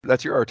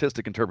That's your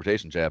artistic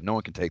interpretation, Jab. No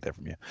one can take that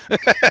from you.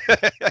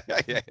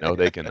 No,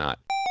 they cannot.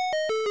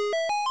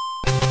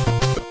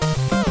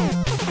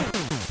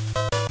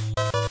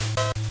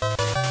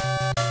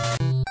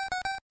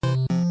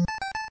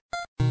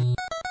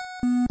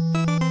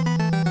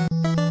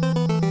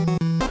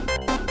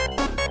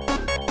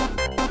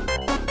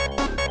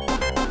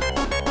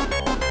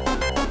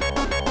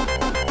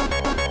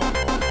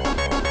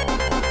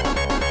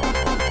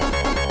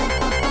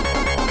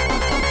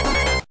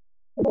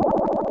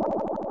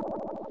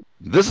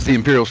 This is the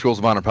Imperial Scrolls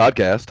of Honor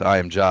podcast. I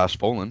am Josh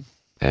Folan,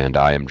 And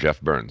I am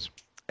Jeff Burns.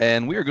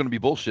 and we are going to be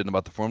bullshitting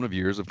about the formative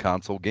years of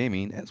console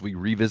gaming as we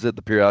revisit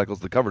the periodicals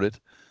that covered it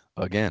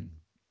again.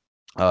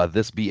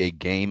 This be a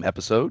game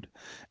episode,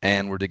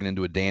 and we're digging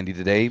into a dandy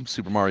today,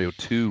 Super Mario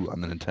 2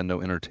 on the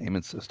Nintendo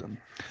Entertainment System.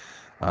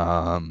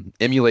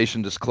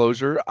 Emulation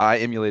disclosure, I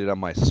emulated on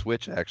my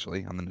Switch,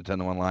 actually, on the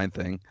Nintendo Online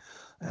thing,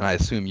 and I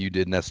assume you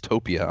did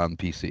Nestopia on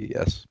PC,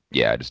 yes?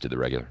 Yeah, I just did the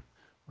regular.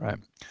 Right.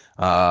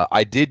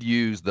 I did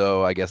use,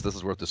 though, I guess this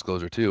is worth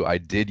disclosure too. I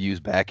did use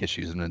back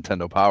issues of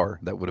Nintendo Power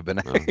that would have been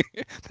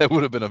that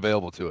would have been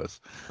available to us.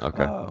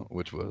 Okay.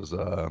 Which was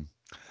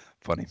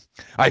funny.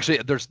 Actually,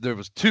 there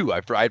was two.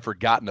 I'd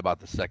forgotten about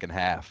the second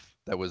half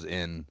that was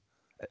in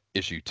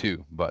issue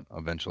 2, but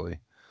eventually,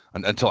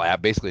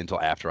 basically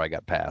until after I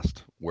got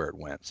past where it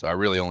went. So I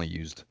really only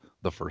used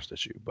the first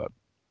issue, but.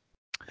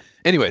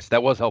 Anyways,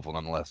 that was helpful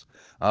nonetheless.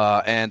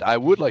 And I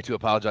would like to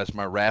apologize for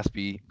my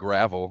raspy,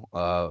 gravelly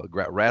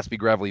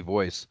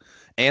voice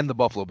and the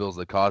Buffalo Bills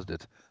that caused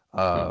it,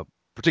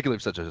 particularly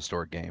for such a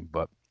historic game.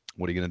 But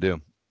what are you going to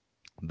do?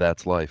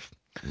 That's life.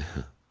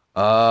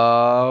 What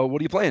are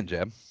you playing,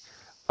 Jeb?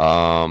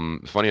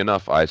 Funny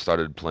enough, I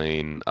started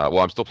playing.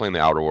 I'm still playing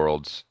the Outer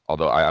Worlds,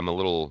 although I'm a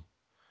little.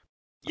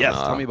 Yes,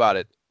 tell me about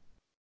it.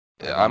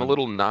 I'm a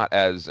little not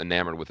as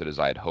enamored with it as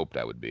I had hoped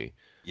I would be.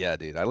 Yeah,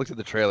 dude. I looked at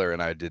the trailer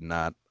and I didn't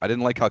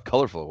like how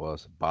colorful it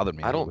was. It bothered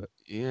me a little bit.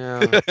 Yeah.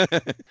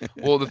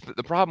 Well,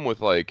 the problem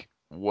with like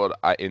what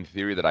I in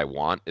theory that I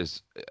want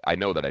is I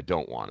know that I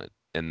don't want it,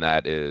 and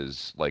that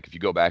is like if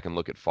you go back and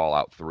look at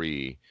Fallout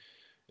 3,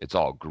 it's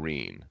all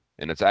green,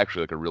 and it's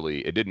actually like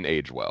it didn't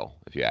age well,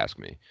 if you ask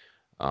me.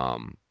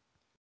 Um,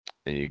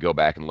 and you go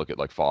back and look at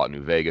like Fallout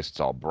New Vegas,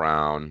 it's all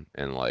brown,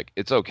 and like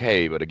it's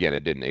okay, but again,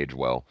 it didn't age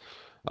well.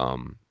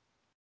 Um,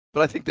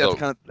 But I think so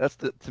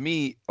to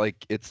me,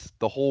 like it's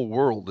the whole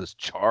world is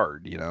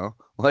charred,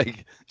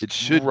 Like it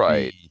should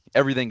right. be,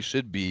 everything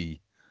should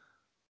be,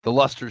 the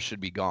luster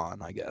should be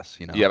gone, I guess,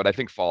 Yeah, but I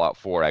think Fallout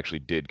 4 actually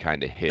did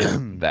kind of hit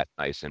that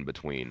nice in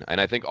between. And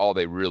I think all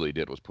they really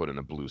did was put in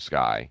a blue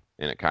sky,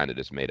 and it kind of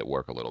just made it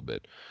work a little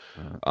bit.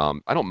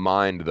 I don't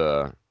mind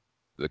the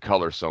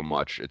color so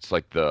much. It's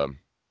like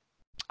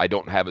I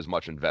don't have as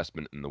much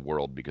investment in the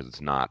world because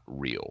it's not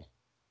real.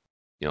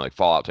 Like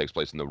Fallout takes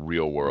place in the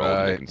real world,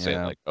 and they Right, can say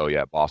yeah. like, "Oh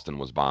yeah, Boston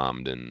was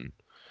bombed in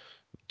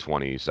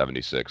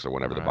 2076 or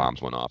whenever the Right.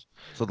 bombs went off."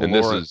 So And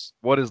this is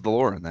what is the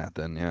lore in that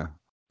then? Yeah.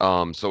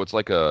 so it's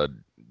like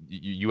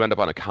you end up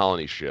on a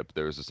colony ship.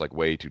 There's this like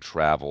way to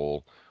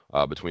travel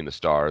between the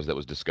stars that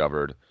was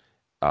discovered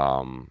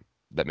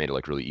that made it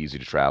like really easy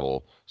to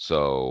travel.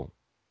 So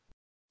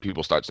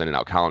people start sending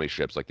out colony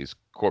ships, like these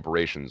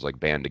corporations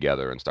like band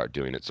together and start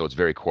doing it. So it's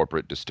very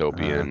corporate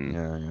dystopian,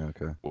 Yeah,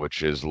 okay.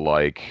 which is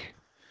like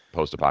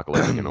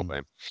post-apocalyptic in a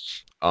way.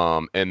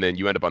 And then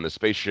you end up on this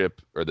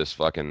spaceship or this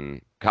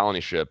fucking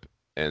colony ship,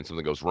 and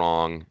something goes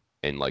wrong,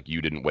 and like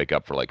you didn't wake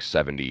up for like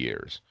 70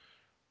 years.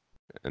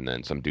 And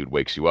then some dude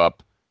wakes you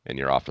up, and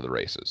you're off to the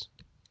races.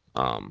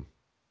 And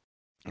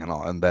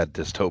that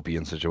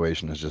dystopian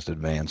situation is just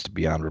advanced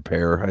beyond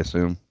repair, I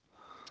assume.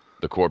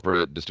 The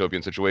corporate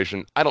dystopian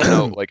situation, I don't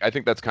know. Like, I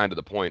think that's kind of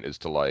the point, is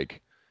to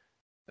like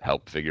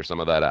help figure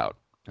some of that out.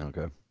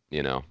 Okay.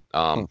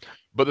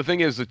 But the thing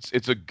is,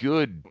 it's a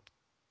good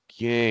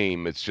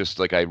game. It's just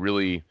like I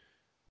went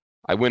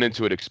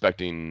into it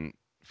expecting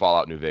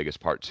Fallout New Vegas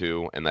Part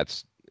 2, and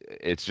it's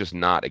just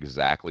not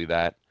exactly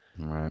that.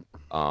 Right.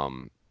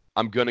 I'm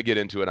gonna get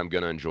into it. I'm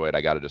gonna enjoy it.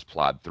 I got to just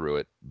plod through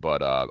it.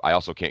 But I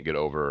also can't get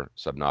over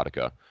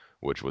Subnautica,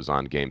 which was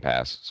on Game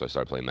Pass, so I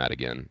started playing that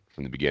again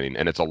from the beginning,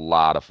 and it's a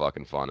lot of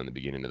fucking fun in the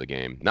beginning of the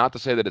game. Not to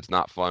say that it's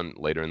not fun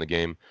later in the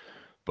game,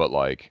 but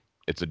like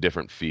it's a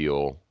different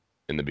feel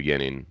in the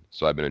beginning.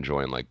 So I've been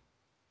enjoying like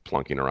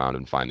plunking around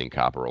and finding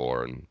copper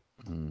ore and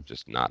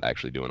just not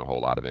actually doing a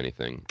whole lot of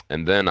anything.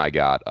 And then I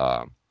got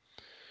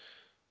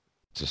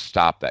to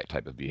stop that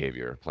type of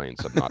behavior, playing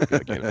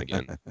Subnautica again and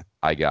again.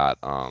 I got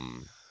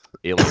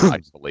Alien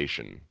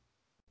Isolation,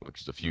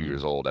 which is a few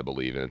years old, I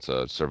believe, and it's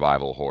a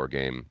survival horror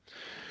game.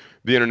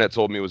 The internet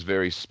told me it was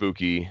very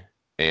spooky,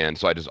 and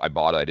so I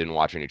bought it. I didn't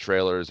watch any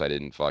trailers. I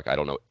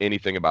don't know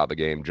anything about the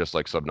game, just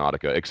like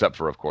Subnautica, except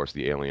for, of course,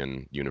 the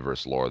Alien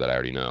universe lore that I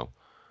already know.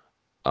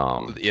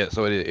 Yeah,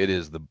 so it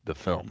is the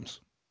films.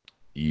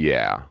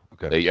 Yeah.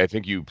 Okay. I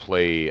think you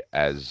play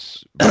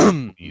as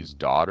Ripley's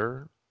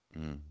daughter,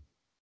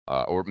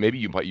 or maybe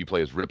you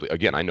play as Ripley.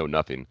 Again, I know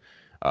nothing.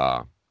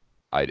 But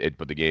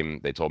the game,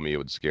 they told me it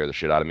would scare the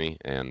shit out of me,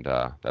 and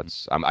I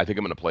think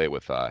I'm gonna play it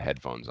with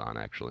headphones on,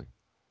 actually.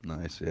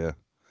 Nice. Yeah.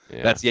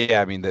 Yeah. That's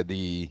yeah. I mean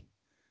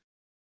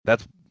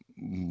that's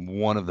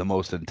one of the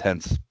most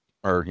intense,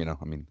 or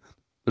I mean,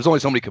 there's only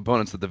so many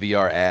components that the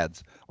VR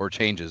adds or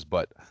changes,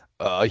 but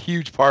a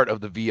huge part of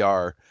the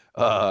VR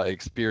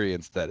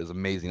experience that is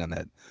amazing on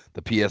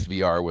the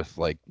PSVR with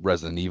like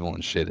Resident Evil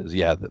and shit is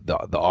yeah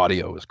the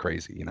audio is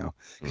crazy,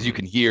 because you Hmm.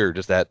 can hear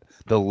just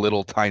the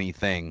little tiny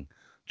thing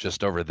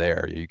just over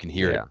there. You can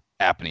hear it Yeah.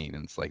 happening,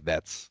 and it's like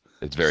that's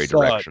It's very such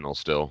directional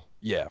still.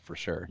 yeah for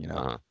sure.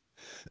 Uh-huh.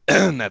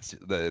 And that's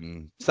the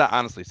and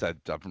honestly said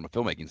from a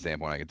filmmaking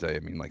standpoint, I can tell you, I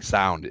mean, like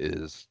sound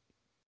is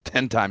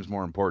 10 times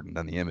more important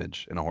than the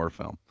image in a horror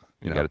film,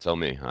 you You got know? to tell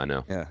me. I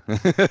know. Yeah.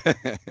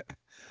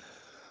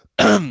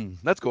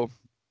 That's cool.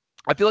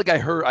 I feel like I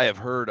have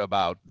heard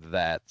about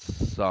that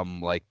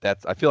some like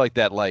that's I feel like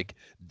that like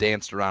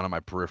danced around in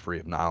my periphery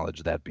of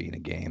knowledge that being a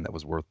game that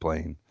was worth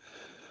playing.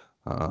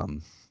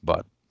 Um,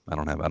 but I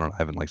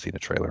haven't like seen a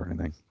trailer or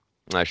anything.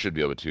 I should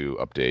be able to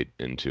update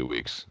in 2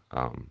 weeks.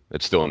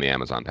 It's still in the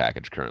Amazon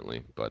package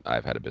currently, but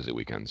I've had a busy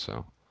weekend,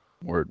 so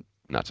Word.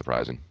 not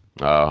surprising.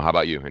 How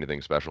about you?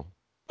 Anything special?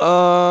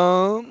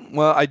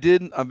 Well, I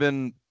did. I've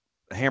been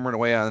hammering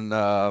away on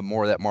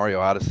more of that Mario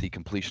Odyssey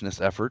completionist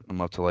effort.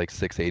 I'm up to like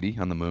 680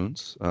 on the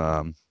moons.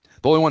 The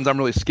only ones I'm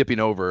really skipping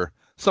over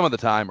some of the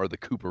time are the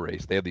Koopa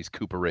race. They have these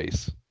Koopa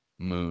race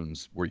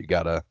moons where you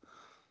gotta,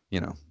 you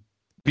know,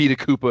 beat a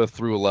Koopa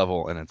through a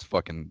level, and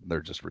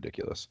they're just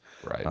ridiculous.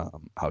 Right.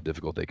 How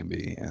difficult they can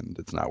be, and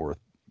it's not worth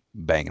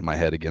banging my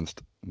head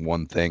against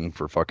one thing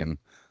for fucking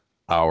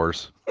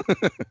hours To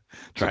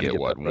trying to get get that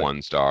what, right.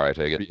 1 star, I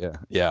take it? Yeah,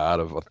 yeah, out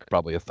of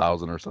probably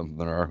 1,000 or something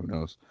there are, who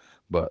knows?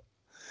 But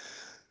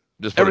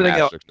Just put an everything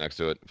else, asterisk next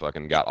to it.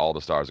 Fucking got all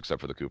the stars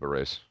except for the Cooper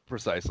race.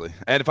 precisely.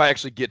 And if I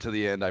actually get to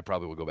the end, I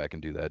probably will go back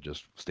and do that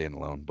just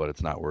standalone. But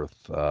it's not worth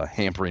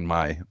hampering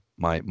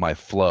my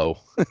flow.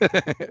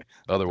 Right.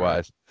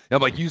 Otherwise,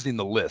 I'm like using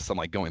the list. I'm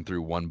like going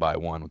through one by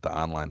one with the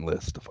online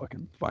list to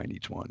fucking find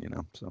each one.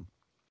 So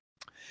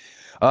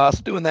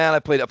doing that, I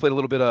played a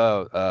little bit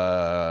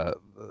of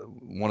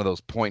one of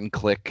those point and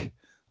click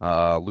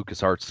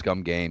LucasArts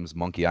Scum games,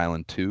 Monkey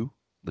Island 2,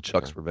 The Okay.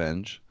 Chuck's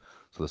Revenge.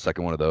 So the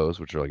second one of those,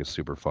 which are like a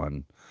super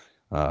fun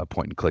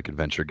point and click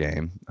adventure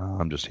game.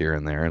 I'm just here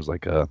and there as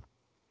like a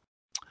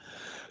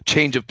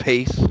change of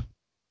pace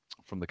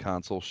from the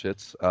console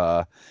shits.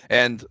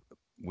 And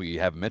we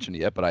haven't mentioned it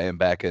yet, but I am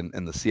back in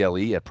the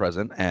CLE at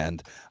present,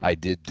 and I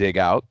did dig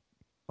out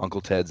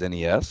Uncle Ted's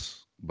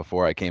NES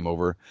before I came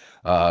over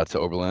to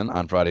Oberlin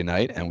on Friday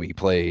night, and we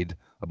played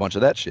a bunch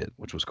of that shit,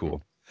 which was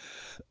cool.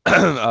 It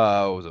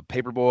was a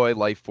Paperboy,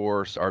 Life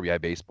Force,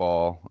 RBI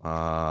Baseball,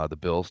 the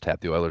Bills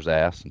tapped the Oilers'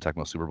 ass in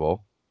Tecmo Super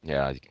Bowl.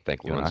 Yeah, you can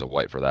thank You and Lorenzo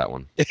White for that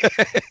one. I.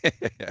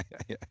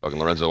 Fucking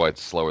Lorenzo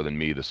White's slower than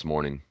me this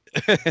morning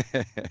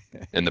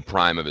in the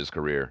prime of his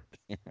career.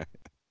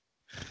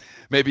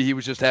 Maybe he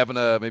was just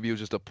maybe he was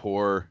just a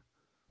poor,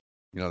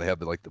 they have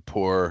the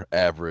poor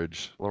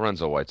average.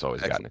 Lorenzo White's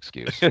always got an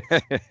excuse.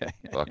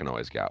 Fucking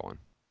always got one.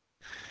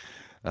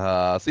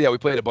 So yeah, we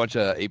played a bunch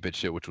of 8-bit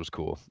shit, which was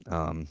cool.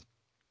 And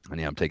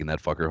yeah, I'm taking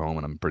that fucker home,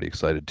 and I'm pretty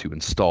excited to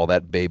install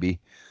that baby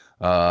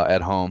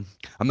at home.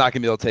 I'm not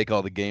gonna be able to take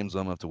all the games.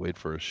 I'm gonna have to wait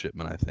for a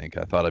shipment. I think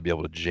I thought I'd be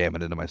able to jam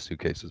it into my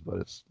suitcases, but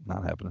it's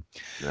not happening.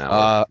 Not worth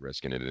Uh,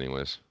 risking it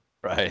anyways.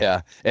 right,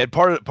 yeah. And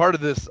part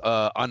of this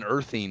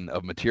unearthing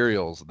of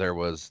materials,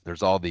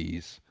 there's all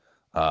these.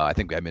 I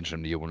think I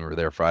mentioned to you when we were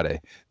there Friday.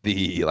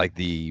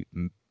 The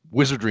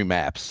wizardry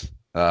maps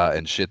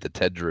and shit that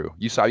Ted drew.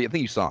 I think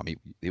you saw them.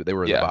 They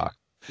were in the Yeah. box.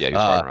 Yeah, he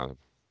was Uh, walking around.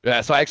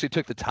 yeah, so I actually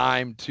took the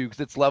time to, because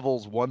it's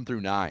levels 1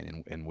 through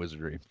 9 in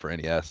Wizardry for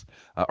NES,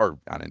 or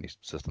on any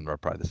system, they're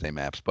probably the same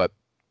maps. But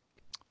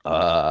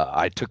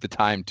I took the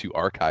time to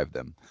archive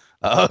them,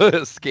 Oh,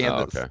 okay.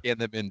 scan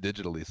them in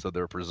digitally, so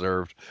they're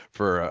preserved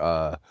for,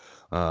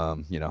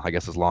 I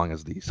guess as long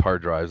as these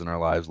hard drives in our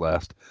lives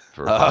last,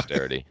 For uh,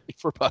 posterity.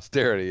 for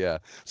posterity. Yeah.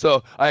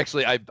 So I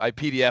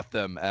PDF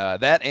them,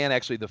 that and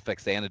actually the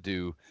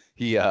Fexanadu.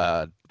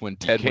 When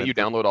Ted Can't went you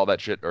through. download all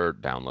that shit or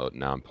download?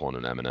 Now I'm pulling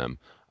an Eminem.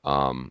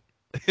 Um,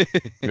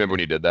 Remember when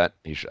you did that?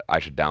 I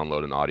should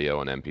download an audio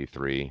and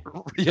MP3.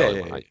 Yeah, Tell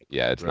him, yeah, yeah,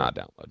 yeah, it's right. not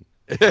downloaded.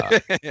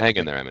 Hang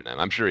in there, Eminem.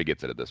 I'm sure he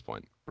gets it at this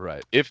point.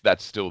 Right. If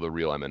that's still the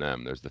real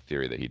Eminem, there's the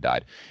theory that he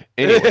died.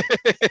 Anyway,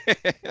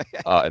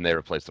 and they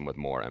replaced him with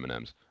more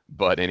M&Ms.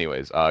 But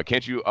anyways,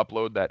 can't you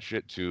upload that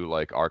shit to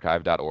like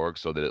archive.org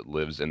so that it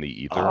lives in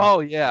the ether Oh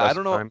for the yeah, I rest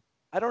don't of the know. time?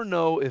 I don't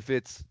know if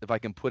I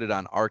can put it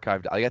on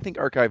archive. I think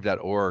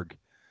archive.org.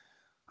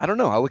 I don't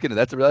know. I'll look into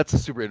that. That's a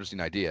super interesting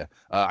idea.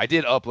 I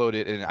did upload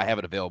it and I have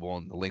it available,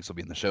 and the links will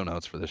be in the show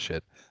notes for this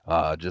shit.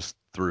 Just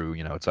through,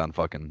 it's on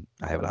fucking.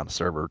 I have it on a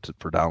server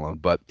for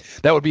download. But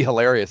that would be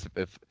hilarious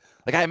if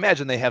like I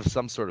imagine they have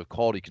some sort of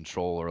quality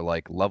control or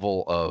like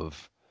level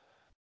of,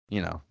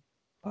 you know,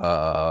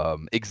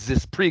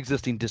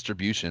 pre-existing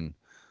distribution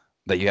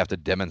that you have to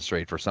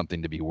demonstrate for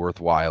something to be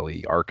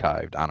worthwhilely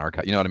archived on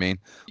archive. You know what I mean?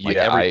 Like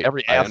Yeah,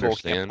 every I asshole can't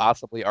understand.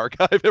 possibly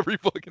archive every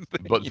fucking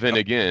thing. But then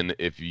again,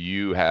 if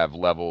you have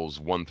levels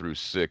 1 through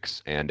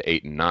 6 and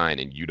 8 and 9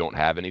 and you don't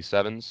have any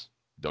sevens,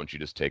 don't you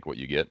just take what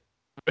you get?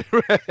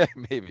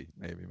 Maybe.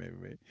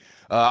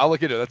 I'll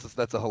look into it.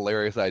 That's a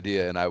hilarious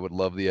idea, and I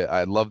love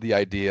the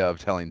idea of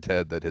telling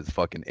Ted that his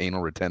fucking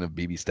anal retentive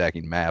BB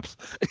stacking maps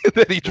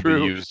that he Will be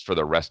drew, used for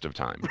the rest of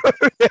time.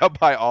 yeah,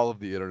 by all of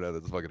the internet.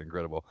 It's fucking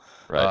incredible.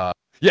 Right.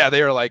 Yeah,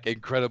 they are like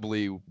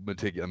incredibly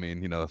meticulous. I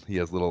mean, he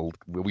has little.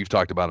 We've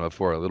talked about them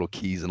before. Little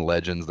keys and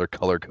legends. They're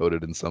color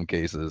coded in some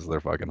cases. They're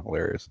fucking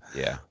hilarious.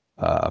 Yeah.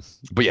 Uh,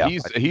 but yeah,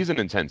 He's an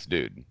intense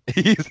dude.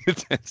 he's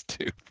intense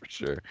too for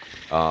sure.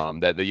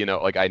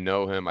 Like I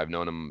know him, I've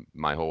known him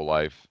my whole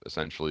life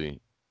essentially,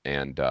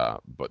 and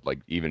but like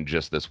even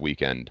just this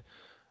weekend,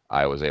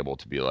 I was able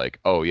to be like,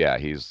 oh yeah,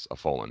 he's a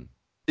Folan.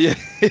 Yeah,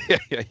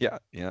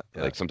 yeah.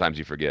 Like sometimes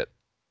you forget.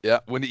 Yeah,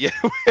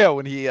 yeah,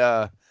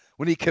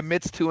 when he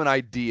commits to an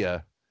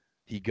idea,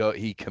 he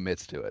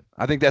commits to it.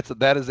 I think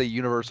that is a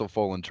universal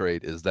Folan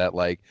trait, is that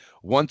like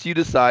once you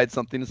decide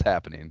something is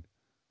happening,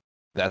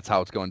 that's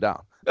how it's going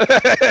down.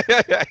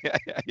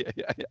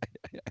 Yeah.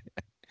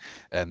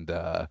 And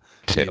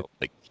he,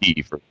 Like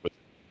key for.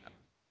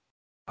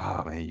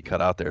 oh man, you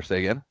cut out there. Say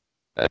again.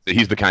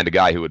 He's the kind of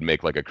guy who would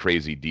make like a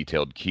crazy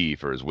detailed key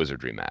for his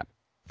wizardry map.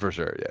 For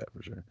sure, yeah,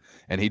 for sure.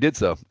 And he did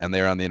so, and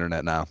they're on the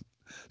internet now.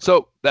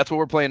 So that's what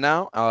we're playing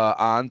now.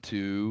 On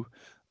to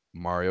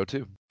Mario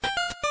 2.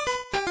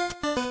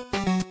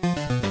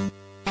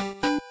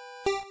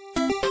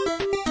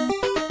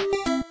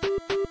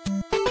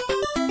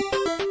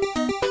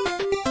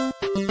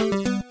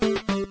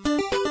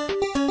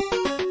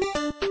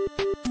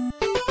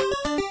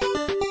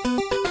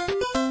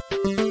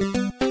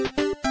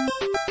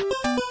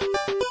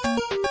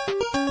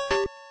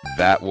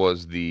 That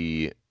was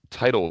the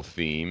title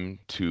theme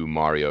to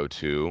Mario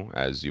 2,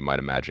 as you might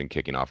imagine,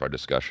 kicking off our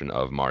discussion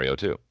of Mario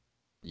 2.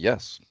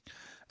 Yes.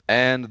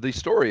 And the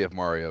story of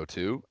Mario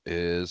 2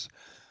 is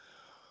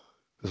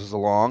this is a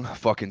long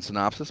fucking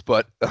synopsis,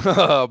 but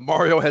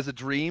Mario has a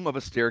dream of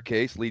a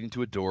staircase leading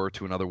to a door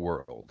to another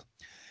world.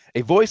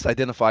 A voice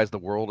identifies the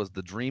world as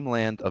the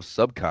dreamland of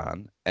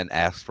Subcon and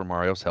asks for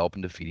Mario's help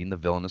in defeating the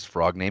villainous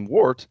frog named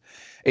Wart,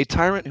 a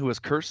tyrant who has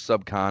cursed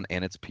Subcon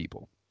and its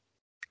people.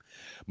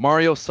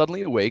 Mario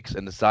suddenly awakes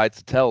and decides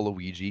to tell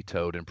Luigi,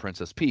 Toad, and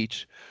Princess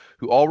Peach,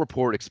 who all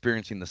report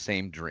experiencing the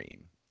same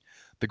dream.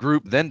 The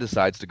group then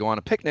decides to go on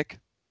a picnic.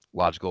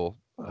 Logical.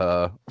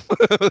 So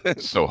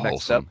Next step.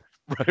 wholesome.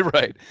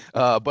 Right.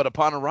 But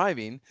upon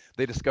arriving,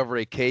 they discover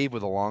a cave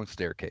with a long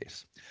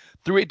staircase.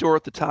 Through a door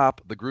at the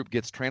top, the group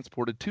gets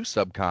transported to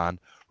Subcon,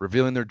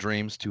 revealing their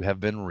dreams to have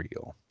been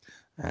real.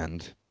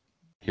 And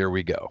here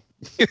we go.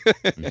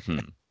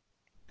 Mhm.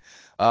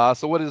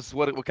 So what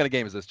kind of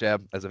game is this,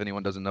 Jab? As if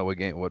anyone doesn't know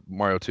what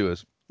Mario 2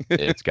 is.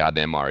 It's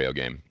goddamn Mario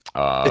game.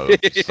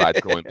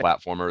 Side-scrolling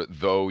platformer,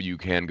 though you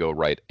can go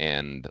right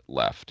and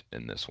left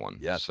in this one.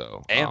 Yes.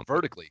 So And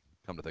vertically,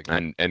 come to think of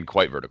it. and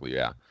quite vertically,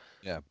 yeah.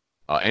 Yeah.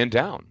 And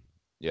down.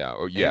 Yeah,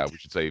 or yeah, And we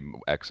should say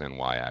X and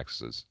Y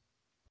axes.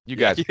 You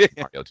yeah, guys yeah.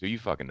 Mario 2, you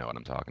fucking know what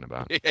I'm talking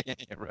about.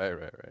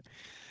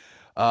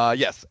 Right.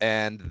 Yes,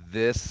 and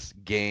this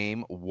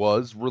game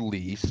was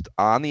released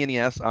on the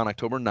NES on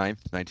October 9th,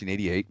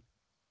 1988.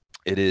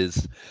 It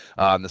is,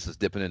 this is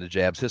dipping into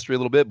Jab's history a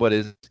little bit, but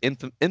is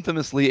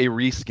infamously a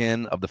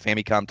reskin of the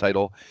Famicom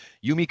title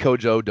Yumi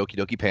Kojo Doki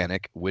Doki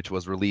Panic, which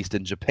was released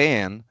in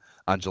Japan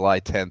on July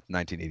 10th,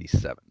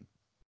 1987.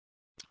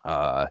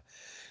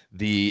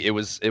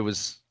 It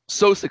was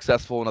so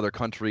successful in other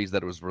countries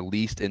that it was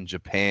released in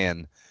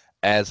Japan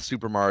as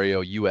Super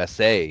Mario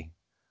USA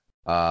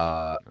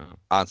Oh.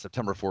 on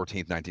September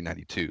 14th,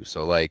 1992.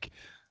 So like,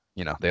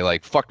 they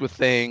like fucked with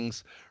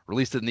things,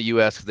 released it in the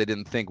US because they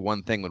didn't think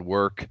one thing would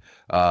work.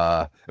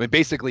 I mean,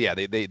 basically, yeah,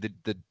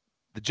 the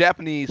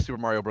Japanese Super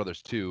Mario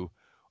Brothers 2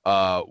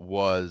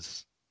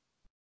 was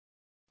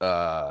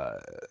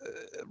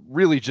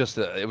really just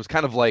it was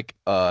kind of like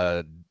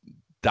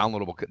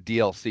downloadable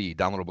DLC,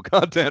 downloadable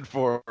content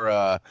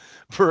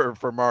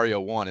for Mario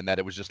 1, in that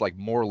it was just like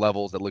more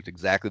levels that looked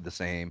exactly the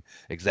same,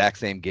 exact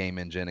same game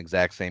engine,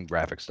 exact same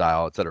graphic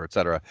style, et cetera, et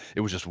cetera.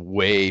 It was just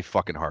way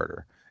fucking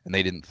harder, and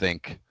they didn't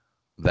think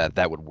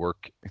that would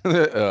work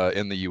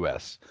in the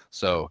US.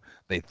 So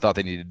they thought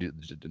they needed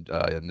to do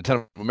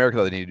Nintendo of America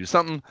thought they needed to do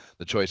something.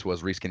 The choice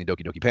was reskinning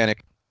Doki Doki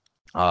Panic.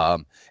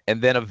 And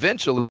then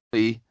eventually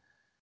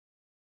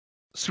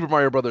Super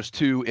Mario Brothers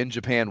 2 in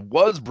Japan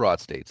was brought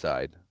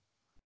stateside.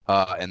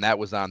 And that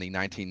was on the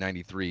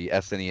 1993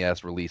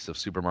 SNES release of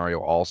Super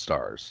Mario All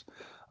Stars,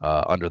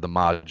 under the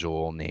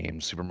module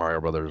named Super Mario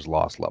Brothers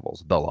Lost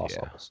Levels, the Lost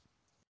Yeah. Levels.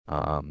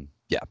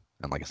 Yeah,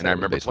 and like I said, And I it was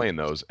remember basically- playing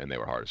those, and they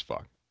were hard as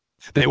fuck.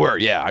 They were,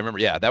 yeah, I remember,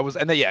 yeah, that was,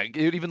 and then, yeah,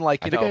 it even like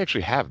I think I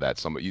actually have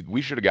that.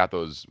 We should have got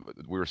those.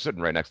 We were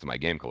sitting right next to my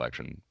game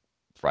collection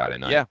Friday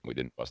night. Yeah. We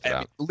didn't bust it I mean,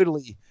 out.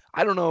 literally,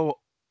 I don't know,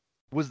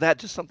 was that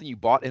just something you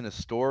bought in a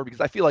store? Because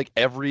I feel like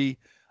I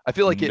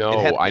feel like it had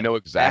No, to I be know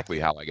exactly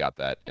back how I got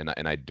that, and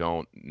I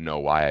don't know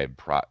why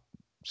I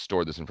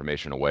stored this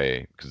information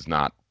away because it's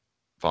not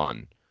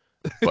fun.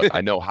 But I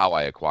know how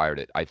I acquired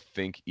it. I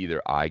think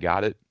either I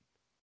got it,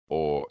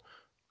 or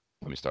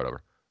let me start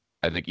over.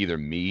 I think either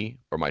me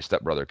or my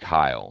stepbrother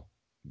Kyle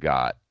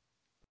got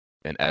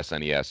an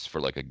SNES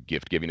for like a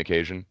gift giving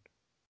occasion,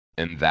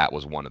 and that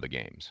was one of the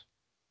games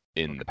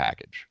in Okay. the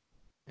package.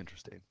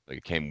 Interesting. Like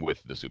it came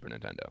with the Super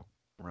Nintendo.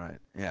 Right.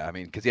 Yeah. I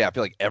mean, because yeah, I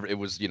feel like it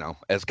was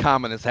as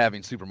common as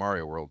having Super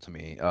Mario World to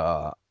me.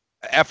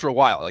 After a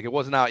while, like it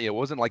wasn't out. It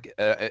wasn't like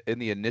in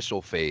the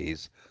initial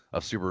phase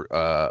of the Super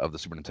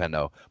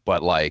Nintendo,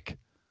 but like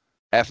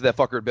after that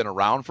fucker had been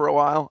around for a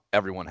while,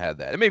 everyone had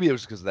that. And maybe it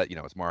was because of that,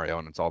 it's Mario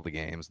and it's all the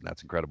games and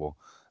that's incredible.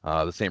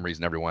 The same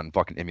reason everyone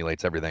fucking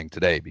emulates everything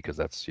today because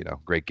that's,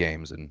 great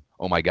games and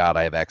oh my God,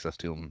 I have access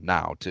to them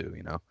now too.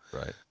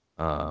 Right.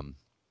 Um,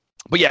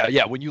 but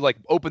yeah, when you like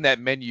open that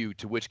menu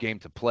to which game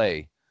to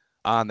play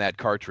on that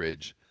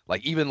cartridge,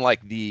 like even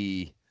like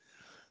the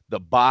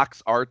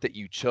box art that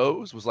you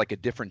chose was like a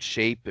different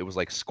shape. It was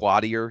like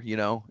squattier,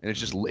 and it's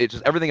just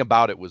everything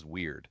about it was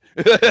weird.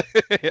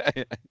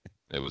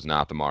 It was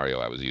not the Mario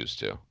I was used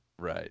to.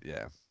 Right,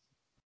 yeah.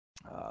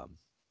 Um,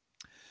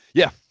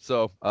 Yeah,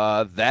 so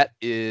that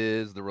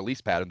is the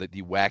release pattern,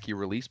 the wacky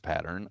release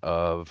pattern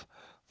of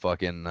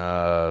fucking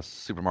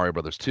Super Mario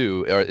Brothers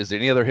 2. Is there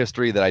any other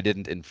history that I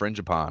didn't infringe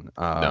upon?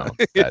 No,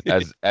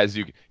 that as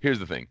you here's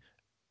the thing.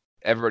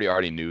 Everybody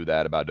already knew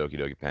that about Doki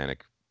Doki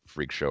Panic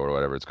Freak Show or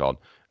whatever it's called.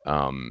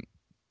 Um,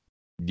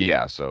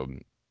 yeah, so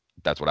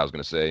that's what I was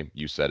gonna say.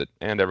 You said it,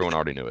 and everyone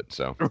already knew it.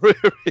 So right.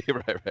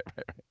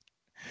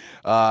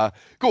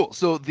 Cool.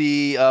 So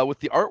the with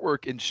the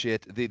artwork and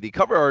shit, the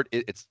cover art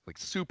it's like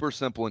super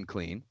simple and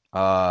clean.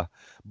 But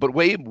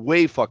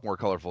way fuck more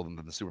colorful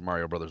than the Super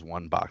Mario Brothers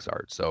 1 box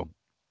art. So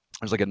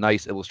there's like a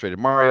nice illustrated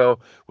Mario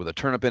with a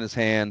turnip in his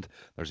hand.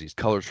 There's these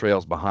color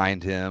trails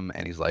behind him,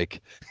 and he's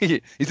like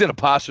he's in a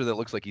posture that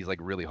looks like he's like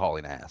really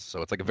hauling ass.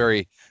 So it's like a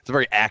very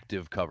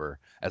active cover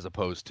as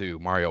opposed to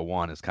Mario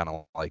 1 is kind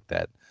of like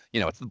that.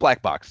 It's the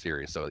black box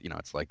series, so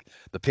it's like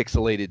the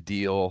pixelated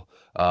deal.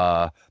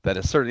 That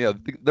is certainly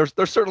there's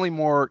certainly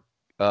more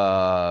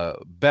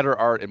better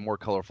art and more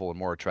colorful and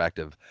more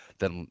attractive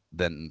than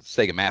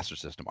Sega Master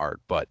System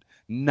art, but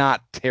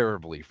not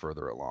terribly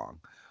further along.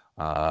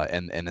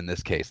 And in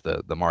this case,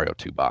 the Mario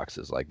 2 box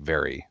is like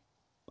very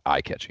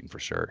eye catching for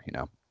sure.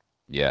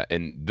 yeah,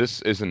 and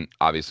this isn't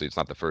obviously it's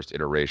not the first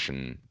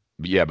iteration.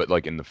 But yeah, but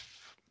like in the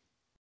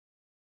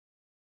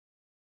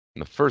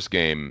first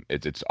game,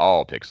 it's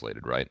all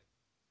pixelated, right?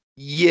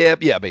 Yeah,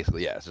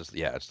 basically, yeah.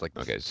 It's like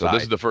the Okay, so this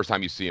is side the first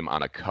time you see him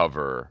on a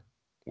cover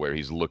where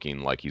he's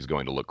looking like he's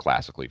going to look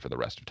classically for the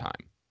rest of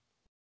time.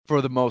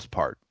 for the most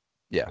part.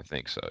 Yeah, I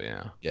think so,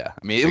 yeah. yeah.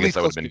 I mean, I at guess least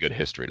that would have let's been be. good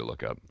history to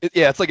look up.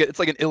 Yeah, it's like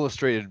an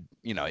illustrated.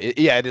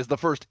 Yeah, it is the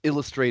first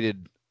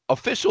illustrated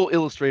official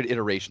illustrated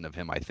iteration of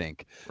him. I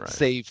think. Right.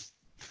 Save.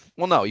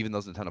 Well, no, even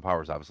those Nintendo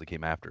Powers obviously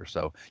came after.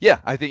 So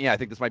yeah, I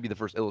think this might be the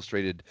first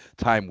illustrated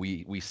time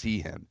we see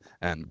him,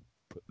 and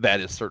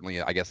that is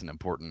certainly, I guess, an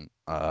important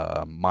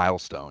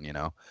milestone.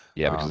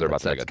 Yeah, because they're That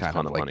about to make sets a kind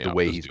ton of of like money the off of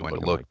way this he's dude going to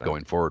looking look like that.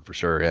 going forward for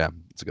sure. Yeah,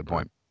 it's a good Right.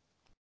 point.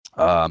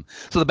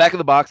 So the back of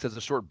the box has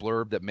a short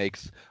blurb that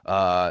makes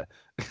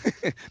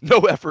no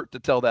effort to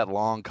tell that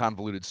long,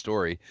 convoluted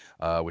story,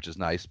 which is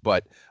nice.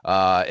 But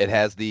it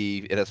has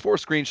 4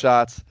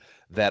 screenshots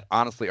that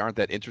honestly aren't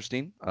that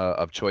interesting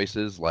of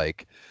choices.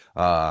 Like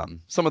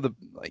some of the,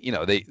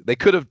 they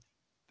could have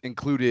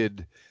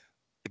included.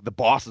 Like, the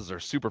bosses are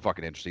super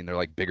fucking interesting. They're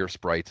like bigger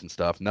sprites and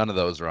stuff. None of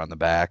those are on the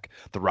back.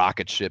 The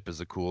rocket ship is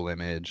a cool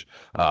image.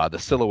 The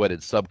silhouetted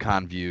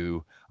subcon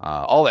view,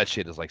 all that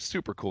shit is like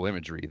super cool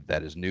imagery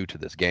that is new to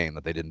this game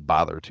that they didn't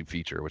bother to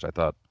feature, which I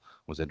thought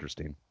was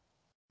interesting.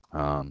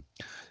 It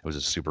was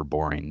just super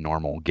boring,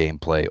 normal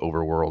gameplay,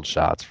 overworld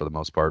shots for the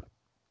most part.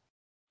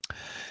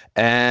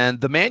 And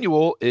the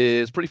manual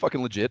is pretty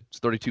fucking legit. It's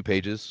 32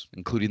 pages,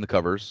 including the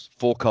covers,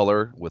 full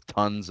color with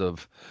tons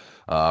of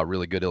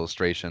really good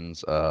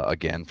illustrations,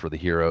 again, for the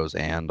heroes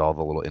and all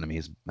the little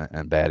enemies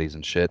and baddies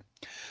and shit.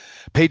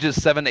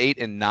 Pages 7, 8,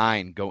 and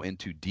 9 go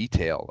into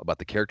detail about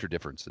the character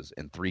differences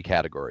in 3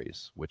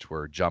 categories, which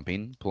were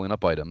jumping, pulling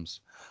up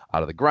items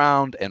out of the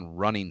ground, and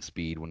running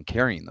speed when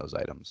carrying those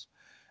items.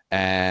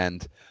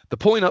 And the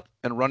pulling up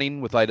and running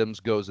with items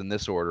goes in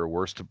this order,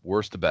 worst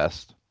to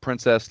best: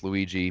 Princess,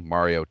 Luigi,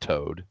 Mario,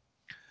 Toad.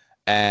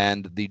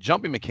 And the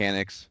jumping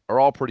mechanics are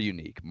all pretty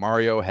unique.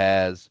 Mario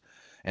has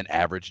an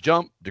average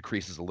jump,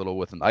 decreases a little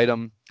with an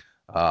item.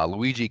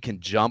 Luigi can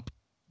jump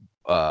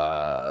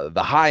the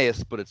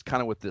highest, but it's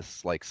kind of with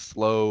this like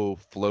slow,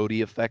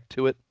 floaty effect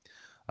to it.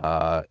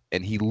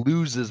 And he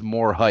loses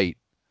more height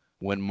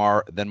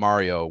than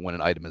Mario when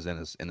an item is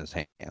in his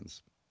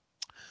hands.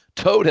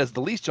 Toad has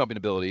the least jumping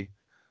ability,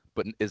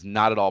 but is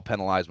not at all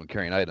penalized when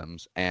carrying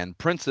items. And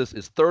Princess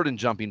is third in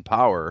jumping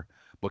power,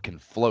 but can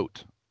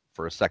float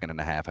for a second and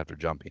a half after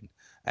jumping.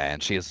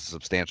 And she has a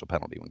substantial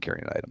penalty when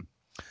carrying an item.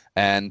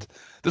 And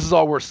this is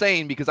all worth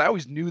saying because I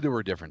always knew there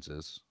were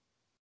differences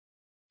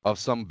of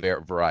some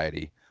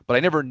variety, but I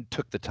never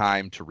took the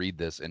time to read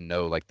this and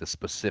know like the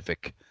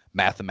specific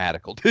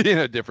mathematical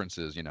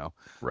differences.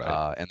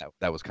 Right. And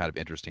that was kind of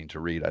interesting to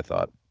read, I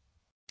thought.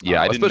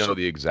 Yeah, I didn't know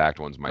Especially. the exact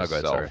ones Oh, go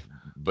ahead. Sorry. myself,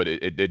 but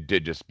it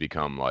did just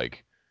become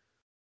like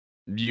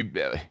you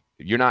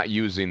you're not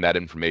using that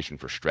information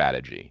for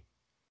strategy.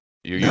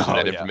 You're using No,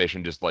 that yeah,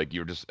 information just like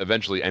you're just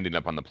eventually ending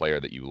up on the player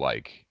that you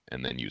like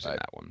and then using right.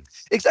 that one.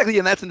 Exactly,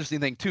 and that's an interesting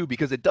thing too,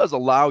 because it does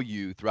allow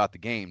you throughout the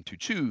game to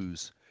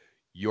choose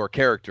your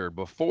character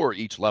before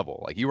each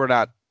level. Like you are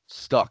not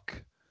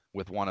stuck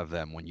with one of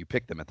them when you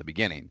pick them at the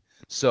beginning.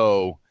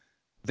 So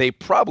they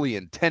probably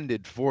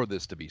intended for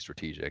this to be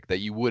strategic, that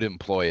you would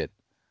employ it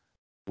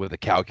with a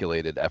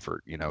calculated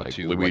effort, Like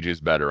to like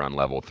Luigi's better on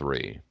level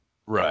 3.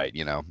 right,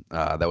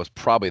 that was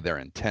probably their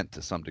intent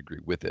to some degree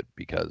with it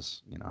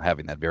because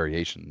having that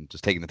variation,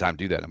 just taking the time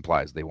to do that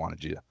implies they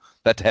wanted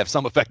that to have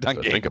some effect on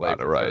So think gameplay about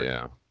it, for right? sure.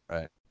 Yeah.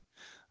 Right.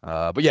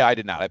 But yeah, I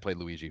did not. I played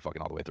Luigi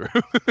fucking all the way through.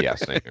 Yeah,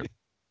 same here.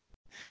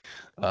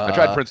 I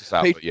tried uh, Princess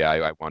out, hey, but yeah,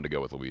 I wanted to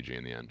go with Luigi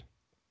in the end.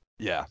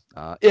 yeah,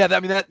 yeah. I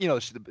mean that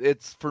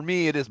it's for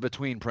me. It is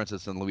between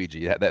Princess and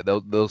Luigi.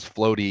 Those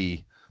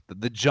floaty,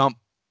 the jump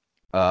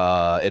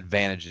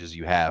advantages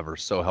you have are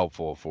so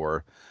helpful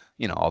for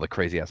all the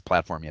crazy ass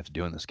platform you have to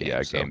do in this Yeah, game.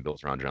 a So game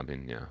built around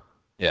jumping. Yeah.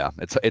 yeah,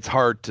 it's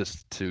hard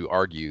to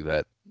argue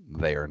that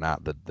they are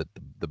not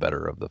the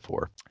better of the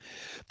four.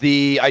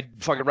 I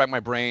fucking racked my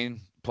brain.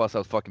 Plus, I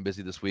was fucking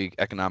busy this week.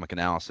 Economic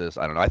analysis.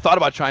 I don't know. I thought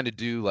about trying to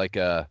do like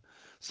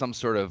some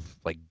sort of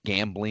like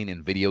gambling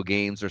in video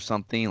games or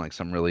something, like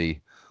some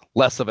really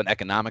less of an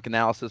economic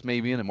analysis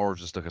maybe, and more of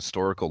just a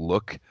historical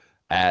look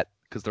at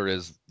because there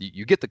is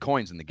you get the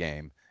coins in the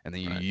game and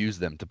then you Right. use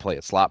them to play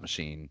a slot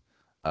machine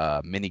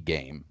mini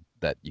game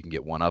that you can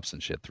get one ups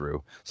and shit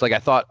through. So like I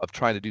thought of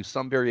trying to do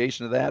some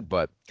variation of that,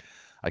 but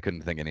I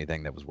couldn't think of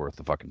anything that was worth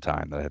the fucking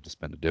time that I had to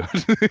spend to do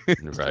it.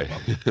 It's too Right.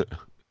 fun.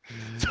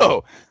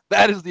 So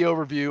that is the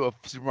overview of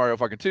Super Mario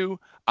fucking 2.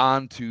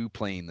 On to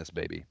playing this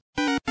baby.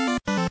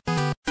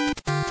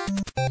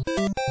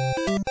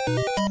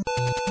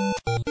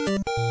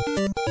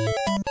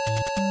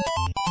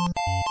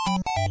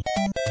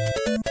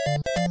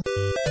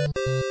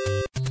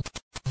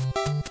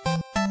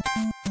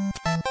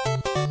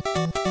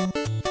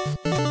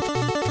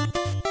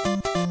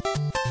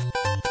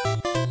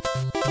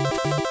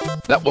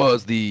 That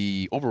was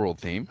the overworld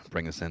theme.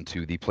 Bring us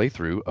into the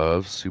playthrough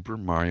of Super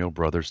Mario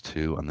Brothers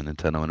 2 on the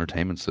Nintendo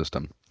Entertainment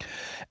System.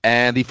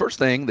 And the first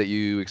thing that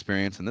you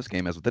experience in this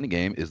game, as with any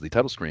game, is the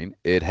title screen.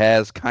 It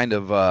has kind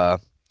of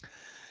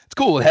it's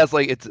cool. It has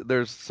like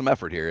there's some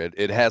effort here.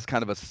 It has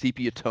kind of a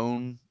sepia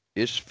tone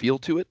ish feel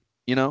to it,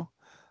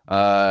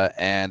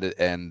 and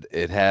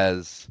it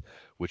has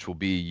which will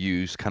be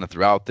used kind of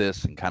throughout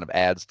this and kind of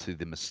adds to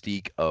the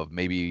mystique of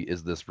maybe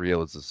is this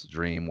real, is this a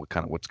dream,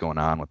 what's going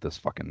on with this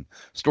fucking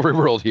story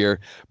world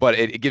here. But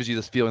it gives you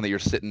this feeling that you're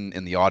sitting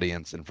in the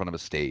audience in front of a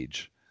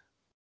stage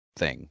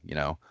thing,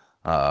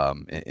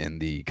 in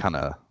the kind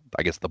of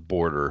I guess the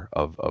border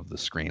of the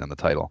screen on the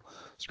title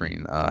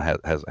screen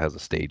has a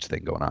stage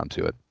thing going on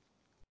to it.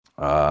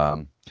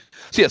 Um,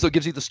 so yeah, so it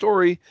gives you the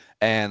story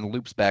and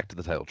loops back to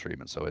the title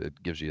treatment. So it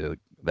gives you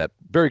that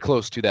very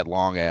close to that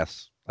long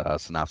ass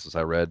synopsis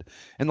I read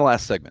in the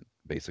last segment,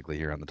 basically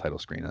here on the title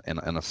screen, and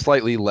a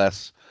slightly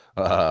less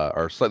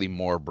or slightly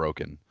more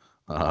broken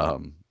Right.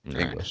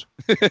 English.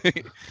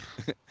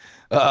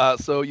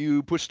 So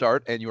you push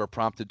start and you are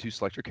prompted to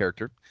select your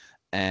character,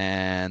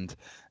 and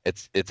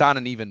it's on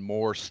an even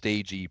more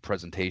stagey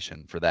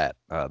presentation for that.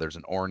 There's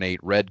an ornate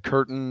red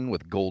curtain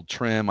with gold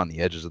trim on the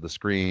edges of the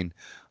screen.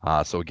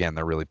 So again,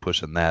 they're really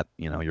pushing that.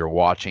 You're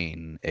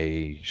watching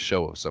a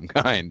show of some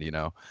kind.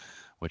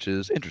 Which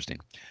is interesting.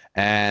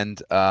 And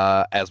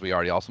as we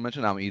already also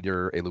mentioned, I'm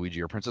either a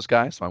Luigi or Princess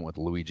guy, so I went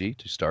with Luigi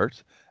to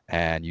start.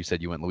 And you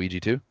said you went Luigi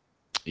too,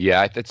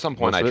 Yeah, at some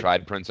point most I of it.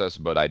 tried Princess,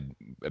 but I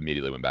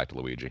immediately went back to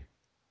Luigi.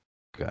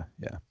 Okay,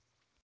 yeah.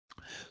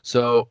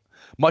 So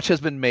much has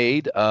been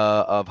made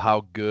of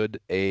how good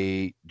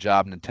a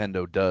job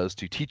Nintendo does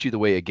to teach you the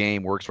way a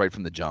game works right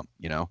from the jump,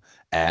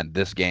 and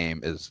this game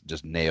is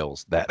just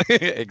nails that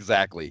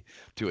exactly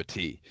to a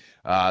T.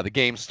 The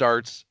game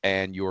starts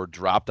and you're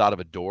dropped out of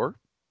a door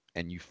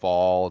and you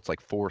fall. It's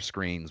like 4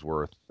 screens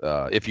worth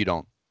if you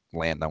don't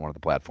land on one of the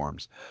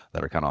platforms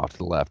that are kind of off to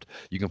the left.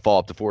 You can fall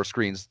up to 4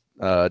 screens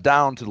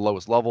down to the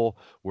lowest level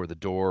where the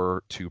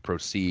door to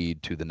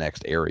proceed to the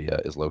next area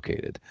is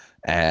located.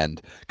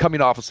 And coming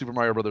off of Super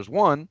Mario Brothers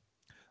 1,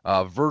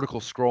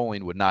 vertical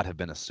scrolling would not have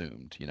been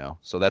assumed,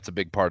 So that's a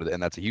big part of it,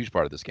 and that's a huge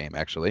part of this game,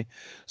 actually.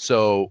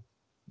 So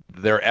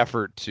their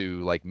effort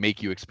to like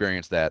make you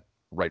experience that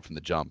right from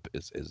the jump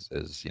is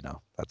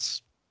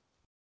that's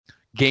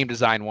game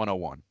design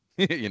 101.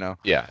 you know.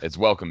 Yeah, it's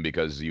welcome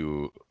because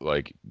you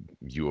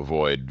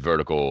avoid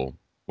vertical.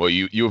 Well,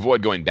 you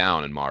avoid going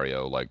down in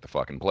Mario like the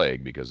fucking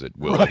plague because it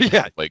will Right,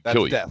 yeah, like that's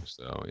kill you. death.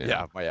 So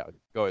yeah. Yeah.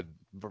 Go ahead.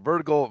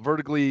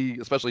 Vertically,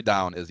 especially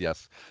down, is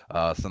yes,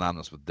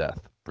 synonymous with death.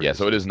 Yeah,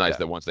 so it Previously, is nice yeah,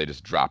 that once they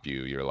just drop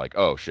you, you're like,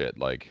 oh shit,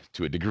 like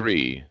to a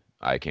degree,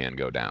 I can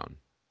go down.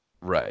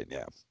 right,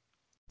 yeah.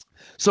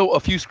 So a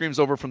few screens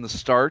over from the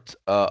start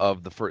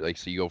of the first, like,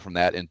 so you go from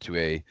that into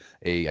a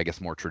I guess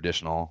more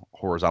traditional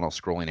horizontal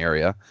scrolling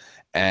area,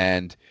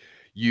 and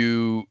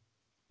you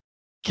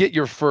get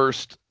your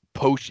first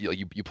potion.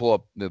 You pull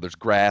up. There's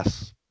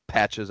grass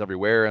patches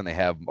everywhere, and they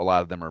have a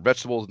lot of them are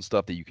vegetables and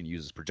stuff that you can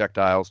use as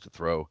projectiles to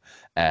throw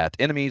at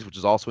enemies, which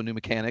is also a new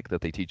mechanic that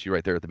they teach you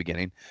right there at the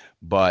beginning.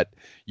 But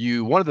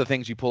one of the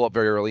things you pull up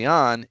very early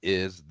on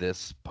is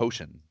this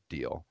potion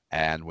deal.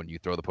 And when you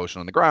throw the potion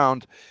on the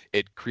ground,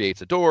 it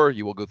creates a door.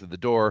 You will go through the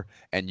door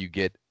and you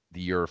get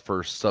your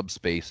first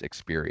subspace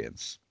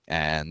experience.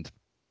 And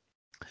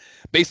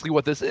basically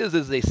what this is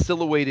a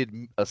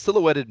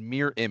silhouetted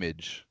mirror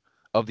image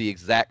of the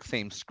exact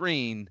same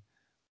screen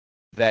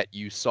that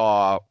you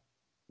saw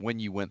when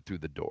you went through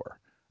the door,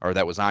 or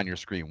that was on your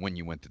screen when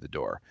you went through the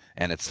door.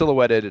 And it's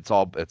silhouetted. It's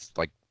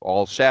like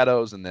all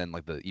shadows, and then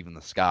like even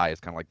the sky is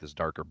kind of like this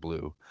darker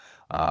blue.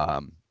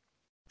 Um,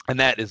 and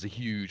that is a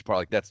huge part.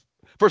 Like that's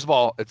first of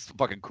all, it's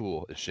fucking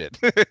cool as shit.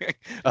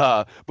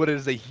 But it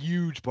is a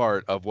huge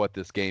part of what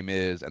this game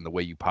is and the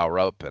way you power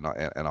up and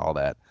all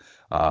that.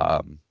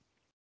 Um,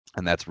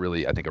 and that's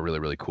really, I think, a really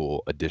really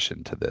cool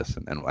addition to this.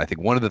 And I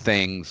think one of the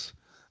things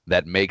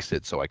that makes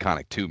it so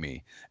iconic to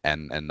me,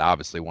 and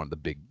obviously one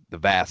of the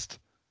vast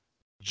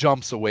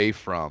jumps away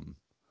from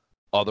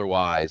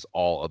otherwise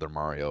all other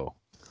Mario,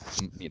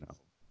 you know,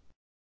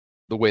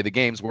 the way the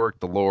games work,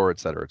 the lore, et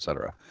cetera, et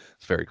cetera.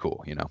 It's very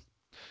cool, you know.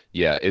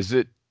 Yeah, is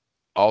it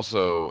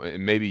also,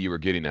 and maybe you were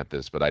getting at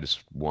this, but I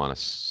just want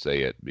to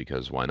say it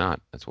because why not?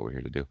 That's what we're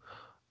here to do.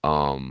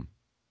 Um,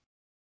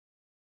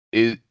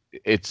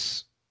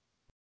 it's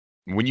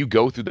when you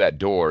go through that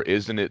door,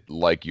 isn't it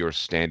like you're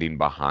standing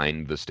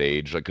behind the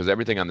stage? Like, because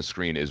everything on the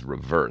screen is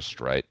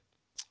reversed, right?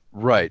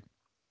 Right.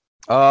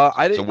 I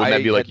So did. wouldn't that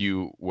I be like had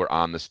you were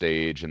on the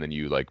stage and then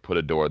you like put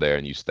a door there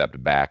and you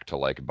stepped back to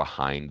like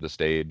behind the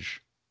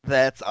stage?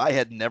 I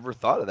had never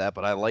thought of that,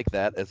 but I like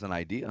that as an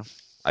idea.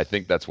 I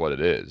think that's what it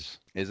is.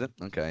 Is it?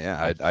 Okay,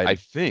 yeah. I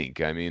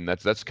think. I mean,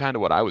 that's kind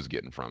of what I was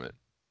getting from it.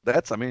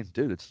 I mean,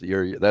 dude,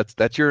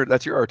 that's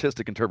your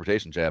artistic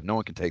interpretation, Jab. No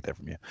one can take that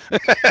from you.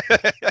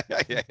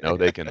 No,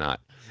 they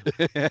cannot.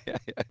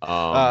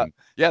 uh, Um,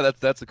 yeah,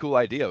 that's a cool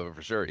idea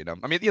for sure. You know,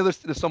 I mean, there's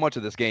so much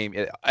of this game.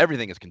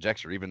 Everything is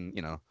conjecture. Even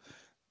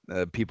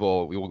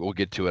people. We'll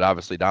get to it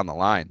obviously down the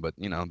line, but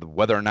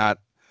whether or not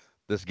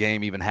this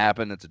game even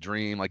happened. It's a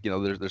dream. Like,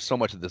 there's so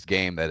much of this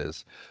game that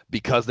is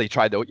because they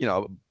tried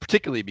to,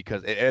 particularly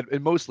because and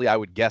mostly I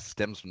would guess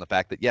stems from the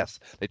fact that yes,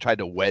 they tried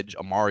to wedge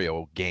a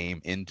Mario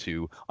game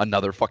into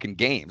another fucking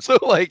game. So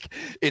like,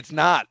 it's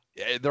not.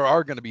 There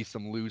are going to be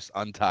some loose,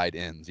 untied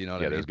ends. You know what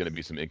I yeah, mean? there's going to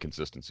be some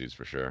inconsistencies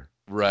for sure.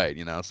 Right.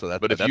 So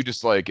But that's if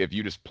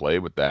you just play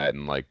with that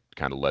and like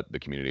kind of let the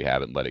community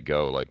have it and let it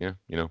go, like yeah,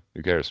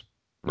 who cares?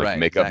 Like right.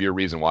 make up your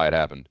Exactly. reason why it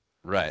happened.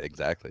 Right,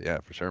 exactly. Yeah,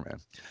 for sure,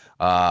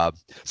 man.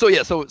 So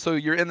yeah, so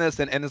you're in this,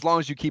 and as long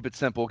as you keep it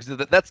simple, because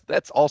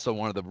that's also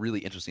one of the really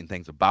interesting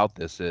things about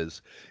this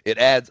is it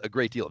adds a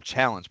great deal of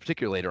challenge,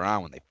 particularly later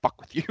on when they fuck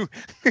with you.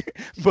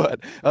 But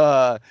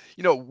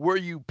where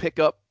you pick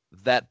up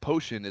that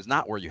potion is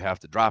not where you have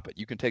to drop it.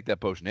 You can take that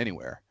potion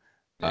anywhere,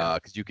 Yeah.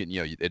 because you can,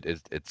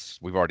 it's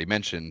we've already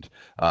mentioned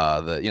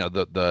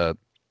the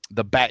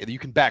back. You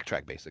can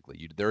backtrack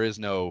basically. There is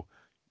no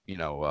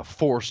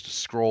forced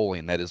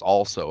scrolling that is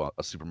also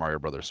a Super Mario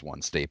Brothers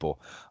 1 staple.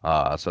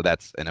 So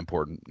that's an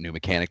important new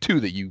mechanic too,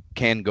 that you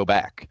can go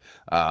back,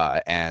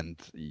 and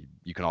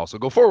you can also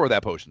go forward with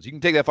that potion. So you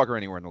can take that fucker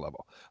anywhere in the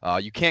level.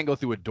 You can't go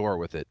through a door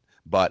with it,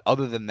 but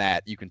other than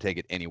that, you can take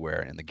it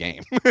anywhere in the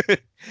game.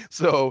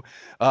 So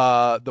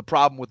the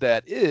problem with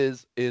that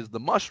is the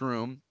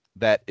mushroom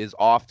that is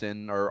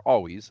often or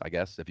always, I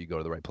guess, if you go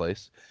to the right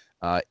place,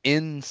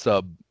 in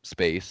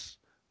subspace.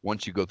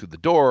 Once you go through the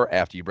door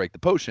after you break the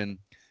potion,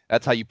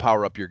 that's how you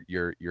power up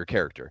your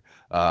character.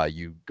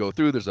 You go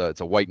through.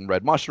 It's a white and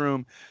red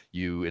mushroom.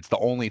 It's the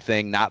only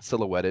thing not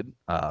silhouetted.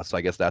 So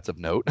I guess that's of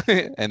note,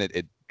 and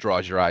it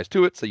draws your eyes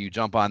to it. So you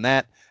jump on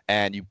that,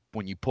 and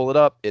when you pull it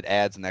up, it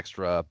adds an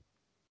extra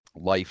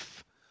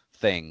life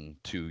thing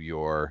to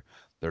your.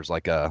 There's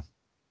like a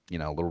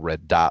little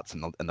red dots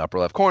in the upper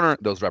left corner.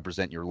 Those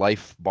represent your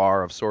life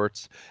bar of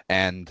sorts,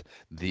 and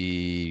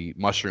the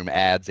mushroom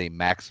adds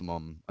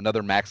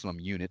another maximum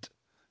unit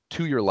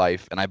to your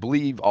life, and I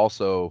believe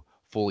also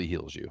fully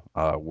heals you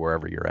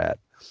wherever you're at,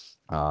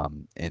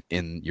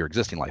 in your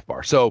existing life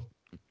bar. So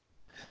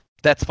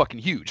that's fucking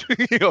huge,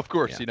 of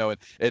course, Yeah.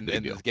 in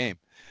Big this deal. game,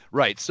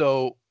 right?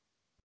 So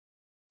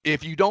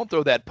if you don't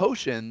throw that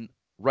potion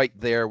right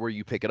there where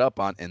you pick it up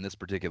on in this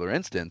particular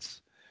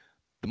instance,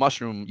 the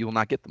mushroom, you will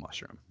not get the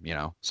mushroom.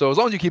 So as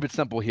long as you keep it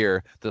simple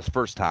here this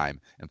first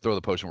time and throw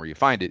the potion where you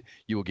find it,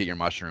 you will get your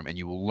mushroom, and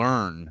you will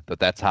learn that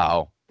that's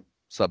how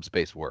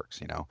subspace works.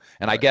 And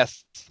I Right.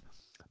 guess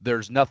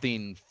there's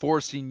nothing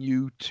forcing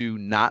you to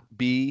not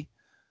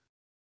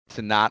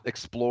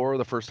explore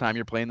the first time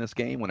you're playing this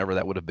game, whenever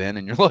that would have been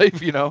in your life,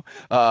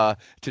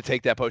 to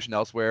take that potion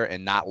elsewhere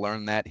and not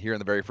learn that here in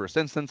the very first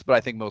instance. But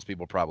I think most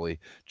people probably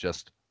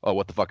just, oh,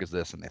 what the fuck is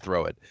this? And they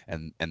throw it.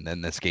 And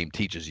then this game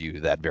teaches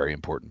you that very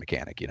important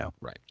mechanic.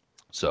 Right.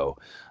 So,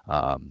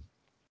 um,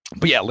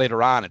 but yeah,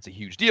 later on, it's a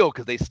huge deal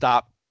because they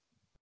stop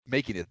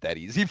making it that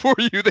easy for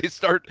you. They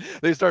start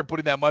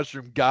putting that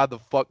mushroom God the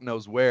fuck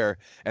knows where.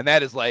 And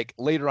that is like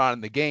later on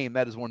in the game,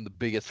 that is one of the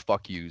biggest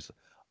fuck yous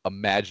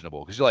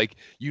imaginable, because you're like,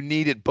 you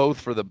need it both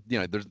for the,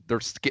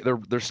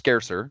 they're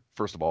scarcer,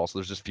 first of all, so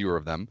there's just fewer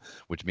of them,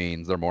 which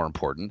means they're more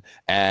important.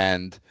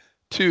 And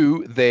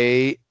two,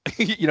 they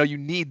you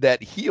need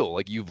that heal,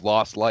 like you've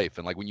lost life,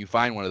 and like when you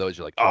find one of those,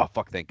 you're like, oh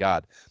fuck, thank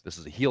God, this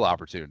is a heal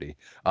opportunity.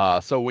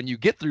 So when you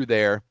get through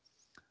there,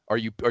 or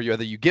you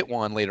either you get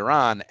one later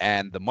on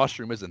and the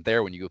mushroom isn't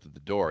there when you go through the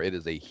door, it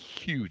is a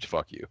huge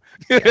fuck you.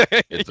 Yeah,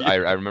 it's I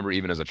remember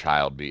even as a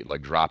child, be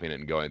like dropping it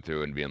and going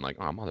through and being like,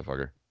 oh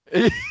motherfucker,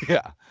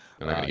 Yeah.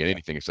 I'm not gonna get Yeah.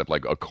 anything except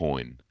like a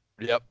coin.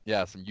 Yep.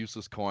 Yeah. Some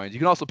useless coins. You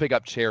can also pick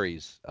up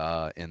cherries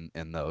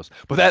in those,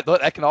 but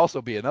that can also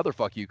be another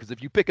fuck you, because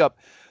if you pick up,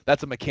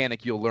 that's a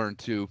mechanic you'll learn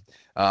too.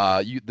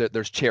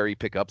 There's cherry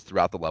pickups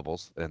throughout the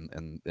levels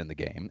in the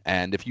game,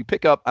 and if you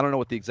pick up, I don't know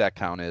what the exact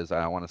count is.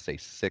 I want to say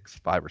 6,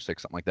 5 or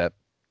 6, something like that.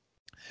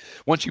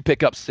 Once you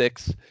pick up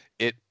 6,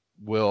 it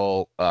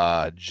will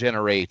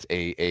generate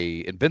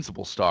a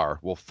invincible star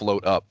will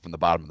float up from the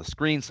bottom of the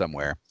screen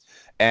somewhere,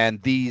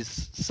 and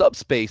these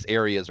subspace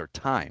areas are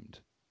timed.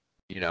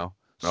 You know,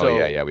 Oh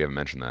yeah, so yeah, we haven't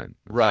mentioned that. That's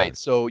right. right.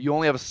 So you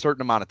only have a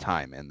certain amount of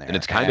time in And there.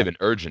 it's kind of And an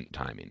urgent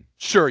timing.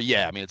 sure,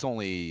 yeah. I mean, it's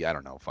only, I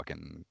don't know,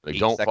 fucking Like, 8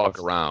 don't fuck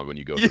seconds. around when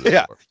you go through the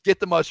Yeah. door. Get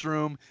the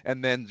mushroom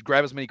and then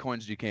grab as many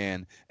coins as you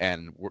can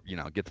and,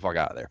 get the fuck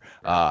out of there.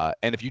 Right.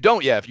 And if you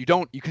don't, yeah, if you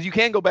don't, because you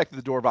can go back to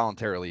the door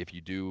voluntarily. If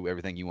you do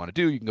everything you want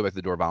to do, you can go back to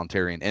the door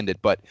voluntarily and end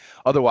it. But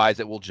otherwise,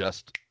 it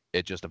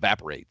just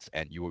evaporates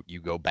and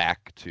you go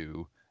back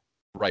to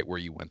right where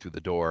you went through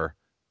the door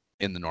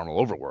in the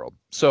normal overworld.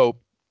 So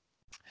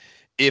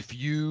if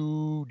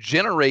you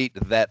generate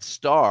that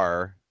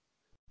star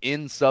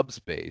in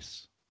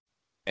subspace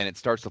and it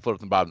starts to float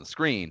from the bottom of the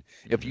screen,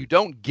 if you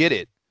don't get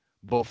it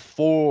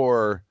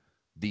before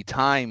the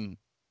time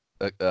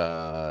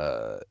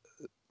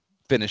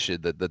finishes,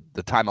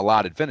 the time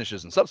allotted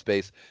finishes in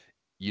subspace,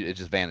 it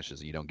just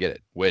vanishes and you don't get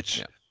it, which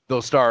Yeah.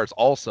 those stars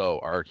also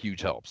are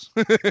huge helps.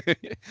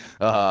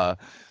 uh,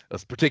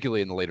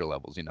 particularly in the later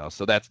levels,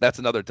 so that's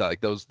another like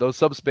those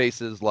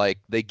subspaces, like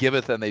they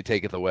giveth and they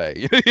taketh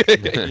away.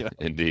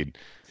 Indeed.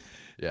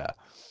 Yeah.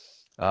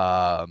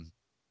 So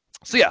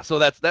yeah, so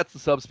that's the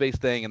subspace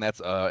thing, and that's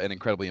an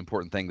incredibly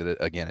important thing that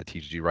it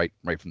teaches you right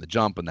from the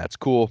jump, and that's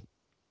cool.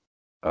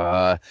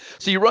 So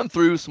you run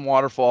through some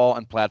waterfall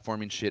and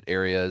platforming shit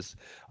areas,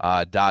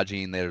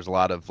 dodging. There's a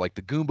lot of like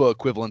the Goomba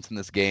equivalents in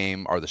this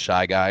game are the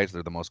Shy Guys.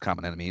 They're the most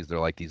common enemies. They're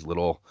like these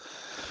little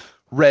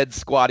red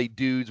squatty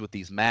dudes with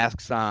these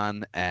masks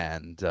on,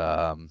 and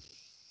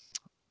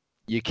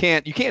you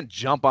can't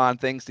jump on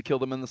things to kill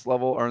them in this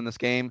level or in this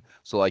game.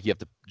 So like you have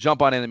to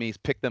jump on enemies,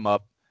 pick them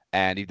up,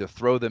 and either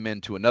throw them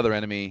into another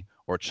enemy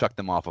or chuck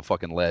them off a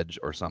fucking ledge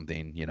or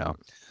something.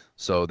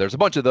 So there's a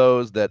bunch of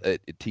those that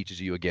it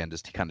teaches you, again,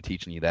 just kind of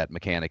teaching you that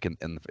mechanic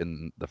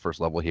in the first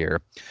level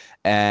here.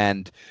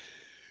 And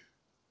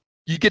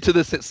you get to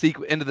this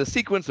end of the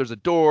sequence, there's a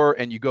door,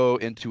 and you go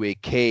into a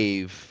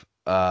cave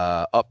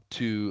up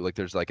to, like,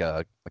 there's like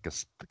a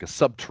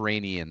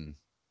subterranean.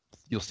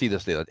 You'll see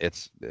this.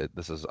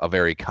 This is a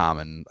very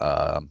common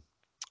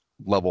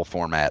level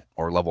format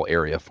or level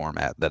area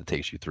format that it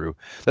takes you through.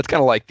 That's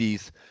kind of like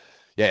these,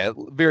 yeah,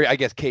 very, I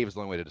guess cave is the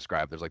only way to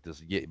describe it. There's like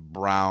this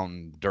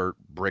brown dirt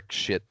brick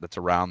shit that's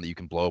around that you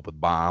can blow up with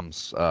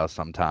bombs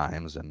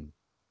sometimes, and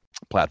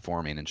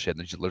platforming and shit.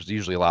 There's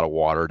usually a lot of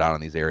water down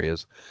in these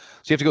areas.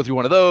 So you have to go through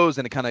one of those,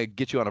 and it kind of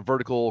gets you on a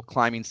vertical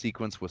climbing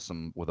sequence with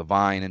a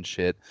vine and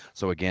shit.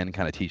 So again,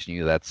 kind of teaching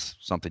you that's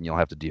something you'll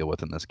have to deal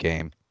with in this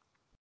game.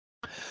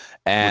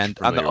 And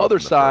on the other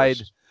side,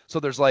 so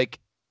there's like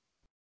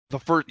the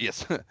first,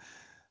 yes.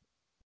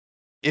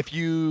 If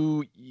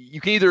you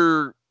can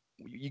either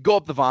you go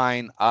up the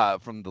vine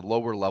from the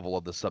lower level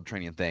of the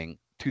subterranean thing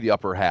to the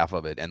upper half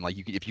of it, and like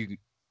if you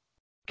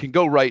can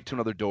go right to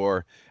another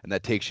door, and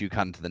that takes you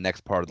kind of to the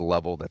next part of the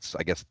level. That's,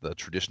 I guess, the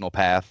traditional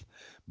path.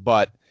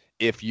 But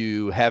if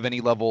you have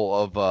any level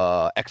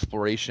of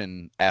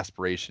exploration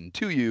aspiration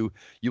to you,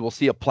 you will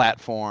see a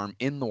platform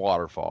in the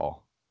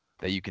waterfall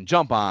that you can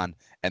jump on,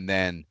 and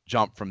then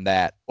jump from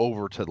that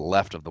over to the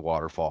left of the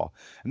waterfall.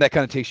 And that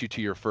kind of takes you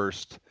to your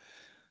first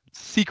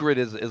secret.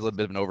 Is a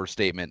bit of an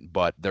overstatement,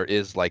 but there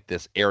is like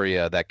this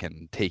area that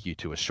can take you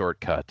to a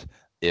shortcut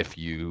if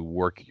you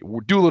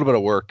do a little bit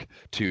of work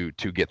to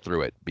get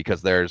through it,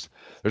 because there's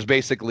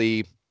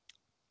basically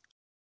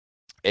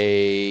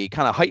a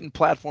kind of heightened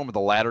platform with a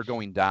ladder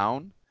going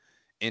down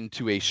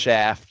into a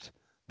shaft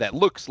that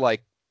looks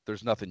like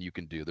there's nothing you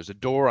can do. There's a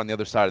door on the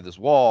other side of this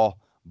wall,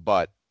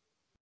 but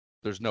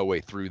there's no way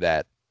through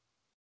that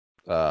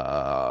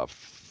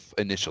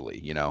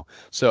initially.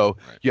 So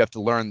Right. you have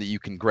to learn that you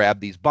can grab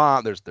these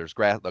bombs. There's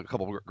a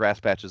couple of grass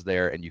patches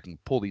there, and you can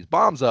pull these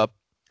bombs up,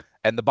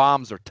 and the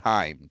bombs are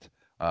timed,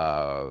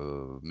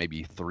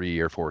 maybe 3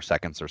 or 4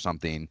 seconds or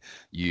something.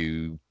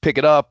 You pick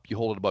it up, you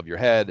hold it above your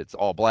head, it's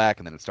all black,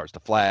 and then it starts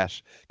to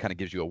flash, kind of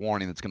gives you a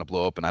warning that's going to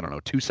blow up in, I don't know,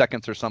 2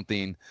 seconds or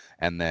something.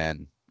 And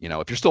then,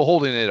 if you're still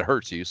holding it, it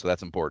hurts you, so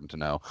that's important to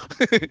know.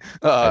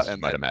 As you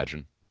And might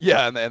imagine.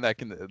 yeah, and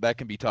that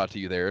can be taught to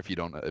you there if you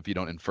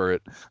don't infer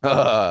it.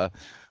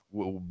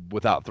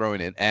 without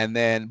throwing it. And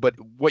then, but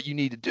what you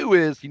need to do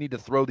is you need to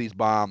throw these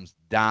bombs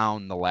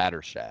down the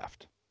ladder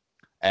shaft,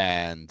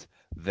 and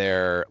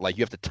they're like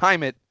you have to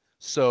time it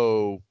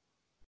so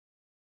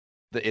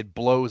that it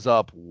blows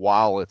up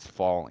while it's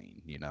falling.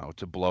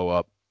 To blow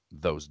up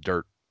those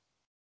dirt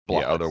Yeah,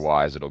 blocks.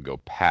 otherwise it'll go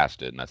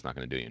past it, and that's not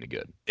going to do you any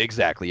good.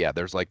 Exactly. Yeah.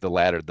 There's like the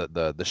ladder,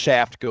 the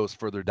shaft goes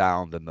further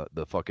down than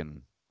the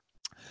fucking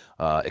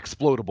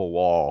explodable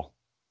wall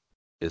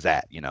is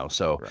at.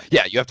 So Right.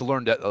 yeah, you have to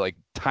learn to like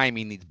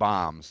timing these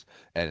bombs,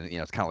 and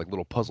it's kind of like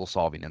little puzzle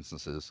solving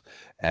instances.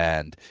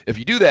 And if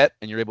you do that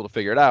and you're able to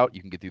figure it out,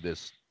 you can get through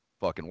this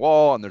fucking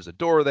wall, and there's a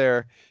door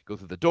there. Go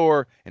through the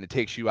door, and it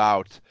takes you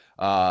out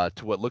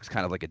to what looks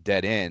kind of like a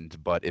dead end.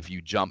 But if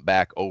you jump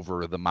back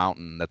over the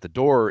mountain that the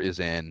door is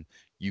in,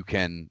 you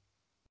can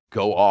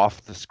go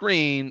off the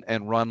screen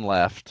and run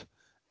left,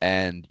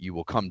 and you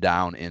will come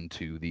down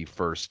into the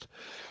first,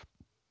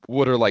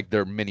 what are like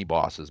their mini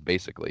bosses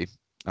basically.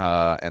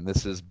 And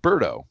this is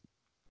Birdo.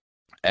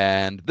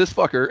 And this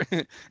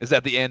fucker is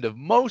at the end of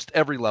most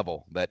every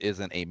level that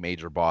isn't a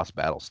major boss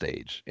battle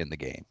stage in the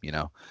game.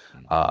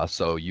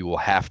 So you will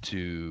have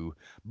to.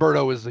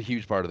 Birdo is a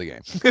huge part of the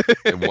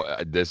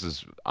game. This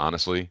is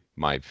honestly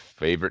my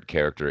favorite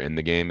character in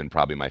the game, and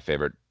probably my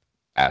favorite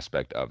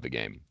aspect of the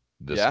game.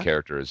 This Yeah.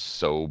 character is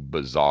so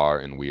bizarre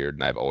and weird,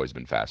 and I've always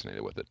been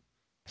fascinated with it.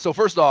 So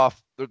first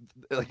off,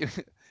 like,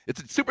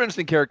 it's a super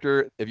interesting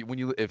character. If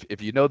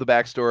you know the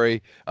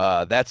backstory,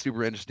 that's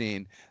super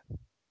interesting.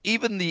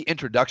 Even the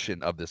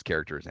introduction of this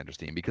character is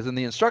interesting because in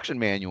the instruction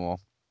manual,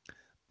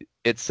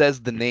 it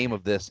says the name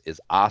of this is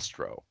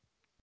Ostro.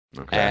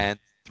 Okay. And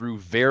through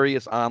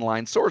various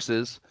online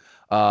sources,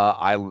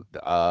 I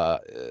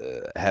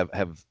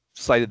have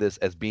cited this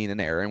as being an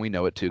error, and we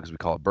know it too because we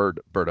call it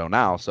Birdo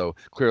now. So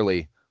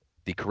clearly,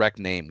 the correct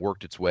name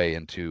worked its way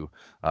into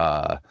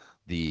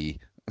the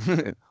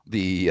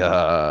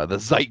the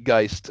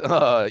zeitgeist,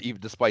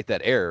 even despite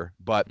that error.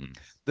 But Mm.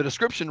 the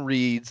description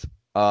reads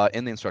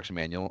in the instruction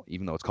manual,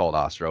 even though it's called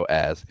Ostro,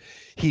 as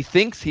he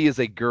thinks he is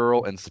a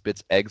girl and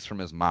spits eggs from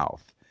his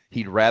mouth.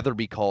 He'd rather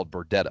be called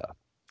Burdetta.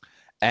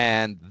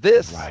 And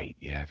this, Right.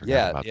 Yeah, I forgot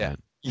yeah, about yeah, that.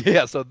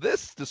 yeah. So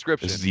this This is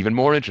description, even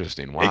more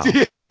interesting. Wow.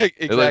 They're like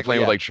exactly,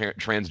 playing with yeah, like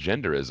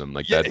transgenderism.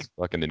 Like yeah, that's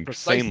fucking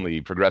precisely.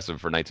 insanely progressive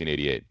for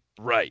 1988.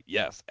 Right,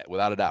 yes,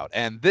 without a doubt.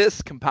 And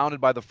this, compounded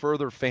by the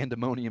further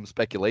fandemonium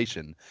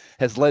speculation,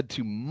 has led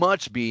to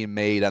much being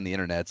made on the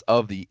internets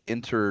of the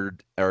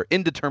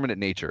indeterminate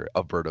nature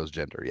of Birdo's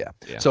gender. Yeah.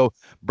 Yeah. So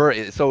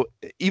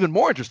even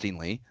more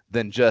interestingly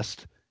than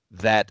just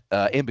that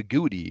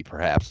ambiguity,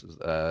 perhaps is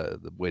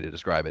the way to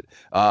describe it,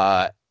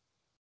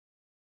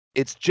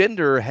 its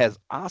gender has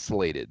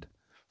oscillated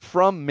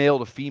from male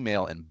to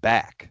female and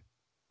back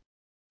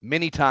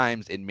many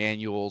times in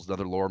manuals and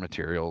other lore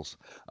materials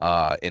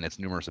in its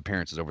numerous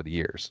appearances over the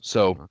years.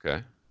 So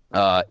Okay.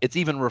 it's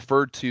even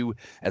referred to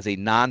as a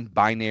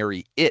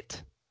non-binary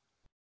it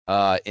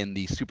in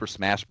the Super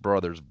Smash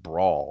Brothers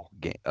Brawl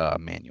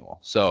manual.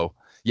 So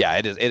yeah,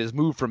 it is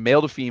moved from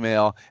male to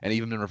female and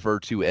even been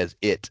referred to as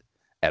it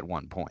at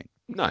one point.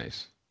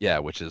 Nice. Yeah,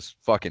 which is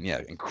fucking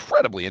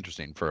incredibly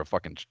interesting for a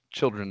fucking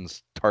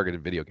children's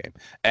targeted video game.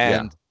 Yeah.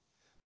 And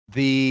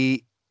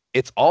the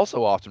it's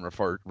also often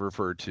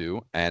referred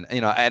to, and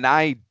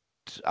I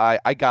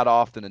got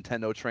off the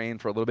Nintendo train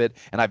for a little bit,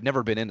 and I've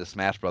never been into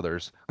Smash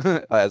Brothers.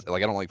 As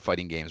like I don't like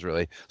fighting games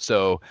really,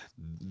 so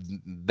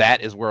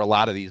that is where a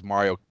lot of these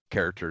Mario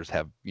characters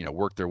have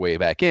worked their way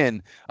back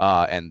in.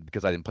 And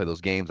because I didn't play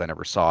those games, I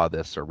never saw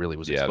this or really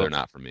was Yeah, they're exposed.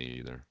 not for me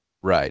either.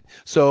 Right.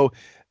 So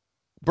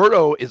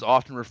Birdo is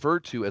often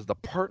referred to as the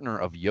partner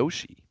of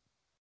Yoshi.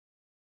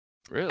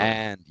 Really?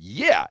 And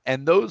yeah,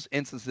 and those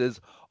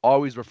instances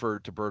always refer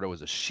to Birdo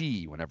as a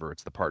she whenever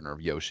it's the partner of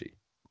Yoshi.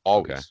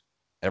 Okay. Always.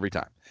 Every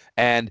time.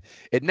 And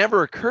it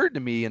never occurred to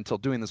me until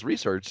doing this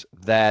research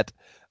that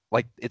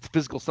like its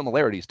physical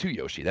similarities to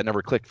Yoshi. That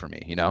never clicked for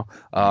me.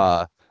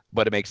 Mm.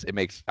 But it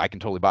makes I can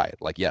totally buy it.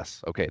 Like,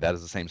 yes, okay, that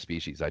is the same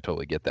species. I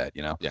totally get that.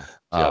 Yeah. See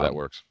how that Um,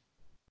 works.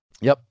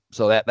 yep.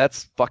 So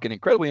that's fucking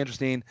incredibly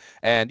interesting.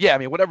 And yeah, I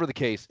mean, whatever the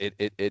case,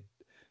 it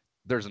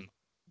there's an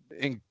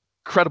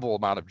incredible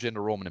amount of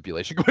gender role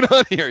manipulation going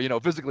on here,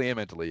 physically and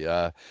mentally.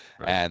 Right.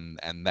 And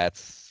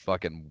that's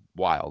fucking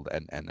wild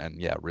and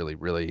yeah, really,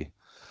 really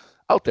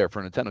out there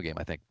for a Nintendo game,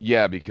 I think.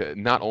 Yeah, because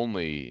not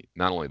only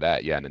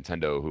that, yeah,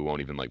 Nintendo who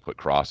won't even like put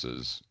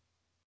crosses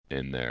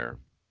in there.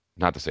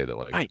 Not to say that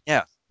like Right.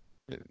 Yeah.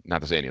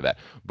 not to say any of that,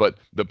 but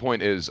the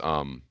point is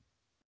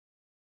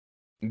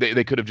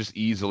they could have just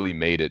easily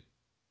made it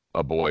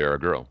a boy or a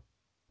girl.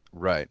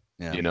 Right.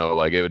 Yeah.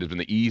 Like it would have been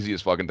the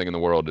easiest fucking thing in the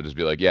world to just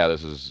be like, yeah,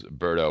 this is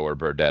Birdo or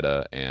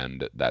Birdetta,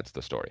 and that's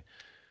the story.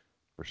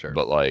 For sure.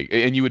 But like,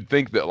 and you would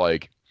think that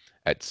like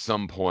at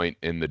some point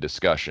in the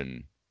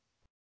discussion,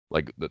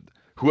 like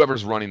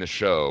whoever's running the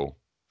show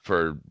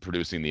for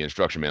producing the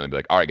instruction manual would be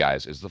like, all right,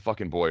 guys, is the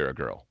fucking boy or a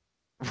girl?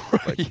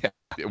 Right. Like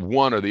Yeah.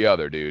 one or the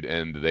other, dude.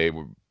 And they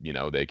were,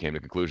 they came to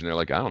the conclusion they're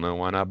like, I don't know,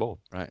 why not both?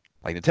 Right.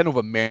 Like Nintendo of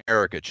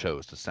America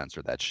chose to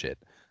censor that shit.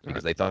 All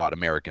because right. they thought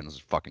Americans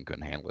fucking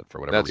couldn't handle it for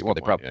whatever That's a reason. Well,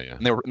 good they point. probably Yeah, yeah.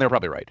 and they were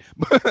probably right.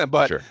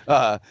 But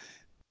Sure.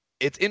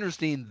 it's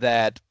interesting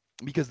that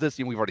because this,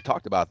 we've already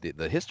talked about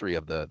the history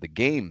of the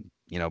game,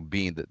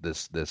 being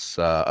this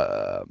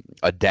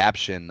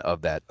adaptation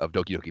of that of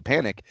Doki Doki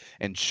Panic,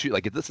 and shoot,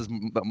 like this is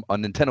a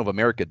Nintendo of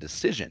America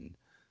decision.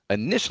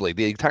 Initially,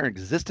 the entire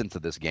existence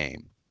of this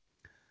game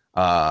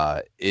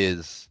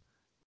is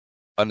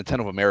a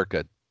Nintendo of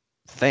America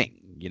thing.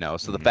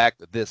 So the Hmm. fact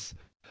that this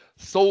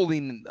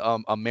solely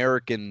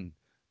American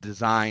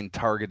design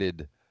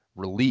targeted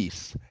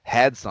release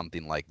had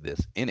something like this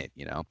in it,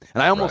 and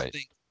Right.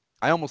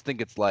 I almost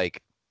think it's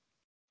like,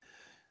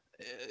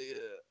 uh,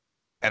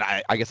 and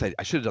I guess I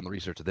should have done the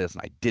research of this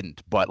and I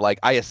didn't, but like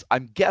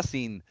I'm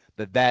guessing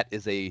that that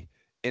is a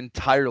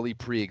entirely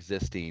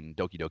pre-existing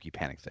Doki Doki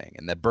Panic thing,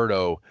 and that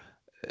Birdo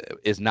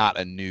is not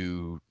a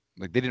new,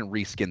 like they didn't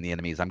reskin the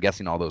enemies. I'm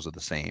guessing all those are the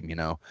same, in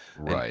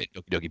Right.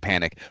 Doki Doki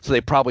Panic. So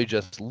they probably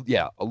just,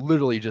 yeah,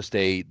 literally just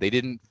they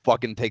didn't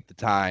fucking take the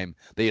time.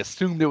 They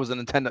assumed it was a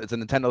Nintendo, it's a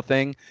Nintendo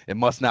thing. It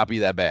must not be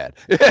that bad.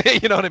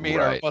 You know what I mean?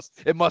 Or Right.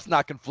 it must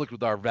not conflict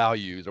with our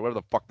values or whatever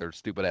the fuck their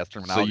stupid ass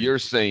So terminology you're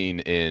is. saying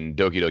in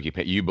Doki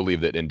Doki you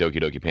believe that in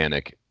Doki Doki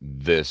Panic,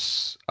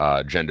 this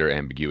gender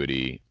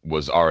ambiguity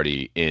was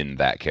already in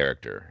that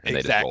character, and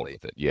they just rolled Exactly.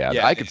 with it. Yeah,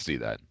 Yeah. I could see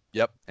that.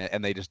 Yep,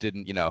 and they just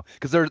didn't,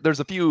 because there's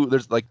a few,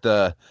 there's like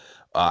the,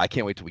 I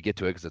can't wait till we get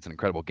to it because it's an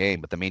incredible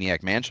game. But the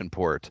Maniac Mansion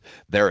port,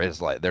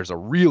 there's a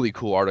really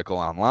cool article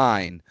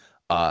online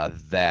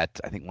that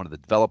I think one of the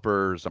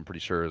developers, I'm pretty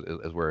sure,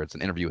 is where it's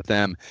an interview with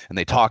them, and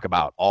they talk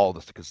about all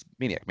this because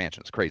Maniac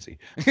Mansion is crazy,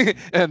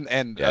 and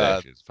Yeah, it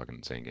actually is a fucking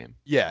insane game.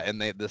 yeah, and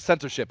the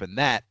censorship in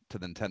that to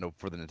the Nintendo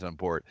for the Nintendo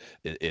port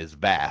is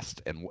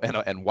vast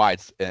and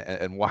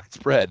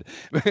widespread.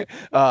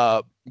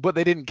 But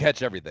they didn't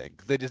catch everything.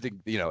 They just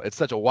didn't, it's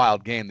such a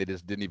wild game. They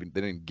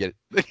didn't get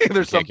it. You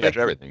There's can't some catch things that,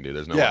 everything, dude.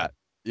 There's no yeah, way.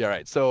 yeah,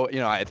 right. So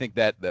I think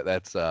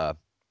that's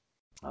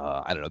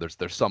I don't know.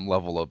 There's some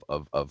level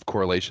of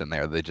correlation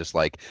there. They just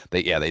like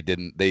they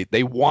didn't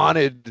they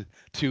wanted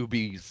to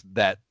be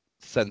that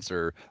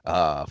censor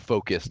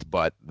focused,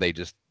 but they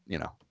just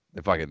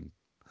they fucking,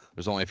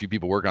 there's only a few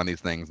people working on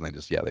these things, and they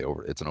just, yeah,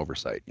 it's an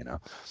oversight. Yeah.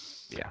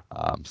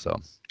 So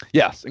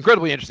yes,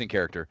 incredibly interesting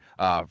character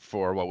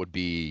for what would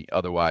be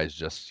otherwise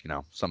just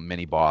some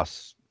mini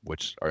boss,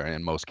 which are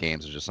in most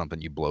games is just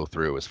something you blow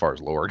through as far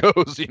as lore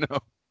goes.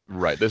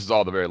 Right. This is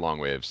all the very long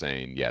way of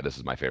saying, yeah, this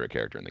is my favorite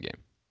character in the game.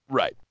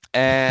 Right.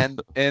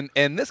 And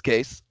in this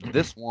case,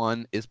 this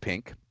one is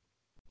pink,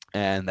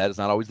 and that is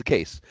not always the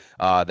case.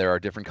 There are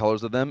different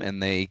colors of them,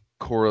 and they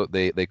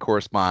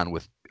correspond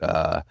with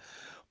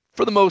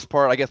for the most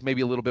part, I guess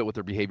maybe a little bit with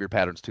their behavior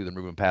patterns too. Their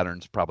movement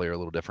patterns probably are a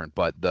little different,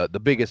 but the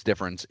biggest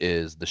difference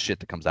is the shit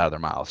that comes out of their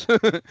mouths.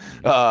 Mhm.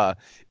 uh,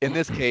 in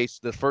this case,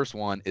 the first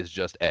one is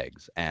just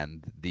eggs,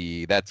 and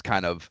that's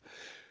kind of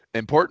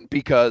important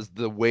because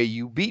the way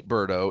you beat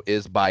Birdo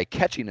is by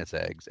catching its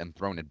eggs and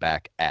throwing it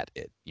back at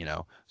it.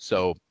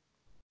 So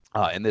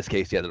in this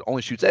case, yeah, it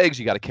only shoots eggs.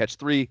 You got to catch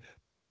three,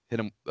 hit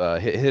them,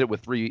 hit it with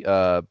three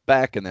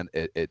back, and then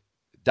it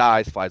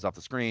dies, flies off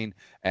the screen,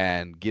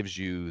 and gives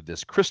you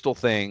this crystal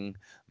thing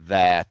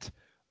that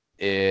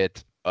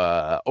it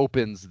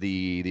opens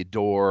the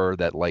door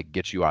that like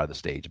gets you out of the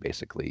stage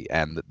basically.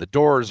 And the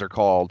doors are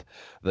called,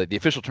 the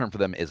official term for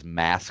them is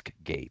mask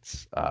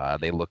gates.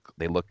 They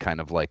look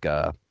kind of like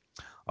a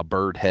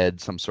bird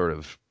head, some sort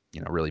of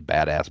really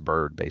badass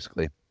bird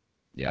basically.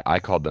 Yeah, I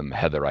called them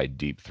Heather-eyed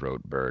deep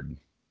throat bird.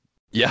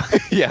 Yeah.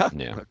 Yeah.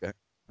 Yeah. Okay.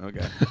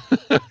 Okay.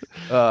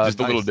 Just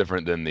a little Nice.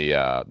 different than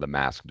the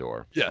mask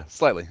door. Yeah,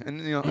 slightly.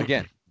 And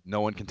again,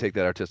 no one can take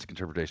that artistic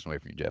interpretation away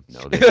from you, No,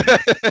 they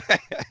cannot.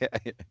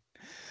 Jeb.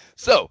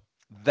 So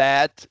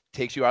that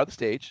takes you out of the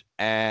stage,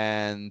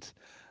 and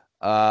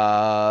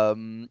I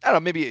don't know,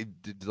 maybe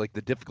like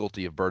the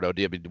difficulty of Birdo.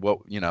 Do you have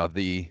what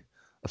the,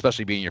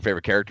 especially being your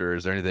favorite character?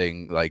 Is there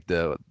anything like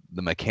the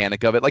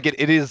mechanic of it? Like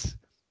it is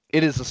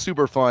a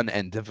super fun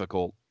and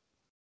difficult,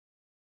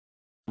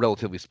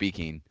 relatively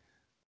speaking,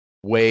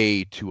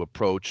 way to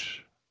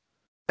approach.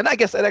 And I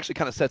guess that actually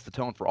kind of sets the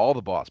tone for all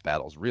the boss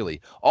battles,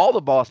 really. All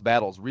the boss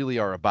battles really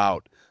are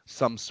about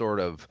some sort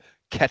of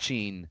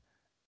catching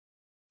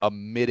a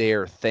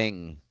midair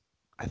thing.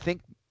 I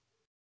think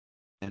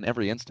in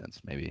every instance,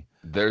 maybe.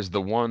 There's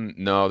the one.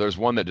 No, there's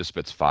one that just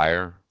spits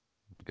fire.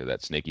 Because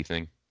that snaky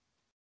thing.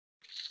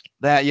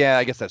 That, yeah,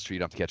 I guess that's true. You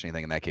don't have to catch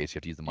anything in that case. You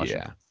have to use the mushroom,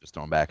 Yeah. just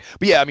throw them back.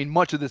 But yeah, I mean,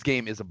 much of this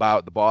game is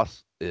about the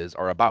bosses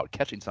are about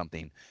catching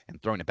something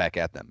and throwing it back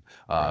at them.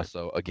 Right.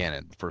 So again,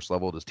 at the first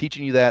level, it is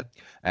teaching you that,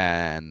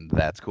 and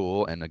that's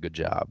cool and a good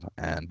job.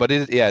 But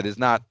it is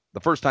not the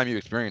first time you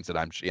experience it.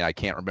 I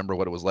can't remember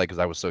what it was like because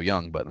I was so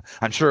young, but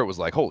I'm sure it was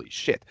like, holy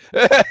shit.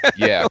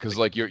 Yeah, because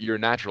like your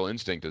natural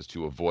instinct is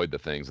to avoid the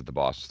things that the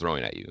boss is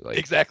throwing at you. Like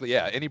Exactly.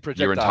 Yeah. Any your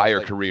projectile, entire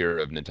like, career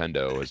of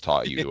Nintendo has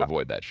taught you to yeah,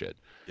 avoid that shit.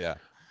 yeah.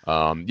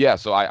 Yeah,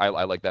 so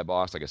I like that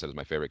boss. Like I said, is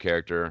my favorite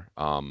character.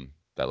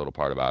 That little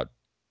part about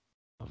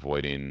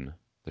avoiding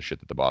the shit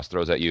that the boss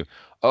throws at you.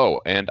 Oh,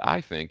 and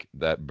I think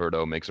that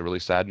Birdo makes a really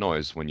sad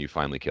noise when you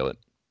finally kill it.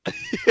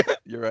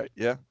 You're right.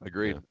 Yeah,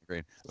 agreed. Yeah.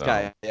 Agreed. It's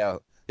kind So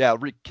of yeah.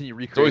 Can you it's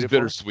recreate always it for me?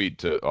 bittersweet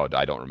to. Oh,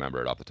 I don't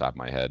remember it off the top of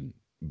my head,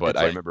 but It's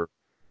I like remember.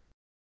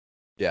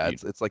 yeah, You,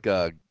 it's like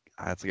a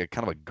kind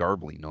of a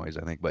garbly noise,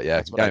 I think. But yeah,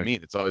 that's what I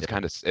mean. It's always yeah.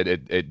 kind of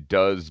it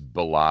does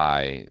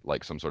belie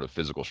like some sort of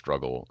physical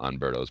struggle on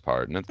Berto's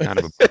part, and that's kind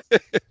of a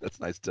bummer. That's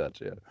a nice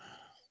touch. Yeah.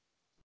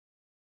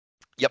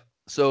 Yep.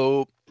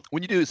 So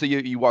when you do, so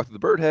you walk through the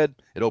bird head,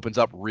 it opens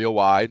up real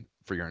wide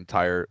for your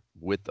entire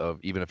width of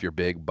even if you're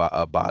big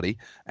body,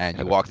 and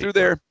Yeah, you there's walk a neat through look.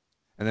 there,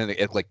 and then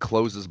it like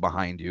closes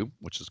behind you,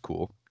 which is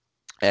cool.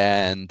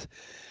 And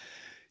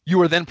you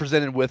are then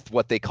presented with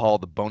what they call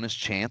the bonus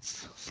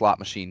chance slot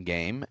machine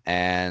game.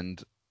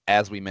 And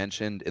as we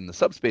mentioned in the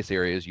subspace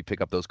areas, you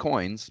pick up those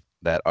coins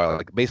that are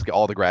like basically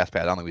all the grass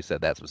patch. I don't think we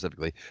said that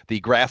specifically. The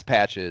grass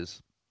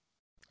patches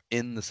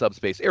in the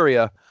subspace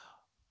area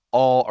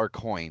all are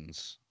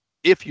coins.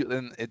 If you,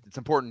 and it's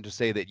important to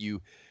say that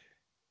you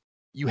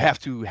have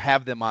to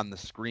have them on the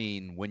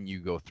screen when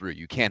you go through.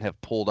 You can't have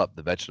pulled up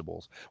the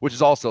vegetables, which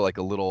is also like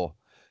a little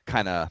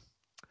kind of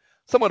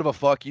somewhat of a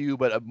fuck you,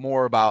 but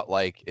more about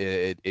like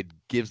it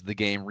gives the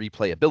game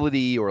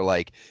replayability or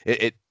like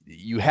it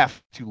you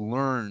have to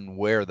learn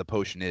where the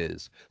potion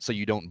is so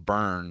you don't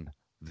burn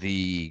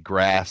the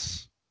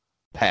grass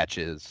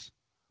patches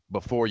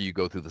before you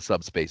go through the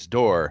subspace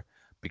door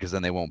because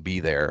then they won't be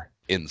there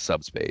in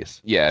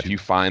subspace. Yeah, if To you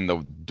find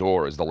the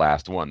door is the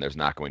last one, there's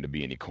not going to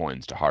be any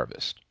coins to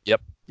harvest.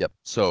 Yep, yep.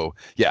 So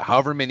yeah,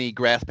 however many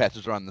grass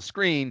patches are on the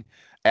screen,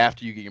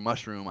 after you get your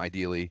mushroom,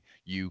 ideally,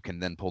 you can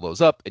then pull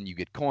those up and you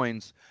get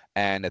coins.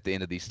 And at the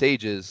end of these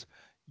stages,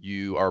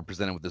 you are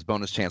presented with this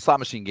bonus chance slot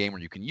machine game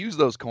where you can use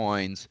those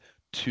coins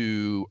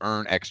to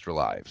earn extra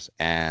lives.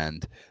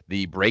 And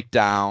the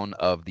breakdown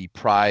of the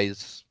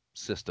prize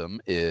system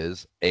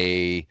is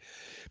a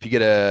if you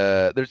get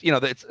a there's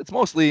it's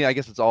mostly I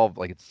guess it's all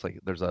like it's like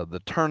there's a the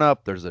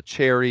turnip, there's a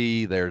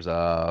cherry, there's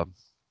a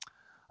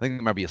I think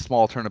there might be a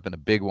small turnip and a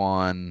big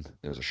one.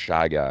 There's a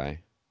shy guy.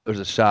 There's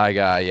a shy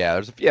guy. Yeah,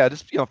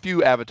 just a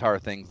few avatar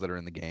things that are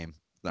in the game.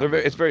 Not It's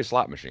really. very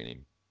slot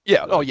machining.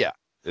 Yeah. Oh Like yeah.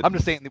 it, I'm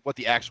just saying what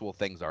the actual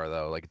things are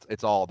though. Like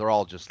it's all they're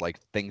all just like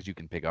things you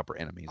can pick up or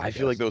enemies, I I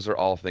feel like guess. those are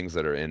all things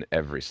that are in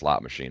every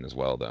slot machine as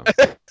well, though,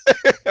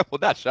 Well,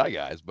 not shy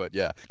guys, but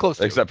yeah, close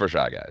to. except for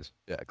shy guys.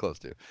 Yeah, close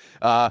to.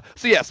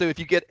 So yeah, so if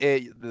you get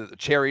the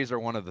cherries are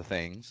one of the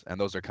things, and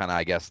those are kind of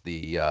I guess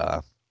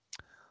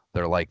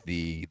they're like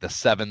the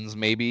sevens,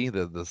 maybe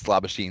the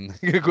slot machine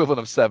equivalent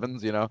of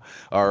sevens,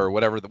 or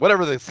whatever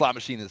the slot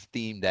machine is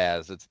themed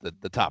as. It's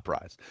the top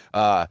prize.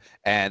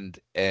 And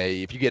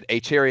if you get a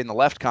cherry in the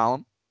left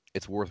column,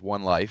 it's worth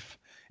 1 life.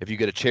 If you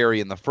get a cherry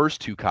in the first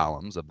two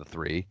columns of the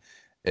three,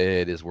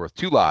 it is worth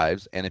 2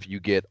 lives. And if you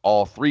get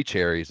all three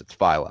cherries, it's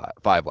 5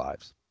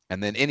 lives.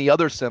 And then any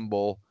other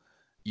symbol,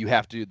 you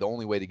have to. The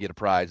only way to get a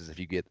prize is if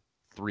you get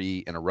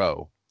three in a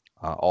row,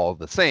 all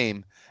the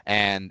same,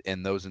 and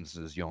in those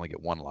instances you only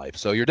get 1 life.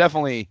 So you're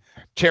definitely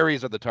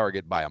cherries are the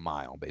target by a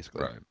mile,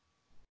 basically. Right.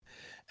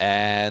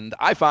 And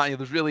I find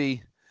there's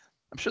really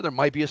I'm sure there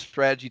might be a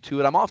strategy to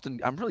it.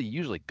 I'm really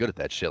usually good at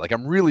that shit. Like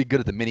I'm really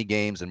good at the mini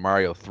games in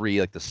Mario 3,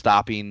 like the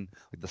stopping,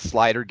 like the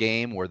slider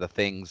game where the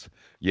things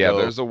Yeah, go.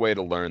 there's a way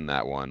to learn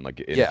that one. Like,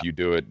 and Yeah, if you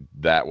do it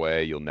that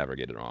way, you'll never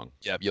get it wrong.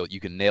 yeah, you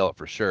can nail it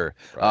for sure.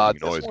 Right. You can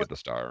This always one, get the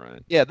star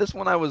right. yeah, this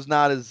one I was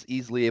not as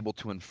easily able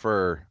to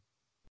infer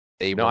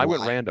a No, I went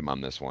reliable. random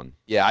on this one.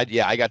 Yeah,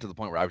 I got to the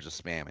point where I was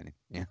just spamming.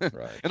 Yeah.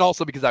 Right. And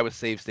also because I was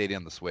save stating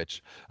on the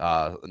Switch,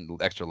 and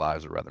extra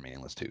lives are rather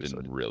meaningless too. So,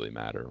 Didn't really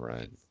matter,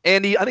 right?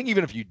 Andy, I think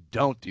even if you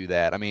don't do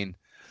that, I mean,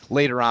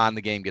 later on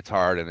the game gets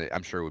hard, and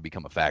I'm sure it would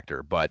become a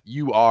factor. But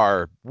you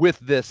are with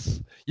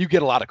this, you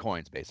get a lot of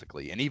coins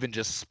basically, and even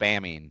just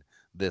spamming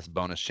this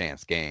bonus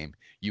chance game,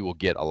 you will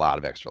get a lot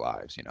of extra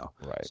lives.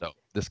 Right. So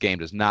this game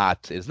is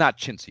not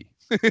chintzy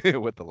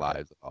with the Right.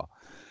 lives at all.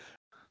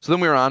 So then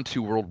we were on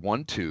to World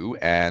 1, 2,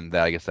 and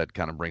I guess that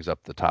kind of brings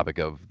up the topic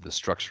of the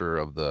structure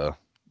of the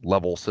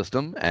level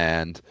system.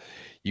 And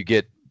you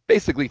get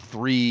basically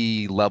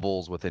 3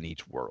 levels within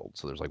each world.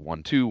 So there's like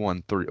 1, 2,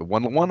 1, 3,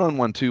 1 on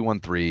 1, 2, 1,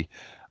 3.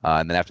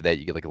 And then after that,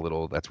 you get like a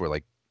little, that's where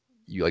like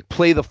you like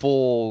play the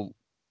full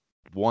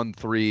 1,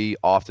 3,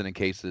 often in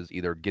cases,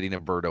 either getting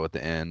a Birdo at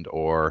the end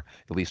or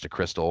at least a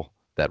crystal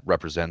that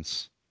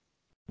represents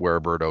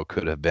where Birdo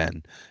could have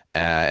been,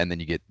 and then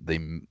you get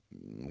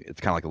it's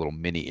kind of like a little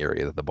mini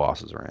area that the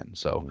bosses are in.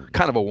 So Mhm.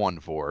 kind of a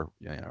 1-4,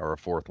 or a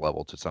fourth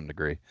level to some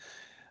degree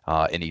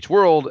in each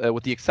world,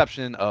 with the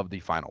exception of the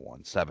final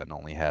one. 7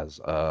 only has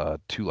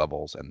 2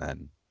 levels and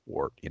then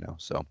Wart.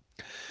 So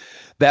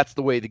that's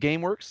the way the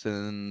game works,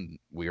 and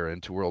we are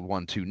into World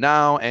 1, 2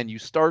 now, and you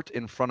start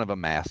in front of a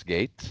mass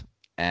gate,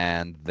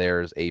 and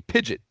there's a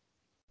Pidgeot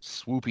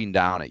swooping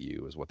down at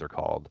you is what they're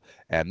called.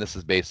 And this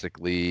is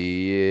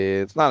basically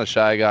it's not a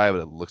shy guy,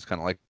 but it looks kind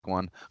of like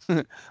one.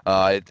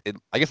 I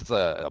guess it's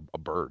a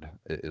bird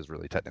is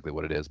really technically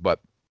what it is,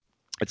 but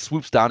it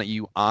swoops down at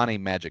you on a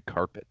magic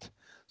carpet.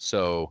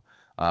 So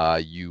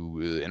you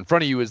in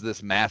front of you is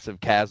this massive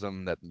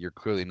chasm that you're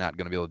clearly not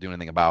going to be able to do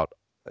anything about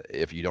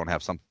if you don't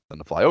have something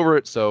to fly over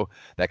it. So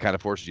that kind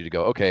of forces you to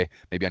go, okay,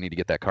 maybe I need to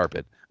get that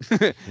carpet.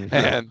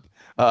 And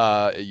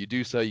you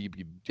do so. You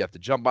have to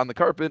jump on the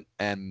carpet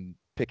and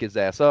pick his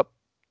ass up,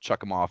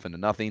 chuck him off into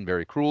nothing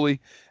very cruelly,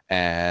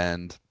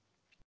 and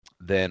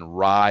then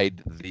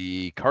ride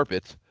the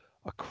carpet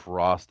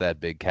across that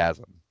big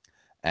chasm.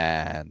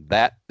 And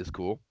that is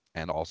cool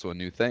and also a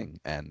new thing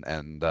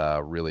and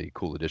really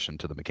cool addition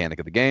to the mechanic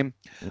of the game.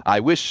 I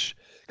wish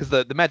because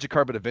the magic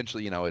carpet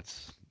eventually,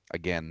 it's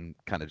again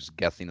kind of just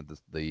guessing at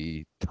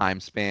the time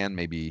span,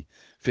 maybe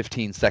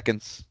 15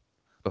 seconds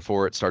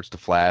before it starts to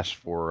flash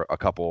for a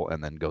couple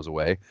and then goes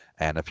away.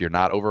 And if you're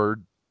not over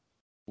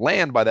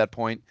land by that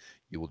point,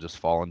 you will just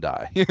fall and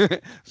die. You will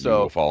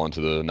So fall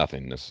into the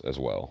nothingness as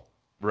well.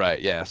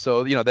 right, yeah.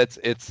 So that's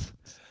it's.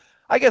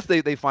 I guess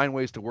they find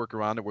ways to work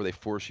around it where they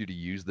force you to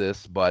use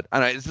this, but I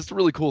don't know, it's just a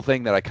really cool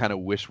thing that I kind of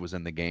wish was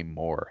in the game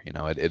more.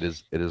 It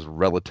is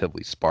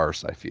relatively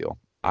sparse, I feel.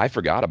 I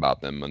forgot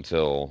about them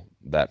until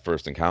that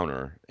first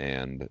encounter,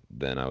 and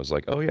then I was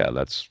like, oh yeah,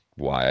 that's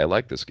why I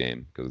like this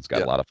game because it's got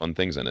Yeah, a lot of fun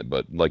things in it.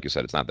 But like you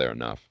said, it's not there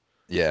enough.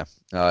 yeah.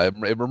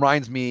 It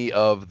reminds me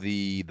of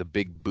the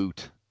big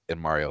boot in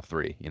Mario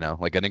 3.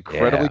 Like an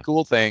incredibly Yeah.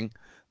 cool thing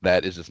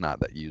that is just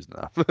not that used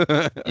enough.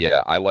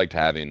 Yeah, I liked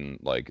having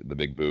like the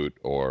big boot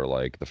or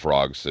like the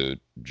frog suit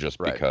just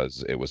Right.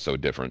 because it was so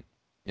different.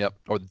 Yep.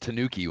 Or the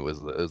Tanuki is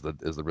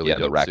the really Yeah,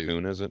 the dope suit.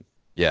 raccoon is it?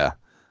 Yeah.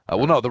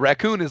 Well, Or no, the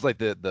raccoon is like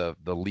the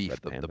leaf, red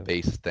the panda?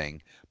 base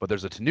thing. But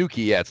there's a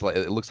tanuki. Yeah,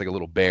 it looks like a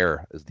little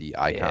bear is the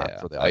icon Yeah,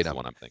 for the that's the item.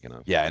 one I'm thinking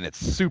of. Yeah, and it's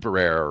super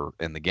rare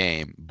in the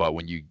game. But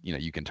when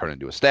you can turn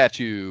into a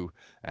statue,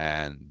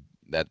 and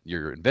that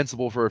you're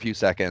invincible for a few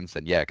seconds,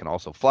 and yeah, it can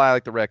also fly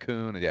like the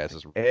raccoon. And yeah, it's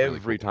just really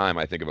Every cool. time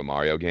I think of a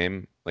Mario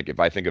game, like if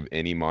I think of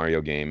any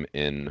Mario game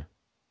in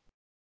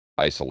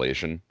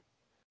isolation,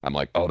 I'm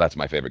like, oh, that's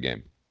my favorite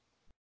game.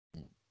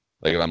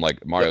 Like if I'm like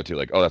Yep. Mario 2,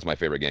 like, oh, that's my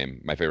favorite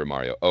game, my favorite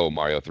Mario. Oh,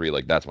 Mario 3,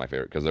 like that's my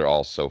favorite because they're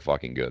all so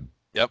fucking good.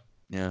 Yep.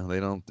 Yeah, they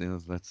don't.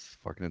 That's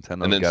fucking And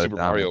Nintendo's then got it Super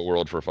down, man. Mario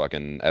World for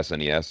fucking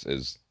SNES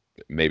is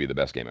maybe the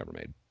best game ever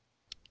made.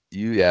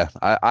 Yeah,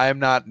 I am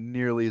not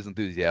nearly as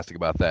enthusiastic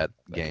about that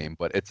Same. game,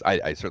 but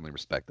I certainly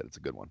respect that it's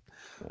a good one.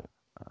 Yeah.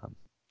 Um,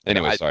 yeah,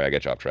 Anyway, sorry, I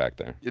got you off track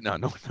there. no,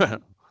 no, we're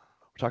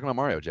talking about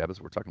Mario, Jab. Is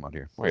what we're talking about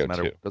here. Mario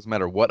Doesn't matter. 2. Doesn't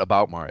matter what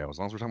about Mario. As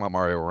long as we're talking about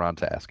Mario, we're on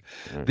task.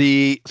 All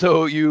right.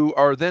 So you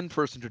are then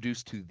first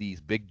introduced to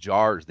these big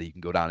jars that you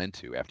can go down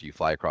into after you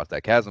fly across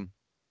that chasm,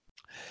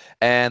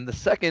 and the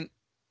second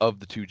of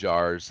the two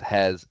jars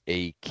has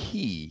a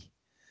key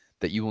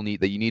that you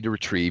need to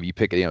retrieve. You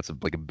pick it. It's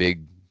like a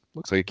big,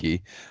 looks like a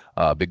key,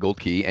 big gold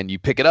key, and you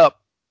pick it up.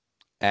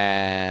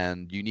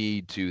 And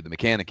the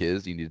mechanic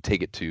is you need to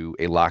take it to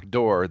a locked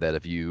door that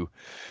if you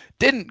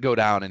didn't go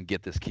down and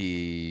get this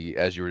key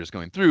as you were just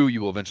going through,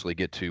 you will eventually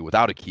get to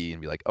without a key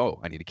and be like, oh,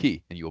 I need a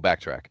key. And you will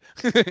backtrack.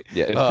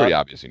 Yeah, it's uh, pretty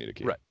obvious you need a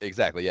key. right.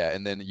 Exactly. Yeah.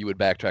 And then you would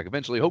backtrack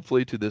eventually,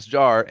 hopefully, to this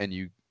jar.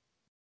 And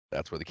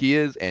that's where the key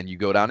is. And you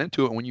go down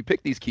into it. And when you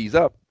pick these keys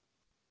up,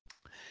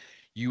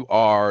 you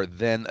are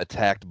then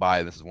attacked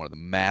by this is one of the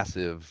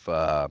massive.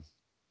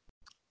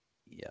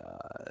 Yeah,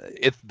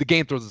 the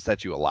game throws this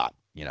at you a lot,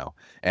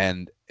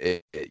 and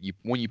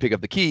when you pick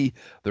up the key,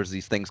 there's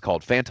these things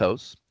called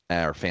Phantos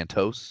or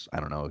Phantos. I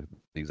don't know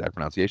the exact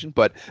pronunciation,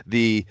 but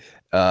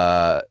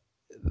they're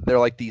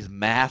like these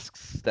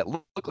masks that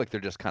look like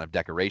they're just kind of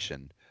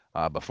decoration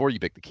before you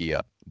pick the key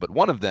up. But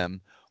one of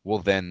them will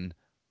then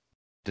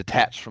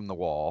detach from the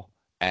wall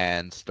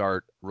and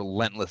start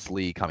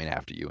relentlessly coming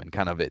after you, and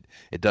kind of it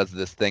does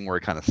this thing where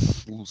it kind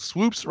of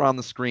swoops around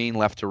the screen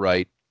left to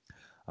right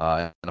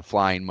in a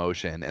flying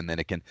motion, and then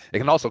it can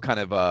also kind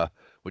of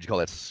what do you call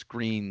that,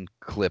 screen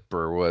clip,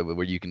 or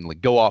where you can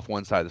like go off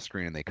one side of the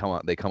screen and they come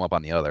up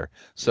on the other.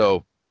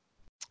 So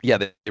yeah,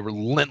 they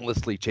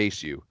relentlessly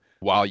chase you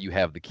while you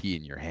have the key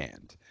in your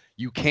hand.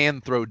 You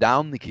can throw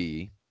down the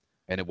key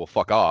and it will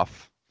fuck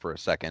off for a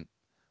second,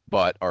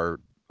 but or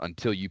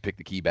until you pick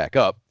the key back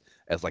up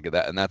as like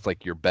that, and that's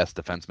like your best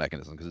defense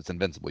mechanism because it's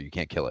invincible. You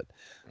can't kill it.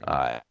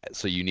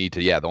 So you need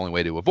to, yeah, the only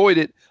way to avoid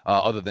it,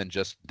 other than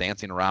just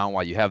dancing around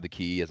while you have the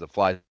key as it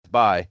flies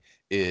by,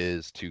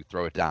 is to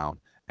throw it down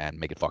and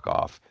make it fuck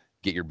off,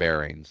 get your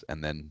bearings,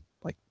 and then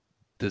like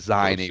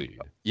design a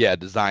Proceed.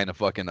 design a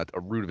fucking a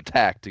route of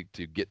attack to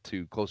get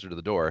to closer to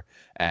the door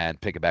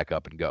and pick it back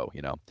up and go.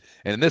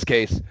 And in this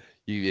case,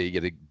 you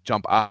get to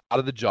jump out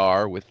of the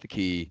jar with the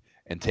key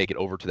and take it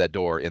over to that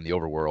door in the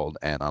overworld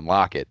and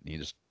unlock it. And you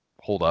just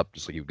hold up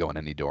just like you would go in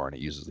any door, and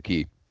it uses the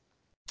key.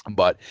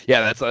 But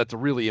yeah, that's a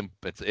really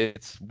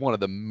it's one of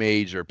the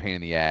major pain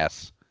in the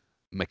ass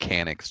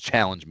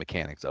challenge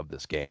mechanics of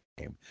this game,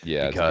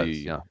 Yeah,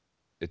 because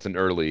it's an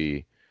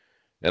early.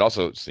 It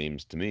also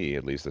seems to me,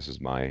 at least this is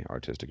my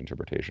artistic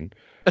interpretation,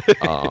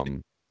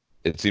 um,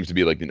 it seems to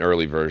be like an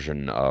early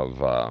version of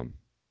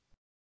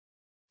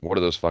what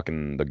are those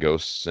fucking the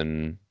ghosts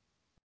in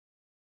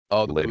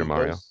oh, the later boot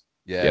Mario? goes,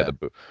 Yeah,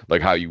 yeah,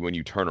 like how you when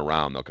you turn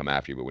around they'll come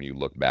after you, but when you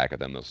look back at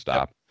them they'll yep,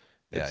 stop.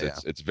 yeah, yeah,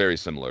 It's very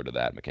similar to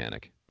that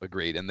mechanic,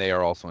 agreed. And they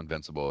are also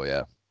invincible,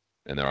 yeah,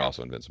 and they're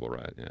also invincible,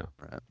 right? Yeah.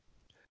 right.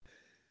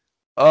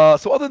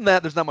 So other than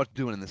that, there's not much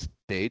doing in this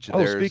stage. Oh,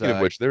 There's speaking of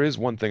which, there is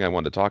one thing I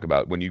wanted to talk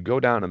about. When you go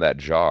down in that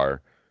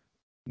jar,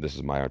 this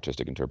is my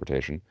artistic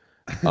interpretation.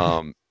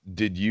 Um,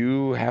 did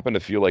you happen to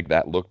feel like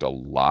that looked a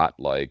lot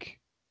like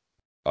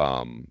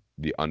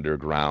the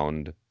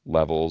underground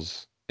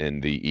levels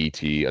in the ET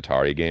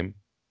Atari game?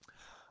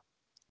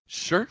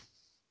 Sure. You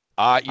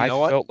I know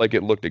what? felt like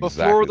it looked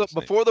exactly the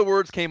same. Before the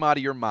words came out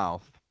of your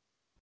mouth,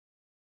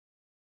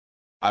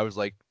 I was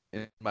like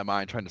in my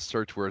mind trying to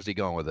search where is he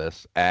going with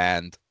this,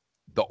 and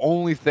the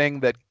only thing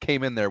that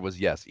came in there was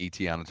yes, ET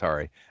on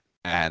Atari,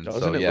 and so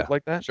Doesn't it yeah, look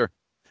like that? sure,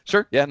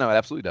 sure, yeah, no, it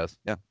absolutely does.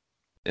 Yeah,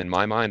 In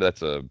my mind,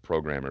 that's a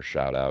programmer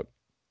shout out.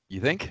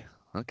 you think?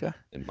 Okay,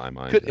 In my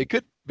mind, could it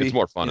could it's be,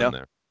 more you fun in know?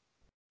 there.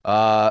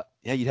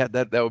 Yeah, you'd have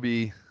that. That would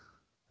be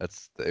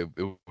that's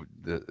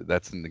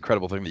an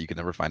incredible thing that you could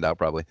never find out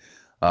probably.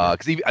 Yeah.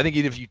 Because I think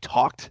even if you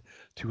talked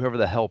to whoever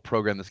the hell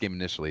programmed this game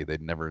initially,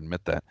 they'd never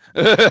admit that.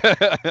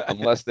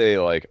 Unless they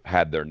like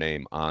had their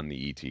name on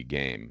the ET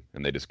game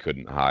and they just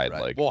couldn't hide.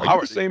 Right. Like, Well, are you the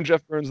Howard. same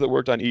Jeff Burns that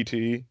worked on ET?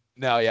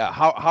 No, yeah.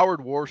 Howard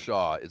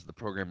Warshaw is the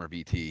programmer of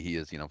ET. He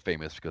is,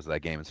 famous because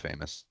that game is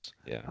famous.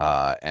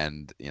 Yeah,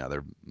 And there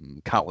are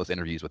countless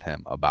interviews with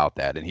him about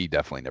that, and he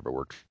definitely never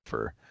worked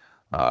for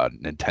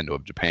Nintendo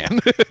of Japan.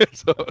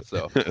 So,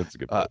 that's a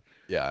good uh, point.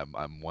 yeah,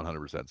 I'm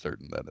 100%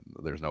 certain that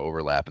there's no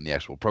overlap in the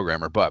actual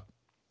programmer. But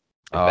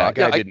If that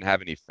yeah, guy didn't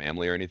have any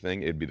family or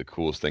anything, it'd be the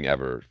coolest thing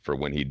ever for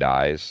when he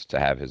dies to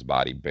have his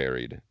body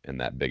buried in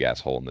that big ass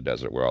hole in the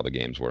desert where all the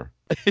games were.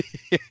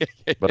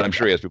 But I'm yeah,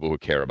 sure he has people who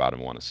care about him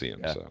and want to see him.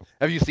 yeah. So,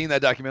 Have you seen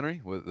that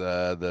documentary with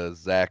the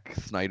Zack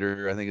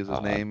Snyder? I think is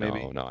his name.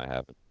 Maybe no, I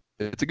haven't.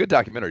 it's a good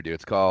documentary, dude.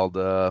 It's called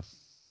what the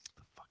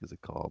fuck is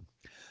it called?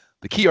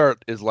 The key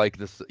art is like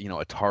this,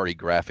 Atari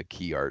graphic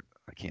key art.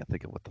 I can't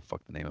think of what the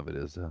fuck the name of it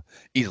is.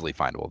 Easily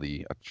findable.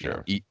 The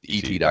Sure. ET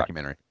ET doc.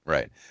 documentary,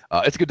 right?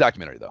 It's a good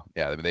documentary though.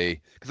 Yeah, I mean,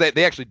 because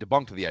they actually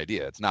debunked the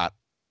idea. It's not.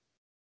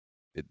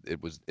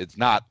 It's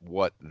not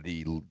what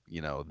the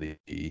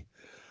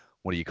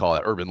what do you call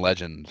it? Urban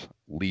legend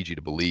leads you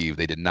to believe.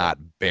 They did Yeah. not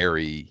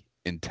bury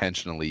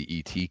intentionally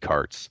ET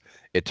carts.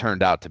 It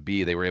turned out to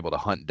be they were able to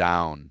hunt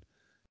down.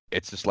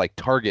 It's just like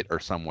Target or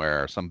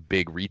somewhere, some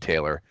big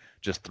retailer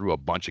just threw a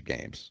bunch of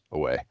games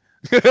away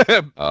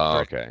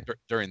Oh, during, okay.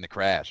 during the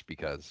crash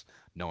because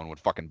no one would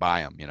fucking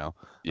buy them,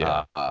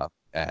 Yeah. So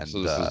and this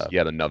is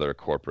yet another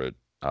corporate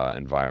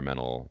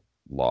environmental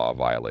law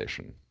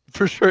violation.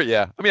 for sure,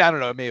 yeah. I mean, I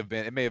don't know. It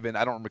may have been.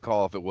 I don't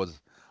recall if it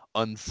was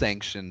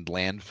unsanctioned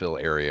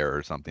landfill area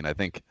or something. I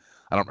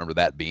don't remember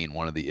that being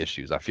one of the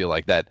issues. I feel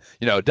like that,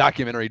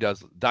 documentary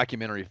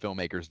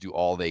filmmakers do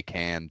all they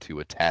can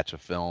to attach a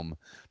film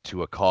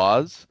to a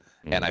cause,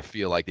 and I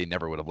feel like they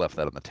never would have left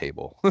that on the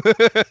table. Like I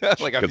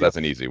Because feel that's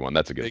an easy one.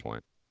 That's a good it,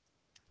 point.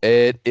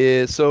 it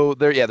is so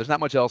there. Yeah, there's not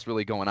much else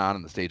really going on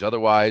in the stage.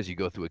 Otherwise, you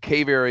go through a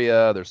cave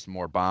area. There's some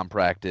more bomb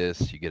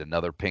practice. You get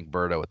another pink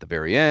Birdo at the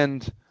very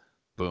end.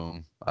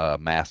 Boom,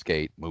 mass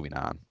gate. Moving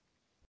on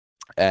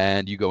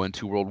and you go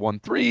into World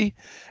 1-3.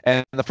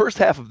 And the first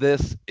half of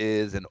this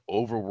is an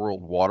overworld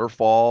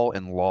waterfall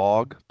and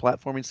log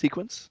platforming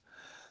sequence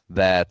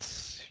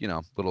that's,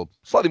 a little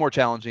slightly more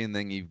challenging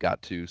than you've got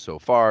to so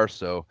far.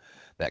 So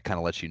that kind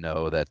of lets you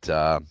know that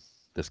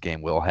this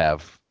game will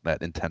have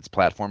that intense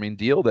platforming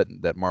deal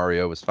that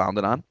Mario was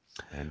founded on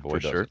And boy, for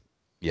does sure. it.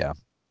 Yeah.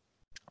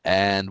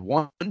 And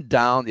one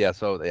down, yeah.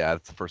 So yeah,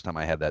 that's the first time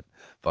I had that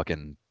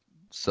fucking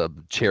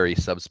cherry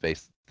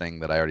subspace thing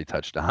that I already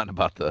touched on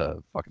about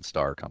the fucking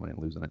star coming and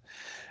losing it.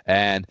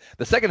 And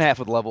the second half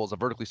of the level is a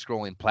vertically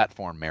scrolling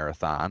platform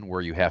marathon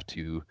where you have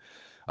to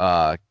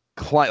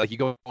climb. Like you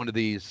go into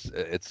these.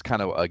 It's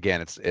kind of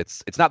again,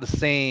 it's not the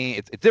same.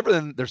 It's different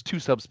than there's two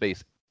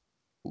subspace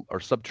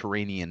or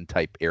subterranean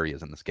type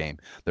areas in this game.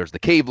 There's the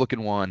cave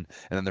looking one,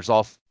 and then there's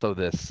also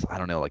this, I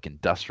don't know, like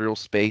industrial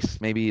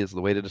space, maybe is the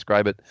way to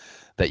describe it,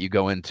 that you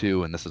go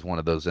into, and this is one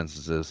of those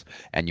instances,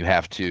 and you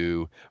have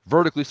to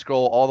vertically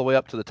scroll all the way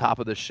up to the top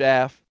of the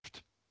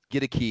shaft,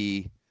 get a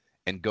key,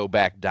 and go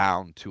back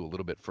down to a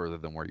little bit further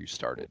than where you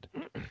started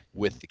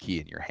with the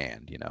key in your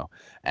hand,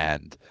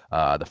 and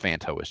the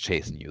Phanto is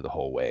chasing you the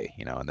whole way,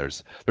 and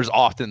there's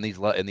often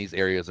in these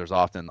areas, there's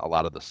often a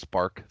lot of the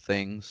spark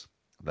things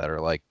that are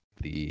like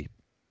the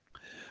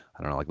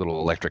I don't know, like little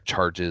electric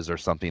charges or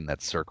something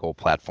that circle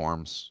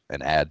platforms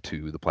and add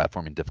to the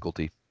platforming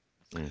difficulty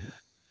Mhm.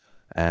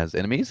 as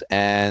enemies.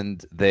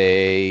 And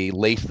they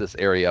lace this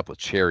area up with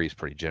cherries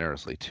pretty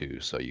generously too.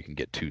 So you can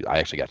get I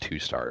actually got 2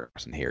 stars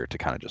in here to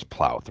kind of just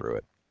plow through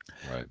it.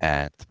 Right.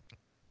 And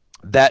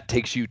that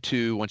takes you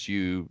to, once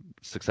you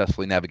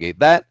successfully navigate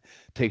that,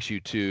 takes you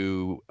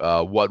to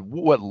what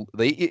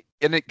they,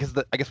 and it, because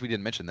I guess we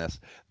didn't mention this,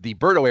 the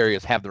Birdo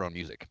areas have their own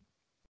music.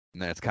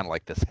 And then it's kind of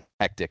like this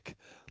hectic,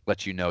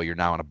 let you know you're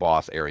now in a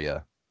boss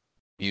area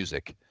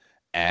music,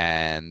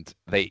 and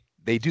they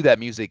do that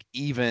music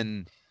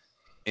even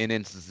in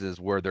instances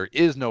where there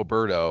is no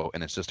Birdo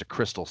and it's just a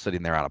crystal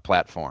sitting there on a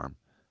platform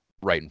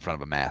right in front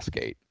of a mass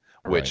gate,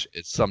 Right. which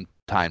is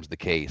sometimes the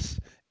case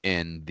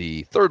in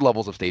the third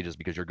levels of stages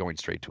because you're going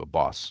straight to a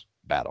boss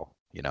battle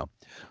you know.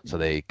 So Mhm.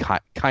 they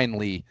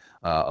kindly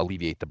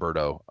alleviate the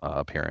Birdo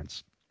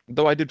appearance.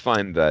 Though I did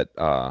find that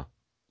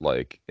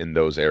like in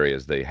those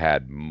areas they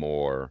had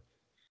more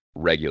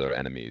regular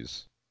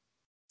enemies.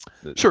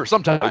 Sure, Like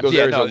sometimes, those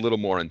yeah, areas are a no, little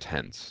more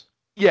intense.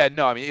 yeah,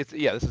 no, I mean,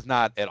 this is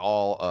not at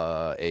all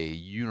a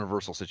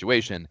universal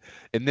situation.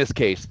 In this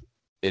case,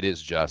 it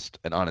is just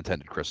an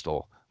unintended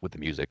crystal with the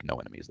music, no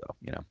enemies though,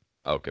 you know.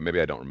 Okay,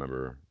 maybe I don't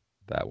remember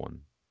that one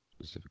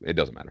specifically. It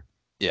doesn't matter.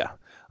 Yeah.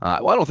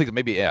 Well, I don't think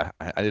maybe. Yeah,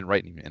 I didn't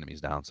write any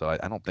enemies down, so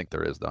I don't think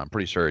there is though. I'm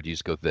pretty sure you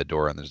just go through that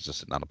door and there's just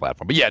sitting on the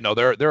platform. But yeah, no,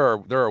 there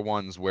are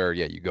ones where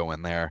yeah, you go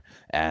in there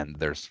and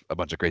there's a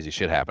bunch of crazy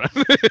shit happening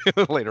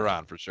later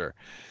on for sure,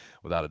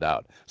 without a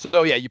doubt.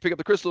 So yeah, you pick up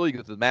the crystal, you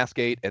go to the mass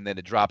gate, and then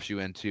it drops you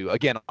into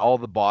again. All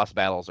the boss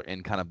battles are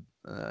in kind of.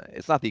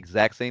 It's not the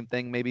exact same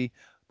thing maybe,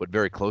 but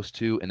very close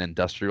to an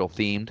industrial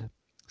themed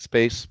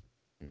space,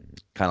 Mhm.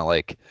 kind of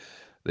like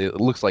it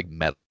looks like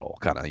metal,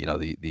 kind of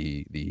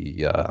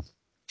the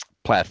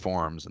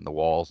platforms and the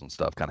walls and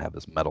stuff kind of have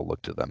this metal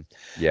look to them.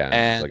 Yeah,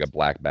 and just like And a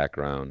black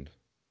background.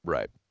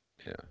 right.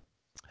 Yeah.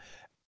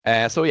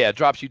 And so yeah, it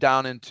drops you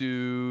down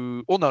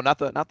into well no, not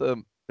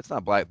the it's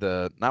not black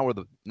the not where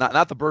the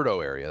not the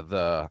Birdo area,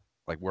 the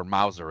like where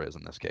Mauser is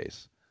in this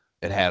case.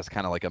 It has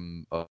kind of like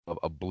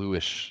a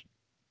bluish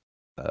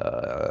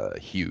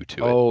hue to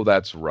it. Oh,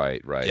 that's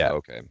right, right. Yeah.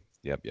 Okay.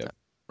 Yep, yep.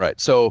 Right.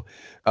 So,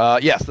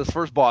 yes, this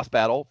first boss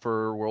battle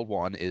for World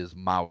 1 is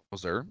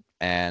Mauser.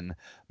 And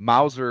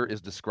Mauser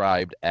is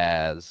described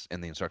as,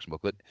 in the instruction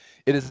booklet,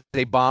 it is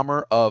a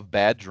bomber of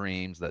bad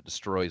dreams that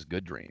destroys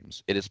good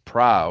dreams. It is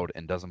proud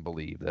and doesn't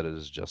believe that it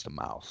is just a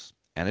mouse.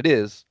 And it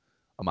is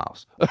a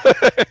mouse.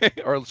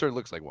 Or it certainly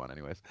looks like one,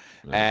 anyways.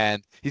 Yeah.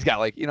 And he's got,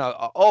 like,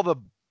 all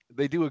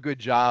they do a good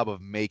job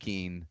of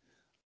making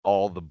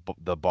all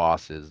the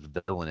bosses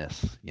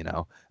villainous,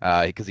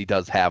 because he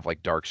does have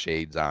like dark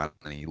shades on,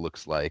 and he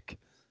looks like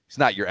he's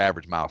not your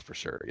average mouse for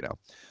sure,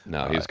 No,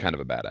 Uh, he's kind of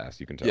a badass,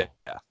 you can yeah,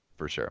 tell.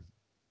 for sure.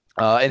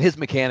 And his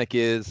mechanic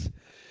is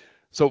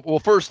so well.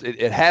 First,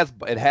 it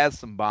has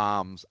some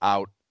bombs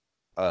out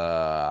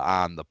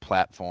on the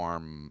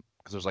platform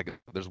because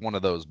there's one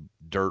of those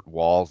dirt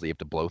walls that you have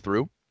to blow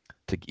through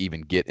to even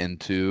get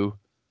into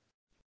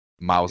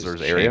His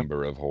Mauser's area.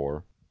 chamber of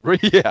horror.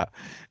 Yeah,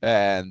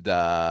 and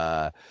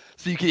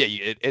so you can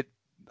yeah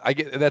I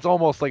get that's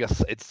almost like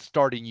it's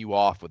starting you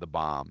off with a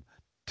bomb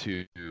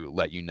to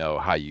let you know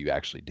how you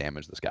actually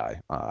damage this guy.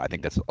 I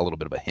think Mhm. that's a little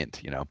bit of a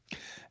hint,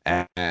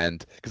 and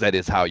because that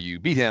is how you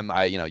beat him.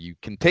 You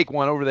can take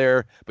one over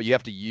there, but you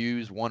have to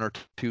use one or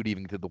two to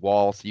even get to the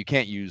wall. So you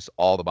can't use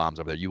all the bombs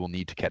over there. You will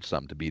need to catch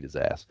some to beat his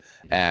ass,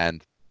 Mhm.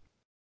 and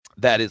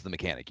that is the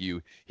mechanic.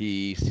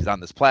 He's on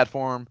this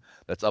platform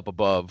that's up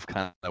above,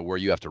 kind of where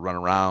you have to run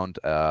around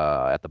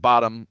at the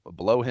bottom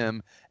below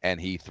him, and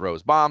he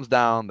throws bombs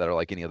down that are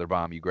like any other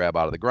bomb you grab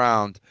out of the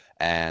ground,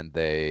 and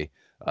they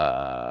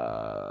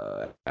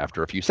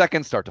after a few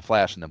seconds start to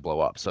flash and then blow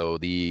up. So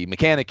the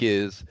mechanic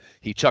is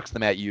he chucks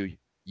them at you.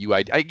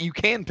 You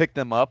can pick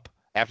them up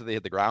after they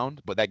hit the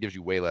ground, but that gives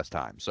you way less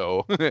time.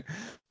 So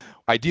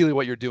ideally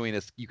what you're doing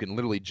is you can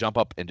literally jump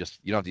up and just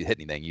you don't have to hit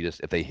anything. You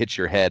just if they hit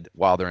your head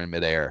while they're in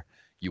midair,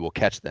 you will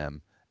catch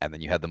them, and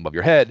then you have them above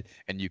your head,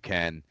 and you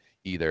can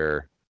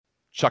either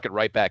chuck it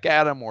right back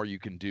at them, or you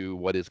can do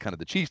what is kind of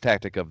the cheese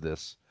tactic of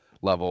this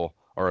level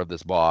or of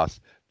this boss.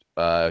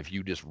 If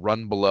you just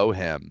run below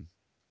him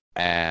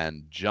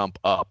and jump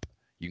up,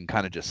 you can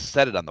kind of just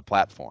set it on the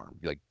platform.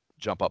 You like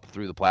jump up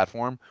through the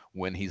platform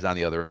when he's on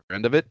the other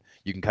end of it.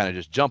 You can kind of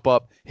just jump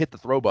up, hit the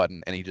throw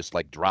button, and he just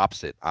like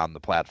drops it on the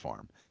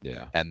platform.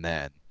 Yeah. And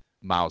then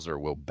Mauser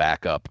will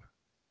back up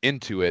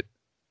into it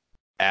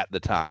at the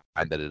time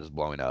that it is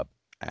blowing up,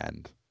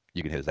 and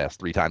you can hit his ass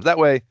 3 times that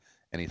way,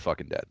 and he's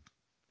fucking dead.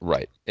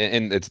 Right.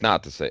 And it's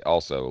not to say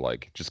also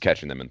like just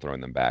catching them and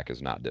throwing them back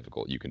is not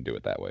difficult. You can do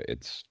it that way.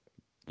 It's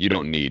you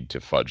don't need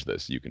to fudge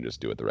this. You can just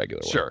do it the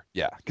regular way. Sure,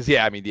 yeah, because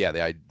yeah, I mean, yeah,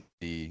 the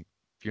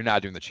if you're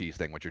not doing the cheese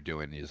thing, what you're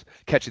doing is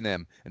catching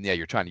them, and yeah,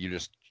 you're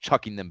just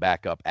chucking them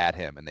back up at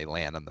him, and they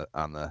land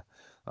on the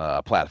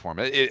platform.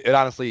 It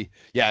honestly,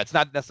 yeah, it's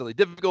not necessarily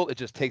difficult. It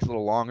just takes a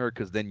little longer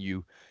because then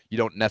you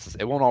don't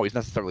necessarily it won't always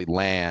necessarily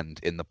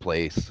land in the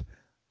place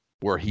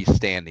where he's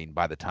standing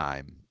by the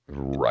time it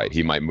Right. blows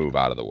He up. might move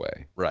out of the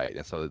way. Right,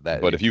 and so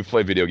But if you've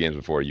played video games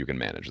before, you can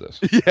manage this.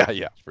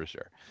 yeah, for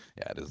sure.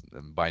 Yeah, it is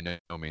by no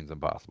means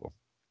impossible.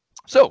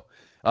 So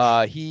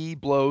he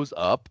blows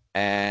up,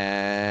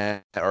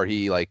 and or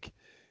he like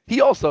they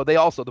also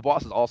the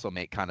bosses also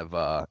make kind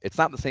of it's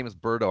not the same as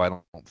Birdo, I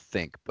don't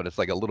think, but it's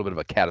like a little bit of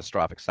a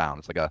catastrophic sound.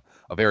 It's like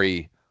a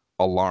very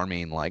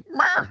alarming like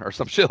or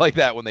some shit like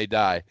that when they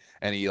die,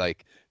 and he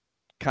like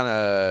kind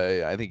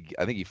of I think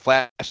he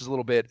flashes a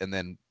little bit and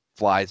then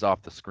flies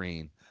off the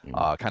screen,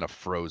 Mhm. kind of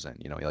frozen.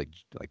 He like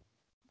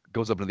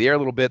goes up into the air a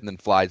little bit and then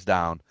flies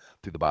down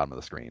through the bottom of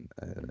the screen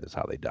is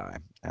how they die.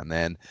 And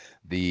then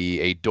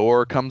a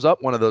door comes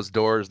up, one of those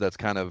doors that's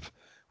kind of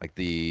like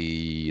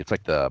it's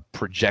like the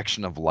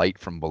projection of light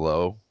from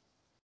below,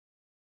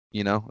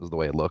 is the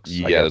way it looks, I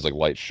Yeah, there's guess. like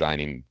light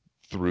shining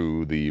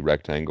through the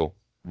rectangle.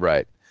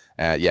 Right.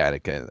 Yeah,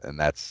 and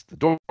that's the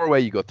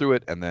doorway. You go through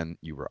it, and then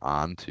you were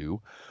on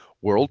to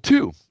World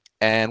 2.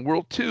 And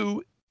World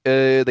 2,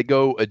 they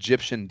go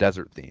Egyptian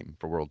desert theme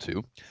for World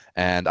 2.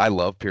 And I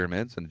love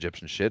pyramids and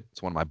Egyptian shit.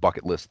 It's one of my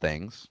bucket list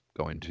things,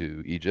 going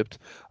to Egypt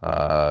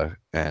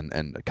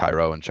and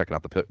Cairo and checking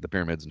out the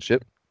pyramids and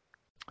shit.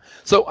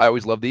 So I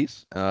always love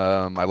these.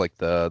 I like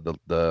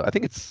the I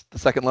think it's the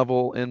second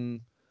level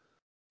in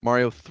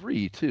Mario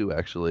 3 too,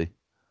 actually.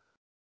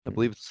 I Hmm.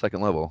 believe it's the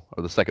second level,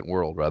 or the second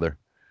world rather.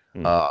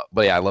 Hmm.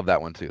 But yeah, I love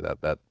that one too.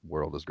 That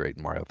world is great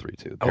in Mario 3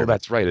 too. The Oh, pyramid.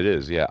 that's right. It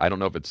is. Yeah. I don't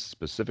know if it's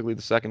specifically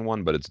the second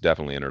one, but it's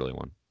definitely an early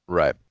one.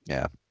 Right.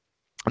 Yeah.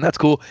 And that's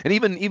cool. And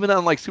even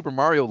on like Super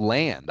Mario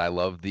Land, I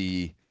love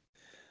the.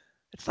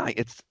 It's not.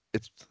 It's.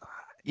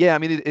 Yeah. I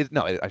mean,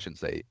 no. I shouldn't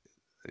say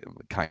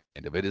kind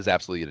of. It is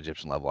absolutely an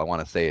Egyptian level. I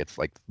want to say it's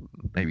like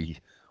maybe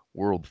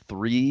World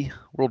 3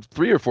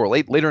 or 4,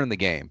 later in the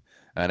game,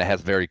 and it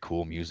has very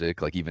cool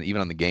music. Like even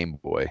on the Game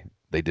Boy,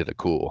 they did a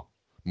cool.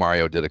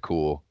 Mario did a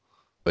cool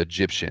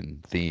Egyptian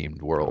themed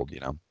Fuck. world.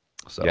 Yeah,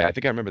 So I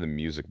think I remember the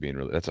music being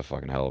really. That's a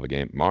fucking hell of a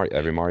game. Mario.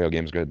 Every Mario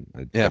game's good.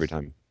 yeah, Every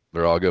time.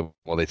 they're all good.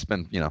 Well, they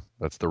spend,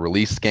 that's the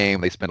release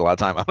game. They spend a lot of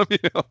time on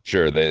them.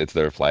 Sure, it's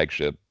their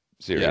flagship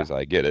Yeah. series.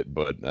 I get it,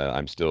 but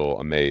I'm still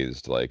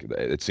amazed. Like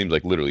it seems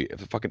like literally, if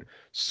the fucking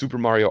Super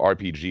Mario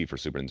RPG for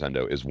Super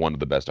Nintendo is one of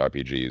the best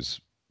RPGs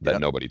that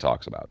Yep. nobody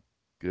talks about.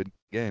 Good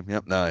game.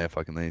 Yep. No, yeah,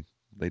 fucking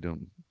they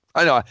don't.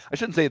 I know. I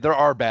shouldn't say there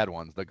are bad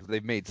ones because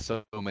they've made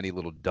so many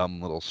little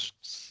dumb little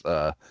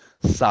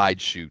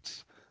side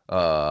shoots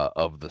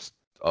of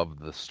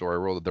the story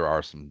world. That there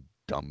are some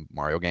dumb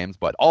Mario games,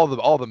 but all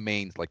the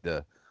mains, like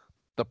the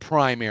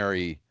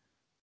primary.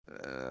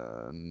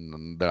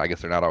 I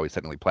guess they're not always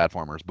technically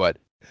platformers, but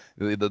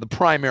the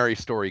primary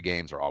story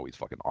games are always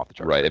fucking off the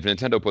charts Right. great. If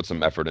Nintendo puts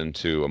some effort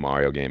into a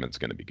Mario game, it's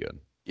going to be good.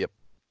 Yep.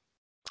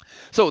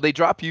 So they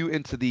drop you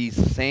into these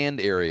sand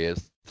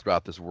areas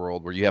throughout this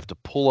world where you have to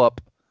pull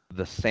up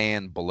the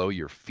sand below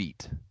your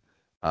feet.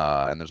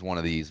 And there's one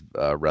of these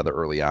rather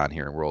early on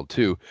here in World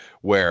 2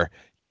 where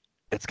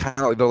it's kind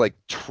of like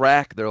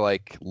they're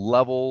like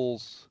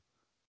levels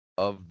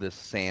of this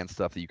sand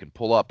stuff that you can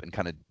pull up and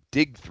kind of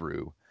dig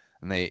through.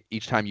 And they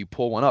each time you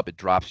pull one up, it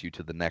drops you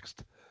to the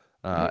next.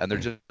 And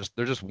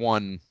they're just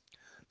one.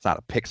 It's not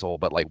a pixel,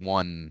 but like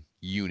one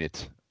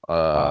unit.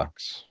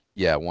 Box.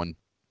 Yeah, one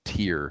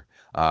tier.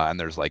 And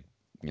there's like,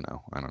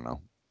 I don't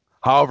know,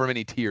 however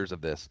many tiers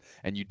of this,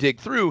 and you dig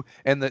through,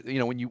 and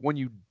when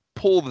you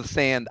pull the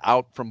sand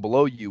out from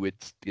below you,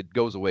 it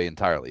goes away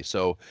entirely.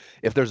 So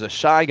if there's a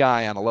shy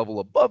guy on a level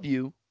above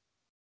you,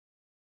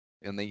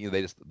 and they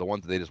just the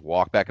ones that they just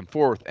walk back and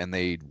forth, and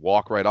they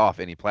walk right off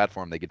any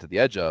platform they get to the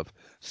edge of.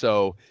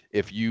 So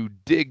if you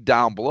dig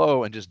down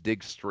below and just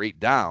dig straight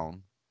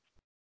down,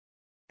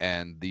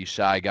 and these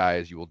shy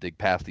guys, you will dig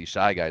past these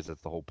shy guys.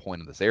 That's the whole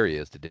point of this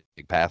area, is to dig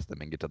past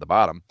them and get to the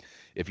bottom.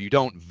 If you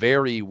don't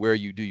vary where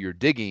you do your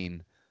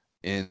digging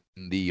in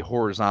the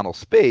horizontal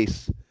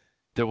space,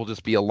 there will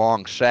just be a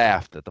long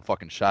shaft that the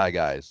fucking shy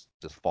guys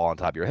just fall on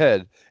top of your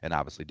head and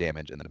obviously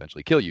damage and then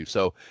eventually kill you.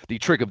 So the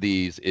trick of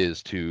these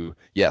is to,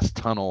 yes,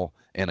 tunnel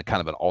in a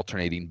kind of an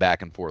alternating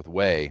back and forth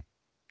way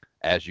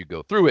as you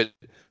go through it,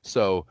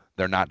 so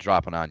they're not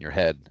dropping on your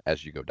head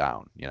as you go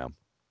down,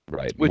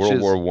 Right. which World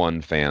is War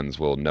One fans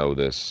will know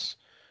this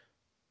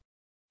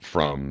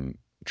from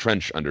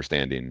trench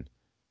understanding.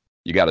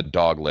 You got to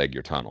dog leg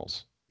your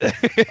tunnels.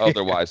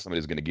 Otherwise,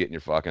 somebody's going to get in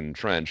your fucking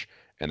trench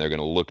and they're going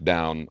to look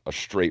down a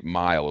straight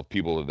mile of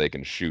people that they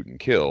can shoot and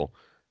kill.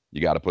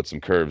 You got to put some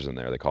curves in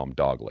there. They call them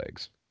dog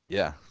legs.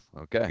 yeah,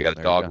 okay, You got to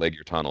there you dog go. leg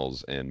your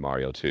tunnels in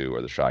Mario 2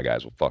 or the Shy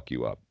Guys will fuck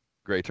you up.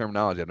 Great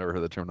terminology. I've never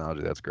heard the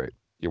terminology. That's great.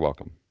 You're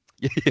welcome.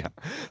 Yeah.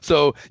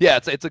 So yeah,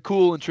 it's a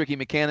cool and tricky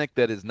mechanic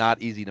that is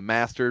not easy to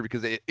master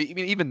because I mean,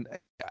 even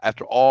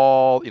after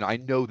all, I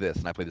know this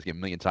and I played this game a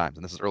million times,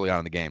 and this is early on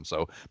in the game.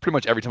 So pretty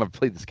much every time I've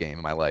played this game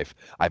in my life,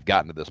 I've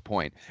gotten to this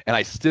point, and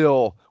I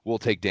still will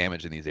take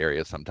damage in these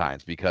areas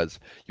sometimes because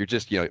you're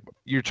just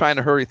you're trying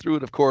to hurry through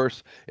it. Of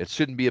course, it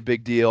shouldn't be a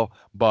big deal,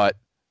 but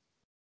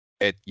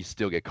you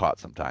still get caught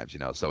sometimes.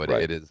 So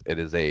Right. it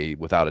is a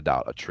without a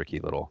doubt a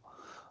tricky little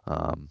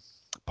um,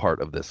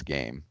 part of this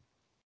game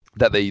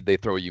that they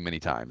throw at you many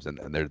times, and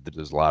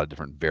there's a lot of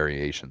different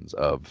variations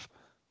of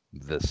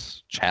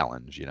this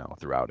challenge,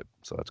 throughout it.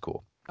 So that's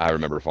cool. I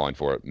remember falling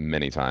for it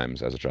many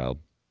times as a child.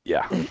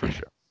 Yeah, for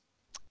sure.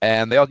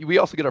 And we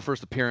also get our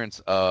first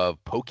appearance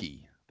of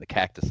Pokey, the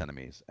cactus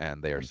enemies,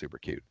 and they are super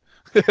cute.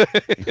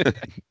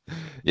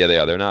 Yeah, they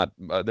are. They're not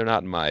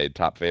in my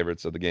top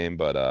favorites of the game,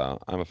 but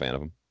I'm a fan of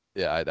them.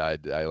 Yeah, I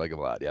like them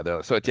a lot. Yeah,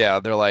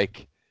 they're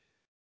like,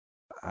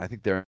 I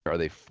think are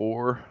they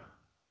 4 I think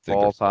they're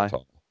balls four high?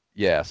 tall.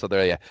 Yeah, so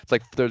it's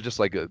like they're just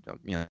like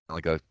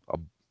like they're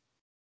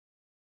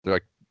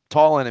like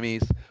tall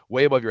enemies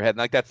way above your head, and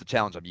like that's the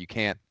challenge of you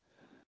can't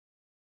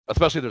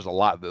especially there's a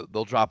lot.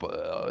 They'll drop.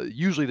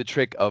 Usually, the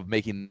trick of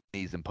making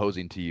these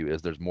imposing to you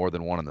is there's more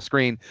than one on the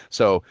screen.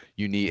 So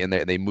you need, and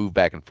they move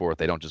back and forth.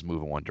 They don't just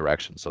move in one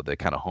direction. So they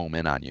kind of home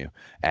in on you,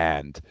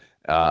 and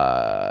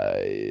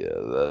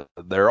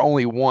they're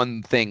only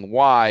one thing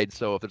wide.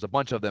 So if there's a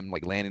bunch of them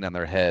like landing on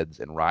their heads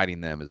and riding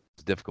them is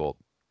difficult.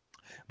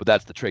 But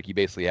that's the trick. You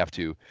basically have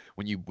to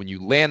when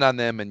you land on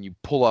them and you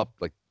pull up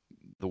like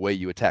the way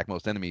you attack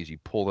most enemies, you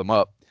pull them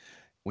up.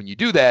 When you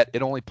do that,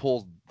 it only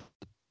pulls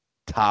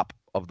top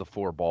of the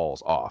four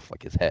balls off,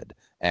 like his head,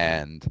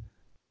 and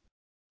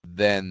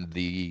then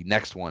the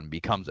next one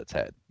becomes its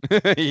head.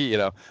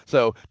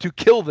 So to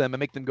kill them and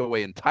make them go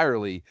away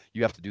entirely,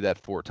 you have to do that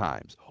 4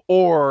 times,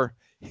 or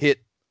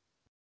hit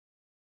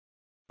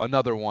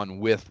another one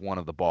with one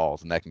of the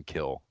balls, and that can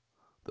kill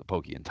the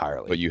pokey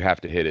entirely. But you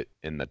have to hit it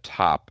in the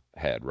top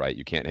head, right?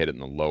 You can't hit it in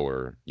the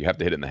lower. You have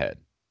to hit it in the head.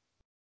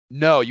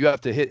 No, you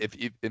have to hit. If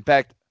in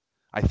fact,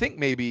 I think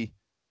maybe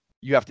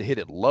you have to hit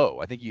it low.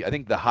 I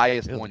think the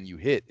highest Really? one you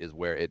hit is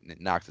where it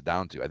knocks it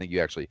down to. I think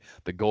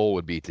the goal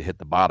would be to hit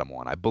the bottom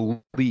one.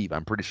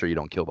 I'm pretty sure you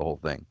don't kill the whole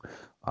thing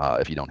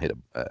if you don't hit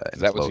it.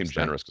 That would seem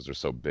generous because they're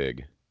so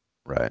big.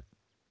 Right.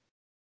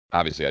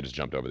 Obviously, I just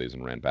jumped over these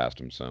and ran past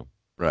them. So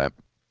Right.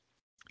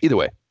 Either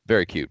way,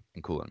 very cute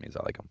and cool enemies.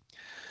 I like them.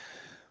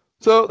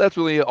 So that's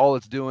really all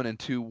it's doing in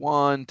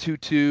 2-1,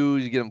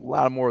 2-2. You get a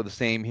lot more of the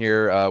same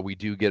here. We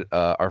do get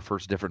our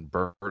first different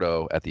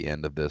Birdo at the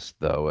end of this,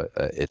 though.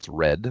 It's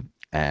red.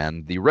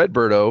 And the red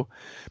Birdo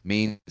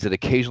means it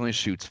occasionally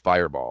shoots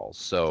fireballs.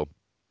 So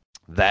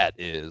that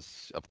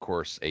is, of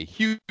course, a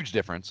huge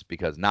difference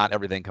because not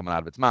everything coming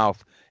out of its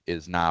mouth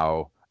is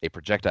now a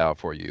projectile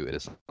for you. It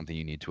is something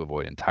you need to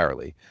avoid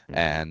entirely.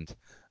 And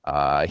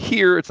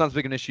here, it's not as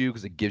big an issue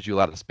because it gives you a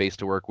lot of space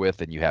to work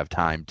with, and you have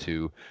time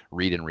to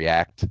read and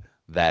react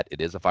that it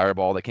is a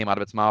fireball that came out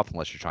of its mouth,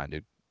 unless you're trying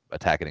to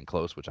attack it in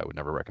close, which I would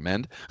never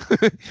recommend.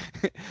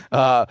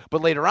 But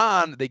later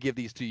on, they give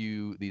these to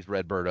you, these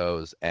red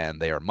Birdos, and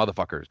they are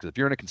motherfuckers. Because if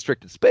you're in a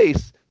constricted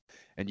space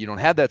and you don't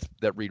have that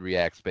read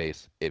react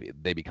space,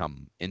 they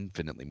become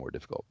infinitely more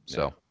difficult.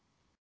 So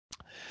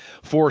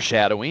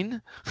foreshadowing,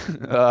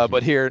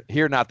 but here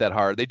not that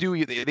hard. They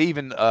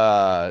even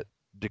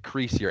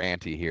decrease your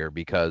ante here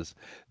because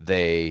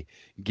they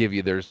give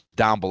you, there's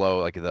down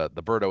below, like the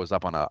Birdo is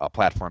up on a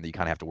platform that you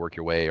kind of have to work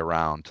your way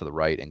around to the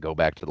right and go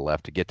back to the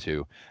left to get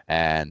to.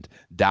 And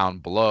down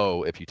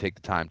below, if you take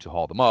the time to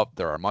haul them up,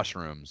 there are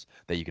mushrooms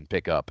that you can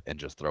pick up and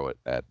just throw it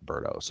at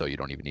Birdo. So you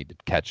don't even need to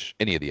catch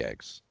any of the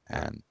eggs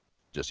and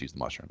just use the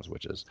mushrooms,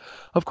 which is,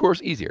 of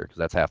course, easier because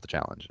that's half the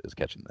challenge is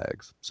catching the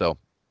eggs. So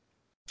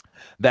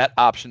that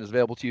option is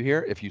available to you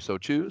here if you so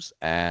choose.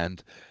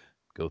 And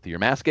go through your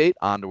mass gate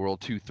onto World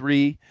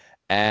 2-3,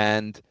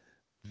 and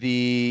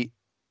you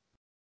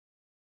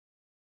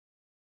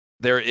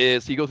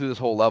go through this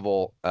whole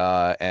level,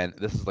 and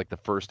this is like the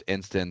first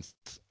instance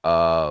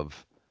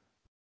of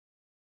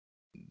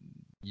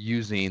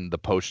using the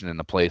potion in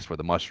a place where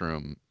the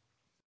mushroom,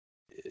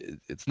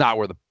 it's not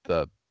where the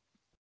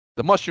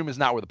mushroom is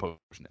not where the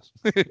potion is.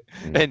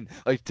 And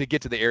like to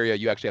get to the area,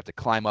 you actually have to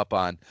climb up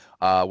on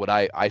what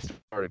I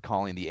started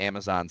calling the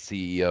Amazon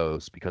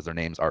CEOs because their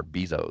names are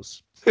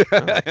Bezos. look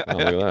at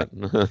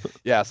that.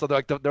 Yeah, so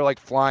they're like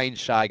flying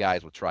shy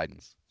guys with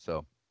tridents.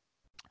 So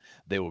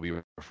they will be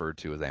referred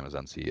to as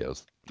Amazon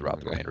CEOs throughout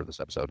the remainder of this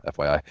episode,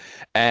 FYI.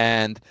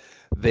 And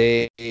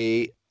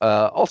they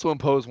also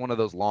impose one of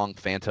those long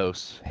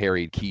Phantos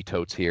harried key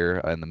totes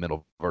here in the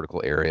middle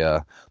vertical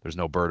area. There's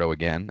no Birdo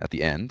again at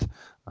the end,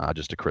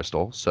 just a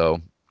crystal.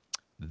 So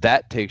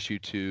that takes you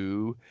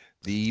to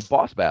the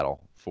boss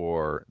battle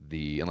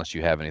unless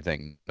you have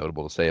anything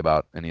notable to say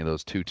about any of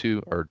those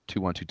 2-2 or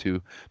 2-1,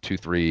 2-2,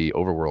 2-3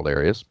 overworld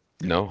areas.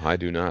 No, I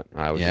do not.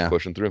 I was just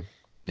pushing through.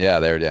 Yeah,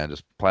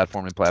 just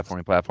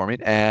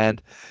platforming.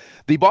 And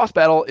the boss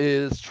battle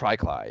is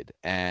Triclyde,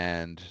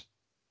 and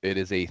it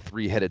is a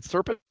 3-headed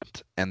serpent,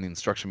 and the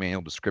instruction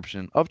manual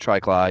description of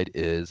Triclyde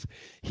is,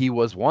 he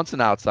was once an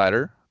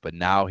outsider, but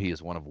now he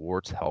is one of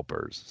Wart's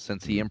helpers,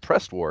 since he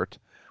impressed Wart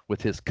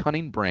with his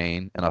cunning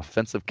brain and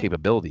offensive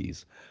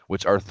capabilities,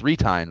 which are 3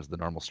 times the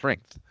normal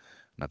strength.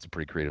 And that's a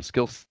pretty creative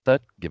skill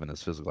set, given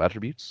his physical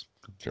attributes.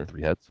 Sure.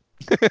 3 heads.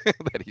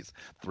 That he's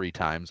 3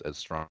 times as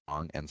strong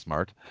and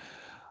smart.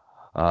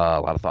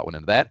 A lot of thought went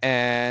into that.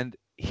 And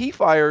he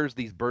fires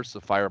these bursts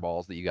of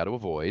fireballs that you got to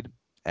avoid.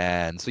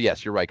 And so,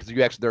 yes, you're right,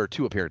 because there are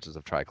 2 appearances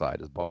of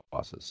Triclyde as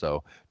bosses.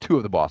 So 2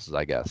 of the bosses,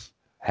 I guess,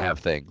 have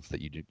things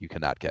that you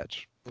cannot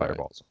catch.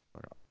 Fireballs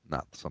are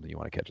not something you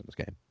want to catch in this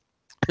game.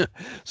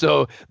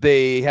 So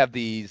they have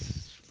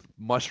these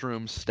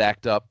mushrooms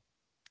stacked up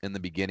in the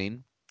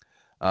beginning,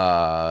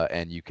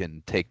 and you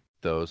can take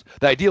those.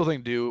 The ideal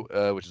thing to do,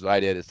 which is what I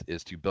did,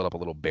 is to build up a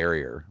little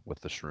barrier with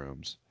the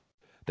shrooms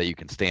that you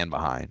can stand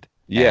behind.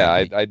 Yeah,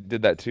 I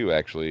did that too,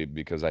 actually,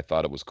 because I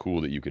thought it was cool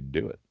that you could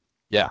do it.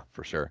 Yeah,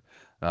 for sure.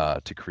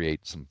 To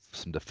create some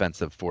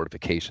defensive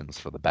fortifications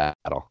for the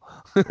battle.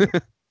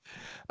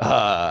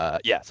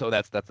 Yeah, so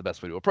that's the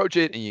best way to approach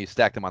it. And you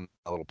stack them on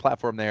a little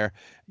platform there.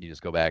 You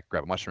just go back,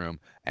 grab a mushroom,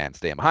 and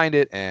stand behind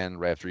it. And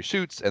right after he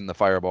shoots, and the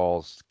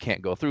fireballs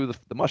can't go through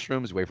the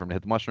mushrooms, you wait for him to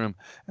hit the mushroom,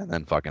 and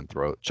then fucking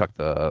chuck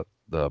the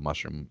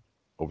mushroom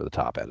over the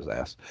top at his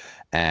ass.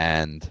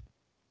 And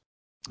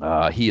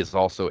he is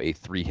also a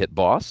 3-hit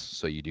boss,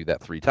 so you do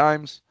that 3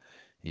 times.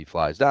 He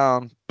flies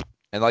down,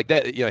 and like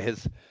that,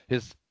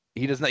 his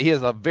he does not. He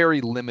has a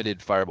very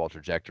limited fireball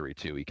trajectory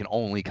too. He can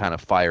only kind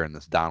of fire in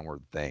this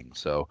downward thing.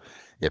 So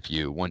if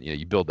you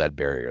build that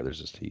barrier,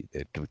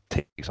 it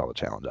takes all the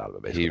challenge out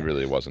of it He basically.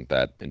 really wasn't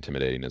that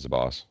intimidating as a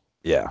boss.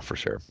 Yeah, for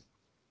sure.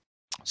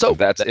 So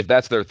If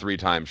that's their 3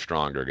 times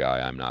stronger guy,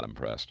 I'm not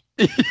impressed.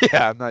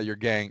 yeah, I'm not your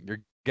gang. Your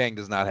gang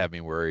does not have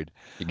me worried.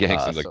 The gang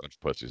seems like So a bunch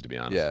of pussies, to be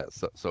honest.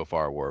 yeah, so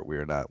far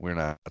we're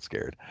not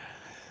scared.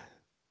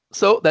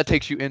 So that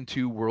takes you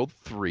into World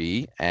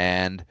 3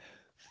 and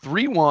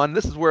 3-1.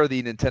 This is where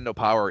the Nintendo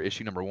Power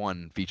issue number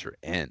 1 feature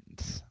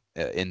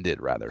ended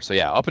rather. So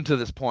yeah, up until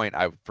this point,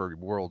 for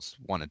Worlds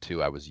 1 and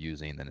 2, I was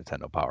using the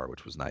Nintendo Power,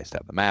 which was nice to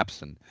have the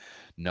maps and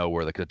know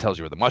where it tells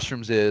you where the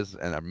mushrooms is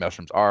and the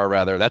mushrooms are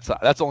rather. That's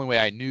the only way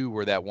I knew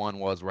where that one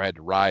was where I had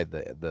to ride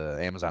the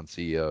Amazon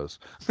CEOs.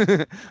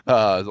 The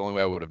only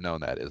way I would have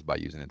known that is by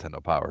using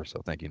Nintendo Power.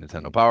 So thank you,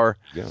 Nintendo Power.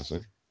 Yeah,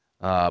 see.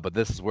 But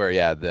this is where,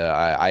 yeah,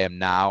 I am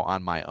now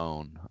on my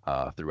own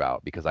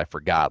throughout because I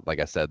forgot, like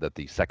I said, that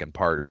the second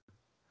part,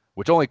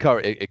 which only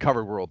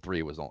covered World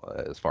 3, was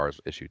as far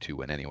as issue 2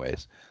 went,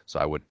 anyways. So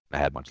I wouldn't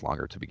have had much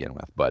longer to begin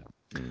with, but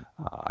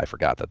I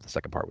forgot that the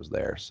second part was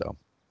there. So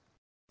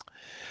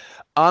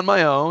on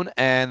my own,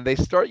 and they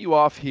start you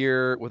off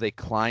here with a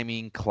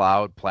climbing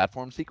cloud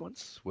platform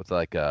sequence with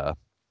like a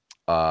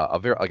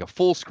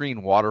full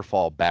screen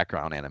waterfall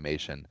background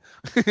animation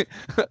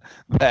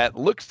that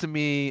looks to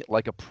me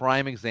like a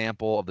prime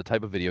example of the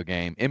type of video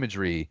game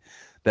imagery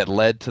that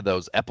led to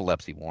those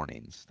epilepsy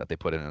warnings that they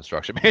put in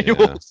instruction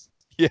manuals.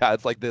 Yeah,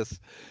 it's like this,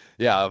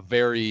 yeah, a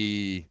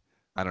very,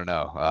 I don't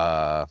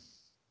know,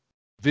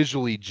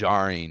 visually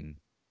jarring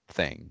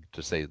thing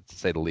to say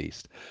the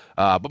least.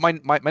 But my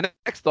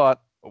next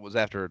thought was,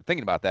 after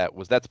thinking about that,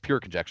 was that's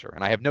pure conjecture,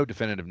 and I have no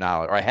definitive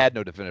knowledge, or I had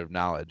no definitive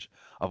knowledge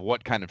of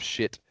what kind of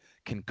shit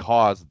can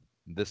cause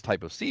this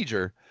type of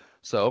seizure.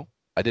 So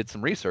I did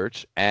some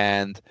research,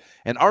 and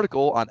an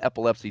article on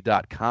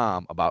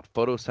epilepsy.com about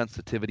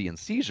photosensitivity and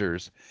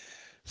seizures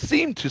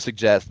seemed to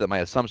suggest that my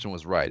assumption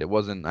was right. It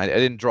wasn't. I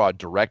didn't draw a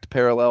direct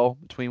parallel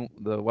between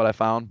what I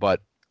found,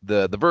 but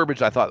the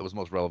verbiage I thought was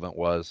most relevant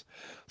was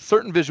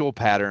certain visual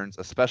patterns,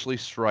 especially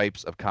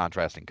stripes of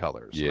contrasting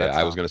colors. So Yeah, that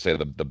I was sounds gonna say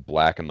the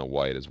black and the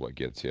white is what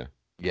gets you.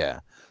 yeah.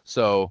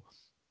 So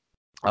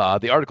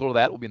the article to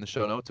that will be in the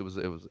show notes. It was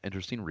an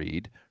interesting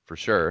read for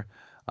sure.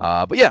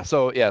 But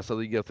so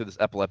you go through this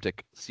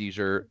epileptic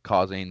seizure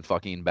causing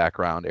fucking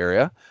background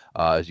area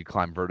as you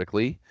climb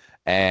vertically,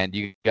 and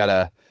you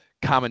gotta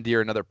commandeer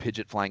another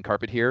Pidget flying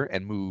carpet here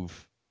and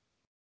move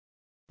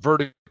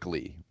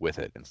vertically with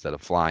it instead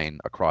of flying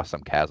across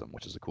some chasm,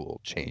 which is a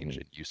cool change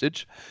in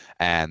usage.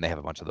 And they have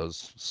a bunch of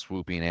those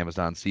swooping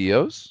Amazon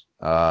CEOs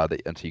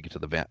until you get to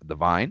the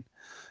vine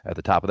at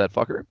the top of that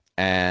fucker.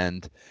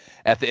 And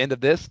at the end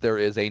of this, there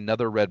is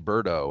another red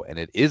birdo, and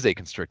it is a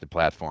constricted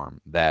platform.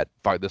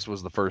 This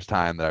was the first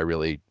time that I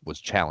really was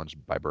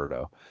challenged by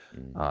birdo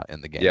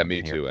in the game. Yeah,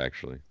 me here. too,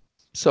 actually.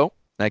 So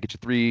I get you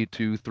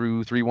 3-2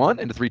 through 3-1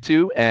 into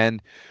 3-2,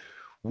 and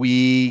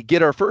we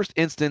get our first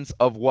instance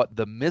of what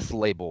the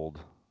mislabeled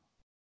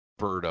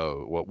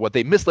birdo, what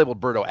they mislabeled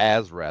birdo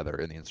as, rather,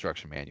 in the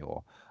instruction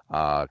manual.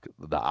 The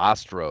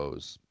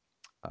ostros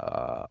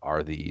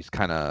are these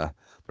kind of,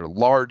 they're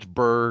large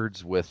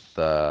birds with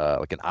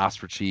like an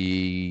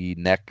ostrichy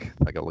neck,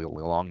 like a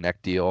long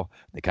neck deal.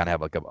 They kind of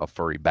have like a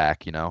furry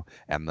back, and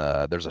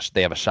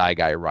they have a shy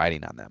guy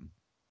riding on them.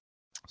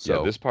 Yeah,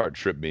 So this part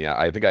tripped me out.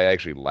 I think I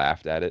actually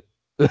laughed at it,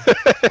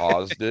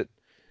 paused it,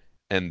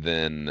 and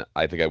then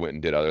I think I went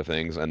and did other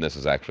things, and this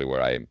is actually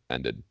where I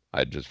ended.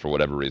 I just, for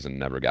whatever reason,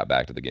 never got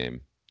back to the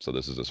game. So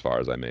this is as far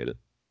as I made it.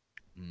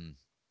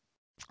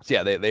 So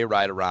yeah, they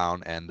ride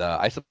around, and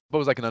I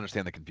suppose I can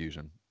understand the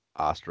confusion.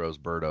 Ostros,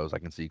 birdos, I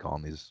can see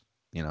calling these,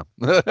 Sure.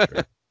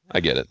 I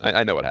get it.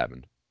 I know what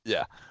happened.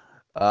 Yeah.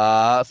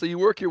 So you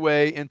work your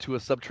way into a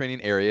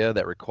subterranean area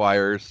that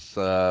requires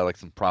like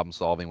some problem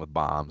solving with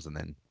bombs, and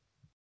then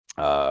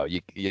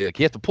you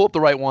have to pull up the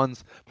right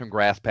ones from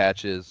grass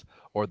patches,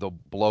 or they'll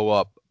blow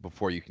up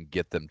before you can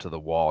get them to the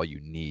wall you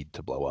need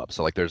to blow up.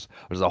 So like there's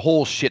a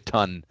whole shit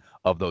ton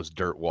of those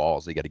dirt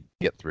walls that you got to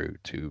get through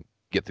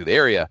the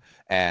area,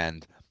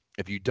 and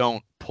if you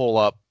don't pull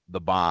up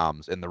the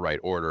bombs in the right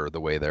order,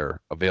 the way they're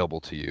available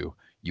to you,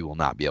 you will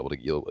not be able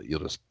to. You'll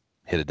just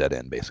hit a dead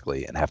end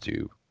basically, and have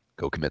to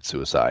go commit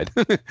suicide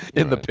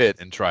in the pit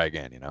and try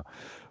again.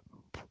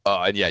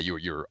 And yeah,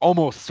 you're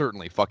almost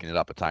certainly fucking it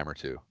up a time or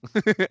two.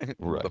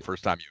 Right. The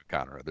first time you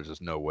encounter it, there's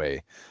just no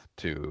way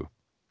to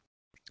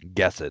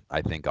guess it,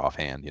 I think,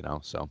 offhand.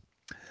 So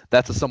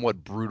that's a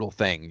somewhat brutal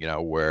thing.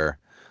 Where,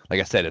 like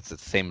I said, it's the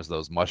same as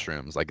those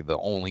mushrooms. Like the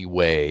only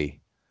way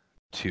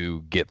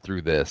to get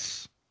through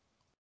this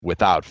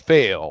without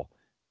fail,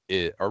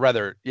 or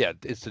rather, yeah,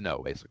 is to know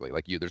basically.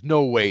 Like there's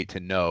no way to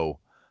know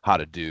how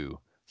to do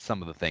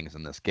some of the things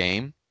in this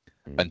game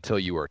Mm, until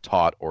you are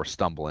taught or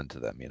stumble into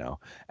them,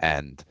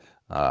 and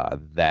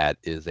that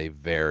is a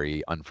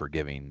very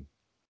unforgiving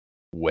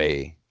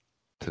way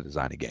to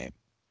design a game.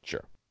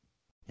 sure.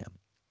 Yeah.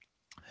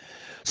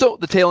 So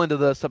the tail end of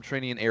the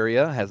subterranean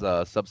area has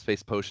a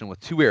subspace potion with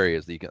two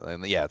areas that you can.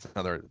 And yeah, it's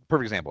another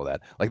perfect example of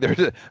that. Like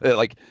there's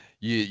like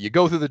you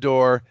go through the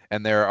door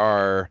and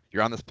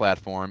you're on this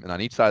platform, and on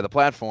each side of the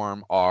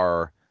platform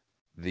are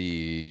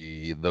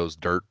those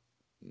dirt.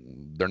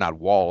 They're not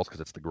walls because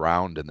it's the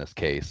ground in this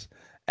case,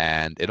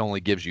 and it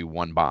only gives you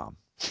one bomb.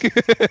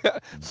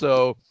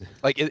 So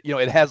like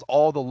it has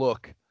all the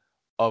look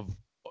of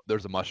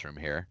there's a mushroom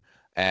here,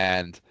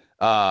 and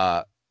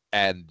uh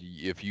and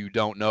if you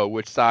don't know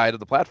which side of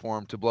the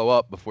platform to blow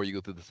up before you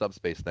go through the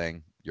subspace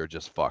thing, you're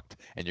just fucked,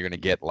 and you're gonna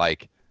get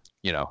like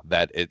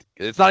that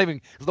it's not even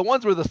cause the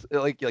ones where this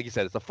like you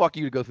said, it's a fuck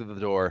you to go through the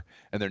door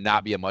and there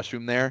not be a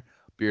mushroom there,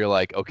 but you're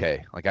like,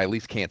 okay, like I at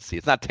least can't see.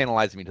 It's not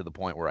tantalizing me to the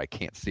point where I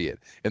can't see it.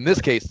 In this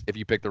Right. case, if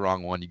you pick the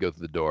wrong one, you go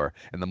through the door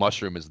and the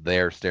mushroom is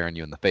there staring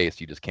you in the face,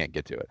 you just can't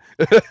get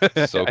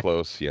to So it.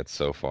 close yet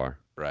so far.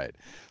 Right.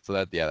 So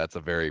that's a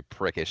very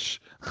prickish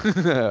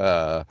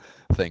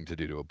thing to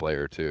do to a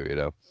player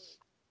too.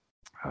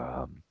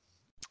 Um,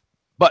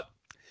 but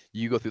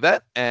you go through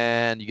that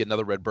and you get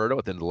another red birdo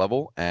at the end of the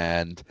level,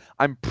 and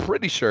I'm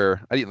pretty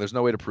sure there's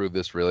no way to prove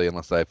this really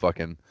unless I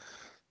fucking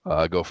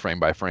go frame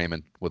by frame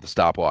and with a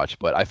stopwatch.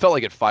 But I felt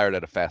like it fired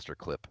at a faster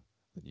clip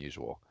than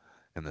usual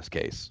in this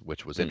case,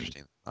 which was Mm.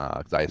 interesting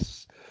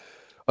because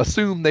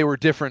assume they were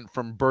different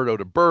from Birdo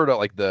to Birdo,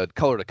 like the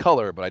color to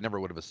color, but I never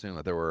would have assumed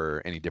that there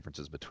were any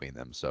differences between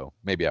them. So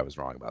maybe I was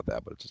wrong about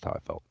that, but it's just how I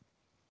felt.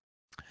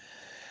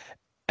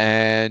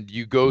 And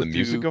you Did go the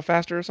music through go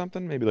faster or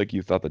something? Maybe like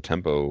you thought the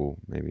tempo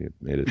maybe it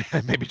made it.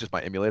 maybe just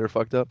my emulator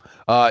fucked up.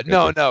 No,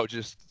 Gotcha. no,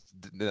 just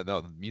no.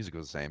 The music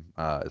was the same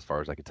as far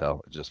as I could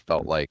tell. It just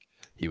felt Mm. like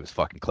he was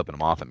fucking clipping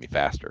them off at me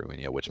faster,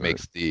 which Right.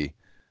 makes the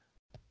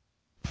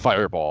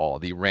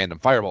random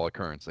fireball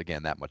occurrence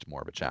again that much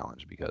more of a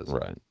challenge because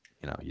Right.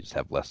 you just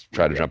have less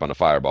Try to regret. jump on a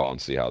fireball and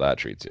see how that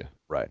treats you.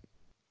 Right.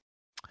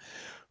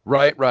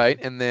 Right.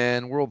 And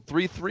then World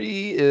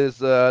 3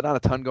 is not a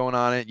ton going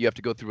on it. You have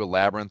to go through a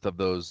labyrinth of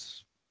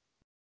those,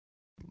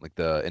 like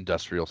the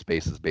industrial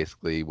spaces,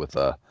 basically, with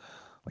a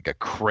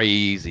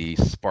crazy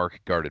spark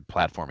guarded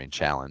platforming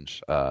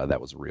challenge. That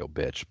was a real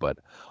bitch. But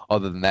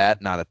other than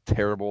that, not a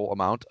terrible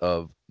amount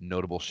of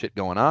notable shit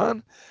going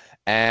on.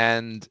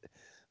 And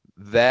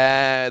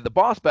that the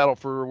boss battle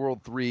for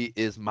World 3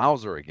 is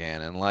Mauser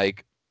again. And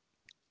like,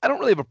 I don't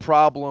really have a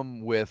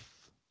problem with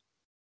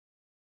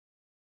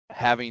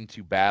having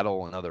to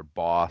battle another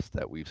boss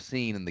that we've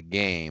seen in the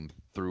game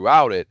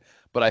throughout it,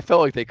 but I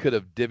felt like they could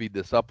have divvied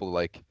this up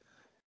like,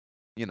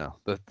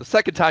 the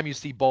second time you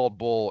see Bald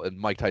Bull and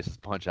Mike Tyson's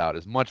Punch Out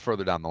is much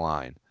further down the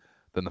line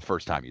than the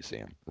first time you see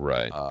him,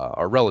 Right.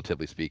 or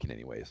relatively speaking,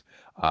 anyways.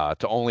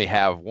 To only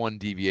have one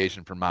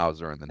deviation from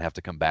Mauser and then have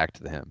to come back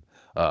to him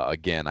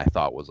again, I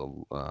thought was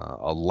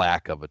a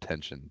lack of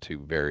attention to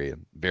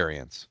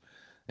variance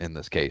in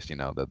this case.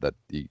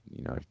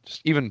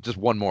 Just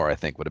one more, I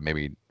think, would have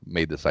maybe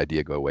made this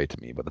idea go away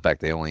to me. But the fact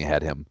they only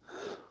had him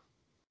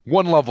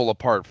one level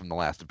apart from the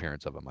last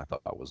appearance of him, I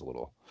thought was a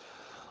little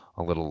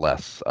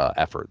less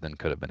effort than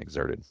could have been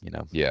exerted.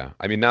 Yeah.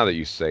 I mean, now that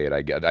you say it,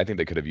 I think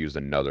they could have used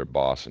another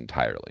boss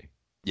entirely.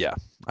 Yeah,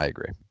 I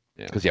agree.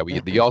 Yeah. Because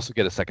you also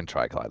get a second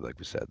triclide, like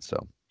we said. So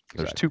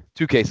there's Exactly.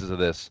 two cases of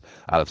this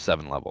out of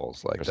 7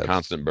 levels. Like There's that's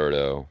constant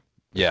Birdo.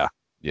 yeah,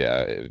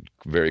 Yeah.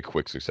 Very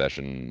quick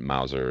succession,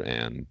 Mauser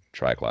and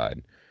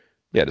Triclide.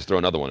 Yeah, just throw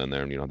another one in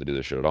there and you don't have to do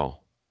this shit at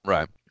all.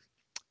 right.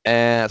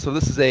 And so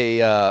this is a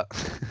yeah,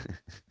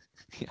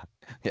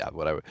 yeah.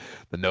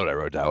 The note I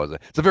wrote down was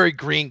it's a very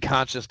green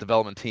conscious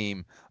development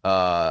team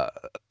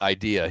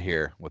idea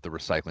here with the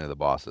recycling of the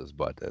bosses,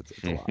 but it's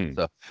a lot.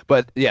 So,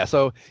 but yeah,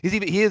 so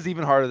he is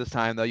even harder this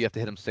time though. You have to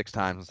hit him 6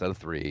 times instead of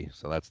 3,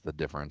 so that's the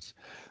difference.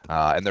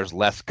 And there's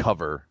less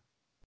cover.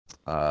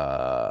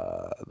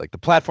 Like the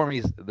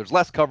platform there's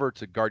less cover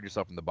to guard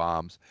yourself from the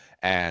bombs,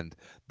 and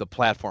the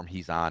platform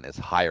he's on is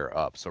higher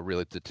up. So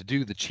really, to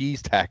do the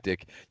cheese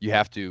tactic, you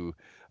have to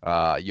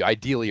you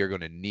ideally are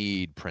going to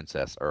need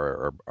Princess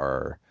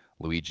or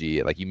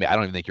Luigi. Like I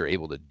don't even think you're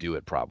able to do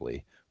it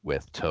probably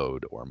with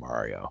Toad or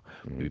Mario.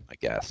 Would be my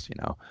guess.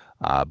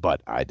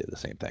 But I did the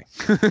same thing.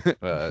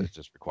 It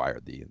just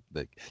required the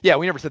yeah.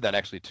 We never said that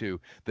actually too.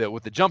 That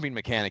with the jumping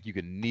mechanic, you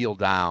can kneel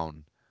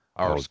down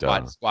or Oh,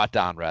 duh. squat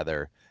down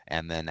rather,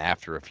 and then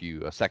after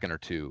a second or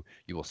two,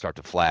 you will start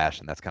to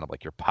flash, and that's kind of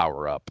like your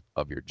power up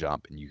of your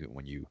jump. And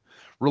when you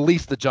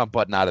release the jump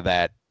button out of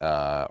that,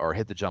 or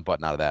hit the jump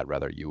button out of that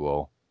rather, you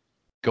will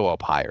go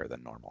up higher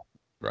than normal.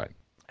 Right. It's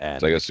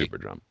And like a super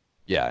jump.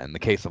 yeah, in the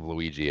case of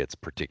Luigi, it's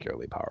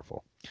particularly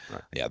powerful.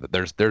 Right. Yeah,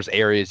 there's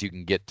areas you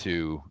can get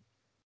to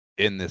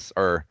in this,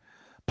 or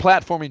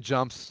platforming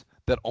jumps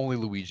that only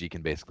Luigi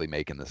can basically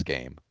make in this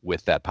game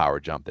with that power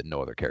jump that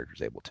no other character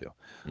is able to.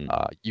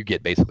 Mm. You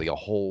get basically a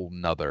whole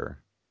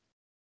nother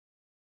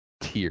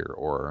tier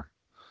or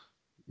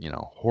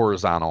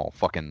horizontal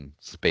fucking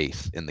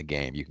space in the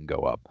game you can go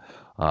up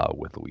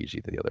with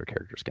Luigi that the other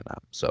characters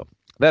cannot. So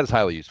that is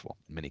highly useful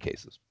in many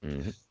cases.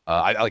 Mm-hmm.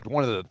 I like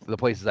one of the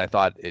places I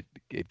thought it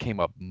came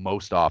up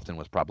most often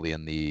was probably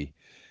in the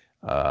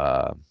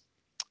uh,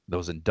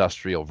 those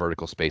industrial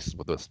vertical spaces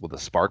with the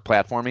spark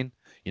platforming.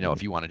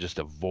 If you want to just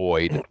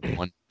avoid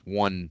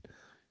one,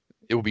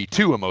 it would be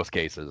two in most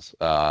cases,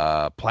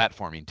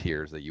 platforming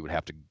tiers that you would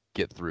have to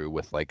get through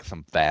with like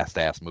some fast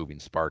ass moving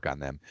spark on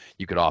them.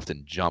 You could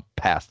often jump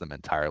past them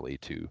entirely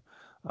to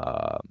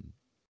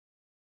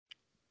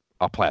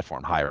a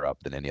platform higher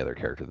up than any other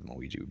character than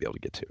Luigi would be able to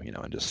get to,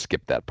 and just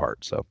skip that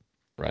part. So,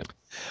 Right.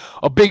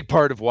 a big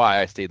part of why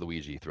I stayed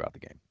Luigi throughout the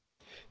game.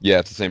 Yeah,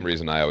 it's the same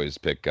reason I always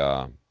pick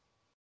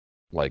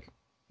like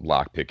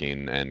lock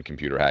picking and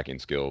computer hacking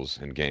skills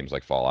in games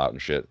like Fallout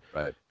and shit.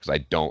 Right. Because I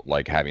don't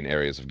like having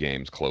areas of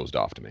games closed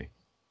off to me.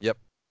 Yep.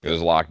 If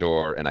there's a locked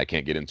door and I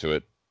can't get into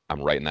it,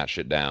 I'm writing that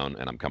shit down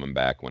and I'm coming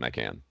back when I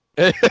can.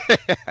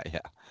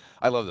 Yeah,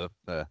 I love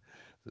the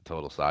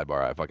total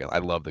sidebar. I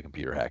love the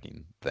computer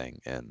hacking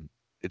thing, and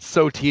it's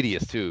so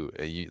tedious too.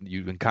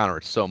 You encounter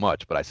it so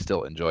much, but I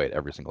still enjoy it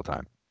every single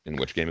time. In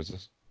which game is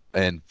this?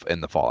 And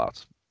the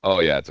Fallouts. Oh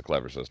yeah, it's a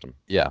clever system.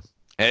 Yeah,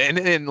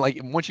 and like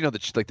once you know the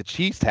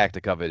cheese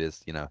tactic of it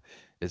is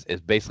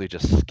is basically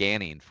just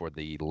scanning for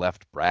the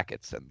left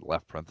brackets and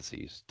left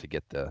parentheses to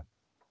get the.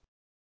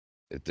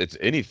 It's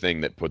anything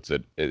that puts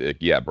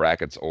yeah,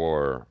 brackets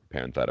or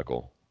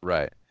parenthetical.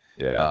 Right.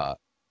 Yeah.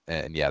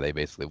 And yeah, they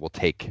basically will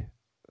take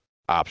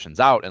options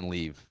out and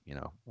leave,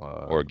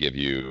 or give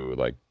you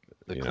like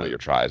clue. your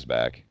tries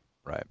back.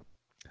 Right.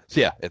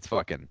 So yeah, it's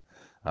fucking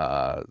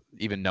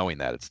even knowing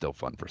that it's still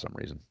fun for some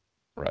reason.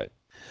 Right.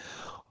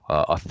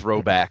 A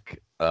throwback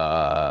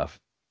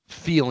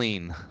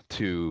feeling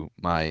to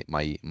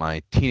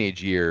my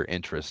teenage year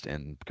interest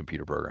in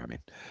computer programming.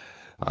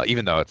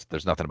 Even though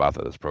there's nothing about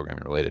that that's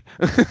programming related.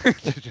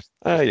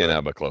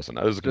 But close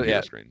enough. There's a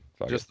computer screen.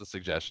 Just the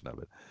suggestion of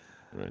it.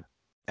 Right.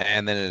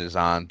 And then it is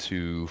on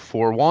to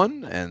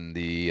 4-1 and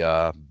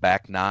the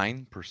back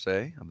nine, per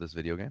se, of this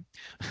video game.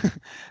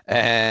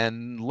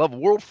 And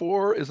World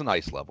 4 is an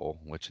ice level,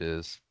 which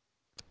is...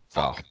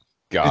 Oh,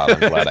 God,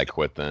 I'm glad I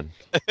quit then.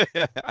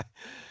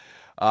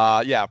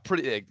 Yeah,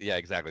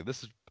 exactly.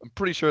 I'm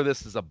pretty sure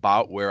this is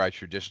about where I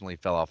traditionally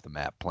fell off the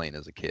map playing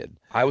as a kid.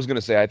 I was going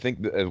to say, I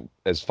think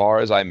as far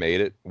as I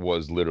made it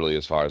was literally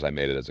as far as I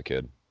made it as a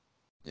kid.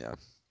 Yeah.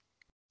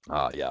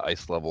 Yeah,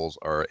 ice levels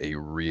are a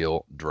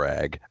real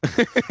drag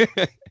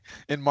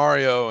in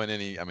Mario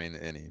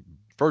and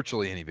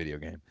virtually any video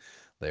game.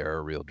 They are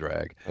a real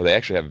drag. Oh, they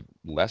actually have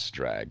less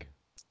drag.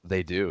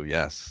 They do,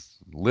 yes,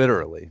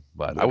 literally.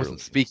 But I wasn't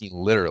speaking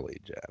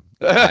literally, Jab.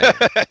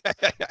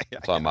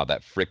 I'm talking about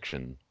that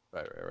friction.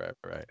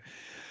 Right.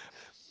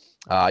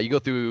 You go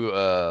through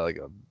like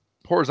a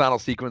horizontal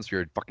sequence.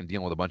 You're fucking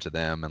dealing with a bunch of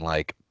them, and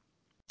like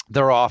they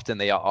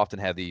often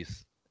have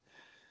these.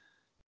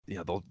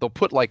 They'll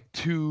put like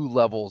 2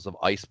 levels of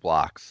ice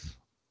blocks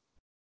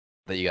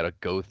that you got to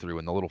go through,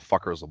 and the little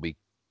fuckers will be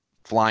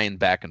flying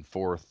back and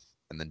forth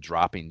and then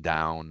dropping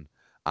down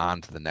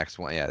onto the next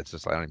one. Yeah, it's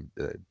just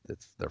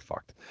they're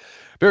fucked,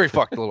 very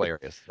fucked little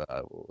areas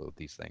with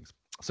these things.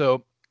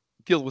 So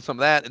deal with some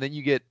of that, and then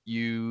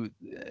you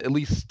at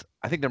least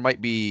I think there might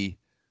be,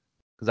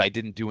 because I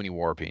didn't do any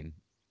warping.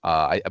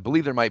 I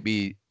believe there might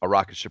be a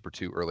rocket ship or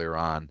 2 earlier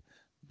on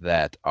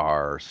that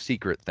are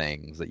secret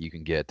things that you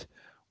can get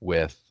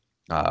with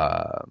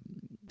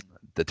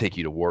that take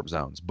you to warp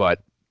zones.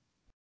 But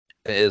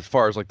as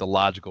far as like the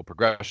logical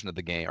progression of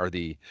the game or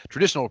the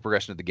traditional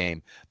progression of the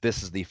game,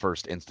 this is the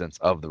first instance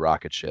of the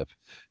rocket ship.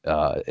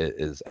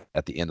 Is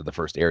at the end of the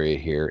first area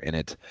here, and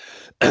it's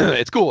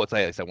cool. It's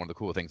like I said, one of the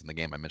cool things in the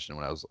game I mentioned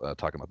when I was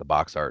talking about the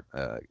box art.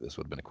 This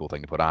would have been a cool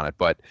thing to put on it.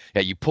 But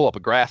yeah, you pull up a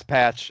grass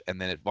patch, and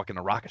then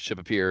a rocket ship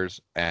appears,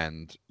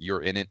 and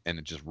you're in it, and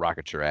it just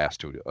rockets your ass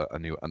to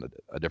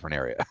a different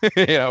area.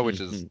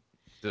 Which is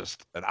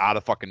just an out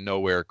of fucking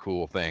nowhere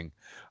cool thing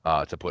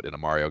to put in a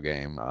Mario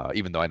game,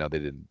 even though I know they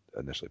didn't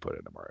initially put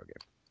it in a Mario game.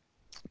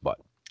 But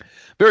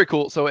very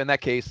cool. So in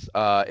that case,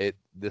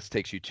 this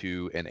takes you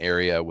to an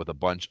area with a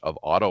bunch of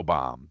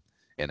Autobomb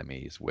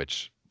enemies,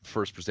 which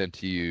first present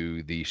to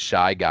you the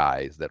Shy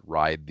Guys that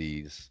ride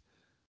these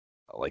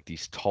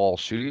tall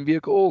shooting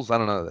vehicles. I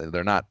don't know.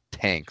 They're not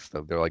tanks.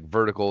 They're like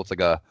vertical. It's like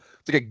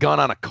a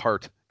gun on a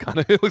cart. Kind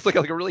of. It looks like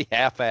a really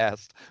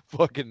half-assed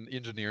fucking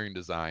engineering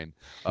design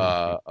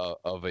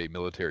of a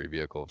military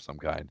vehicle of some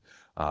kind.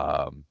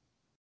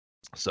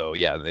 So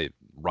yeah, they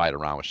ride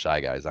around with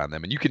Shy Guys on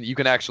them, and you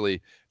can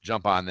actually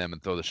jump on them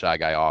and throw the Shy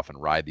Guy off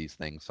and ride these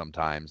things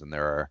sometimes. And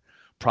there are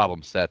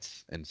problem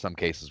sets in some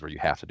cases where you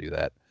have to do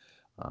that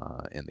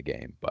in the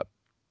game. But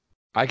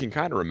I can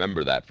kind of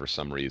remember that for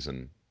some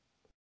reason.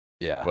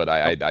 Yeah, but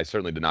I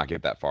certainly did not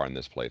get that far in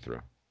this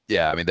playthrough.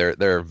 Yeah, I mean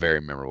they're very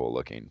memorable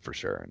looking for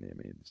sure. And I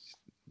mean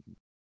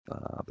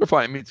they're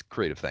fine. I mean it's a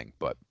creative thing,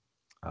 but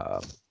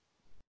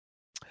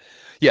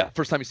yeah,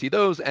 first time you see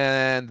those,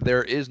 and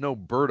there is no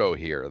Birdo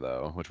here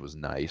though, which was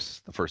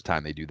nice. The first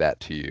time they do that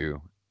to you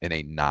in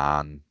a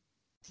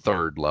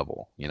non-third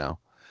level,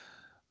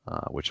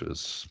 which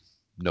was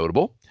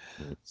notable.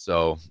 Mm.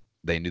 So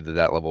they knew that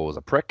that level was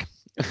a prick.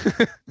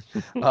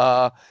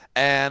 uh,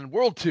 and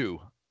World 2,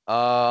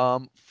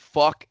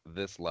 fuck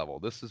this level.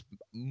 This is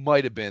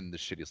might have been the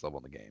shittiest level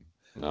in the game,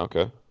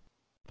 Okay.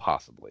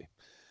 possibly.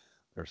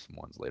 There's some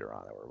ones later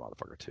on that were a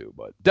motherfucker too,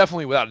 but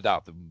definitely without a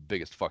doubt the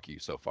biggest fuck you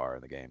so far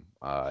in the game.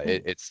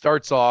 It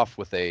starts off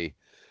with a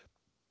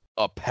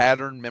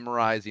pattern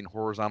memorizing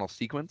horizontal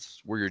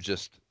sequence where you're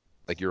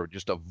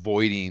just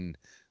avoiding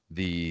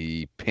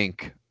the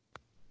pink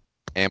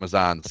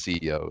Amazon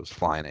CEOs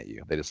flying at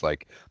you.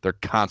 They're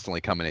constantly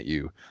coming at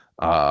you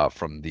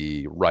from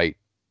the right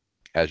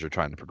as you're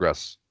trying to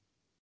progress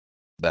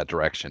that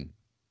direction.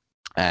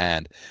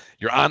 And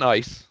you're on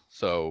ice,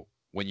 so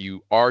when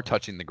you are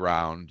touching the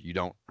ground, you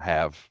don't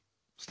have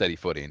steady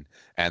footing,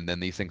 and then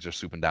these things are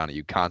swooping down at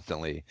you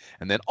constantly.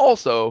 And then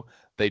also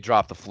they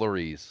drop the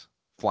flurries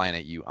flying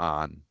at you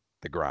on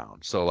the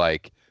ground. So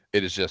like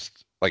it is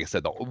just like I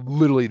said,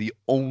 literally the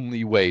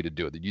only way to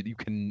do it. You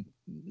can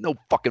no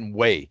fucking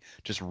way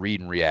just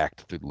read and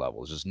react through the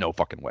levels. Just no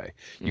fucking way.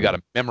 You got Mm.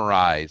 to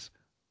memorize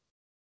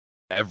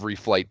every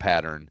flight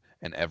pattern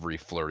and every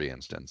flurry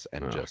instance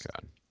and Oh just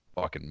God.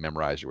 fucking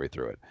memorize your way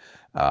through it.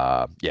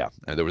 Yeah,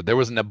 and there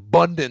was an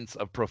abundance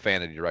of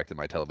profanity directed at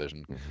my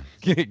television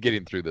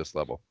getting through this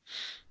level,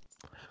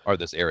 or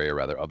this area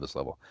rather of this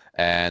level.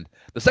 And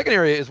the second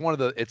area is one of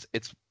the it's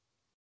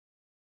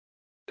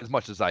as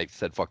much as I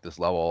said fuck this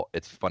level,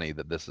 it's funny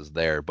that this is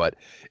there, but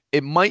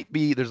it might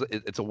be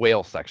it's a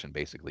whale section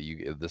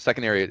basically. The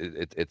second area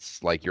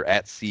it's like you're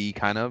at sea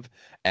kind of,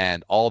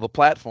 and all the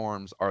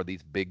platforms are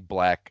these big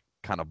black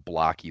kind of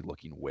blocky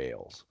looking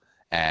whales.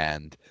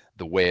 And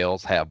the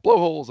whales have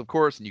blowholes, of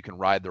course, and you can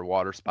ride their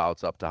water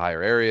spouts up to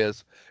higher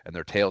areas, and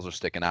their tails are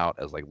sticking out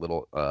as like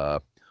little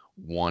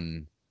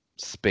one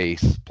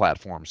space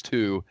platforms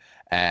too.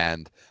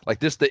 And like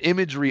this, the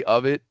imagery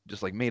of it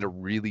just like made a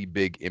really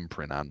big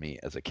imprint on me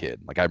as a kid.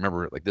 Like I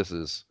remember like this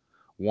is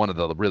one of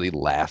the really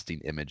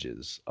lasting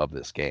images of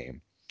this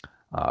game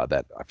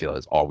that I feel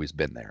has always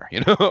been there,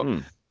 Hmm.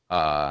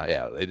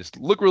 Yeah, they just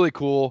look really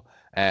cool.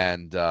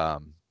 And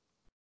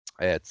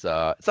it's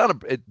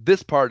not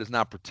this part is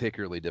not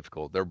particularly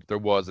difficult. There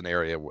was an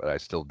area where I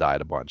still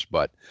died a bunch,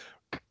 but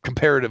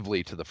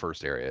comparatively to the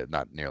first area,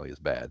 not nearly as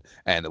bad.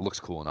 And it looks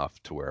cool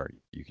enough to where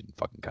you can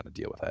fucking kind of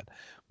deal with that.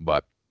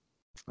 But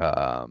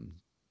um,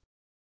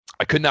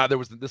 I could not. There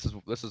was this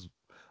is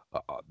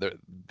there,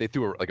 they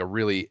threw like a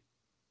really,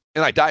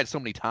 and I died so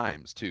many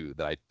times too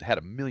that I had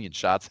a million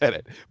shots at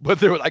it.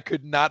 But I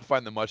could not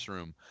find the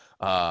mushroom.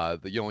 That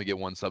you only get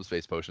one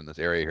subspace potion in this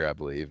area here, I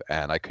believe,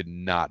 and I could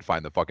not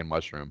find the fucking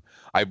mushroom.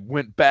 I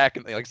went back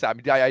and like I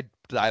said, I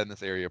died in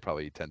this area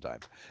probably 10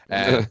 times,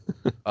 and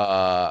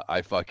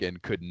I fucking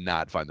could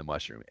not find the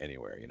mushroom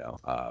anywhere,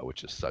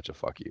 which is such a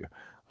fuck you,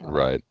 um,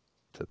 Right.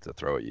 to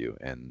throw at you,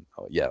 and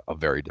yeah, a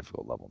very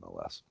difficult level no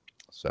less.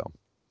 So.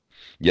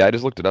 Yeah, I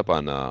just looked it up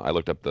on. I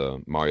looked up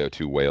the Mario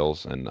 2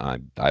 whales, and I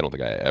don't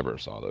think I ever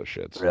saw those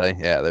shits. Really?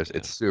 Yeah, Yeah.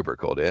 it's super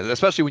cool, dude. And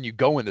especially when you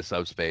go into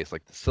subspace,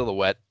 like the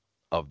silhouette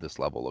of this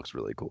level looks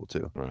really cool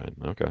too. Right.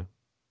 Okay.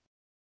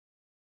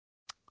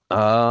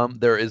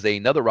 There is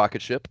another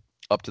rocket ship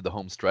up to the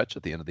home stretch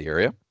at the end of the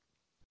area,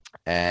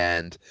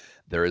 and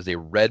there is a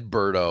red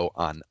birdo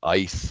on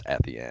ice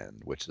at the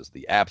end, which is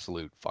the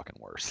absolute fucking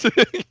worst.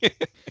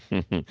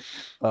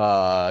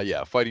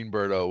 Yeah, fighting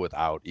birdo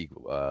without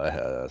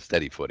equal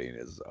steady footing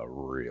is a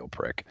real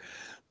prick.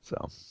 So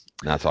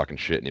Not talking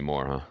shit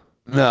anymore, huh?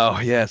 no,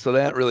 yeah, so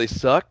that really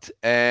sucked.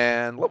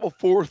 And level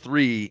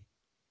 4-3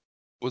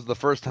 was the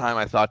first time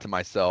I thought to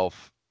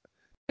myself,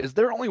 is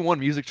there only one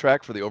music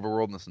track for the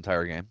overworld in this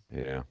entire game?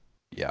 Yeah.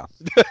 Yeah.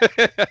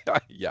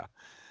 Yeah.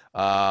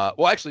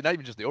 Well, actually, not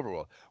even just the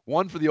overworld.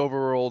 One for the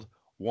overworld,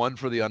 one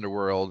for the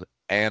underworld,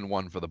 and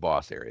one for the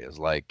boss areas.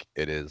 Like,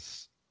 it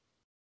is,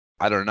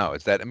 I don't know.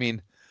 I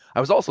mean, I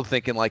was also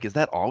thinking, like, is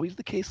that always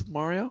the case with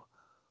Mario?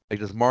 Like,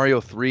 does Mario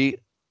 3,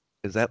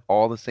 is that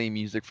all the same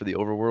music for the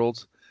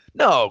overworlds?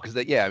 No, because,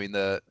 yeah, I mean,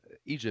 the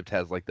Egypt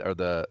has, like, or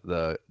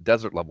the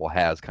desert level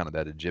has kind of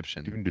that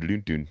Egyptian. Dun, dun,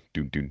 dun,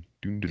 dun, dun,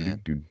 dun, dun, Yeah.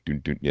 dun,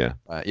 dun, dun. Yeah.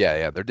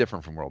 Yeah, they're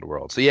different from world to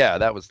world. So yeah,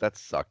 that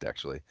sucked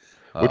actually.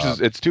 Which Uh, is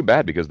it's too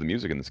bad because the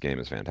music in this game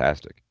is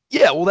fantastic.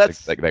 yeah, well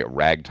that's Like that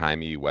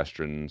ragtimey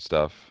western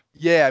stuff.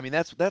 yeah. I mean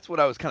that's what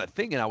I was kind of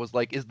thinking. I was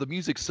like, is the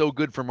music so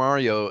good for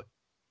Mario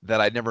that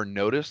I never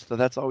noticed that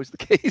that's always the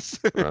case?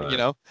 You Right.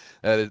 know,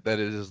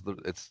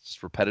 it's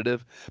just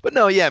repetitive. But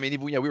no, yeah. I mean,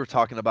 even, yeah, we were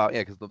talking about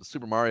because the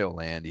Super Mario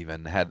Land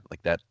even had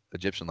like that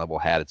Egyptian level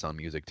had its own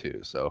music too.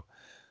 So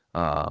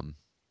um,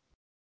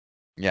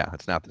 yeah,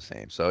 it's not the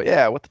same. So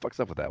yeah, what the fuck's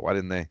up with that? Why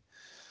didn't they?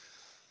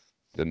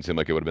 Didn't seem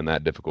like it would have been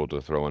that difficult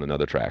to throw in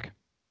another track.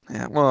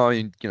 Yeah, well, I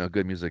mean,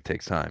 good music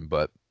takes time,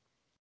 but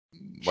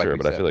like Sure, we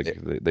but I said, feel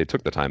like they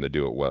took the time to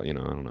do it well. I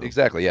don't know.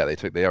 exactly. Yeah,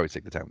 they always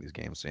take the time with these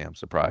games. So yeah, I'm Right.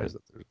 surprised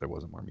that there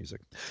wasn't more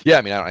music. Yeah,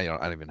 I mean, I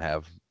don't even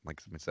have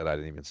like somebody said, I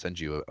didn't even send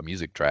you a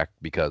music track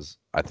because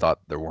I thought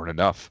there weren't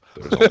enough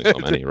There's only so to,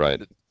 many, right?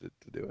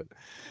 to do it.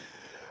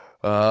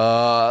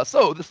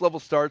 So this level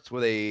starts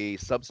with a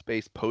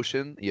subspace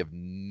potion. You have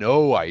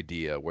no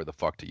idea where the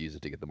fuck to use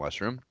it to get the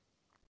mushroom,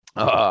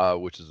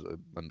 which is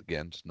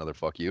again just another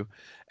fuck you.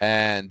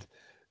 And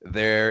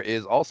there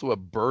is also a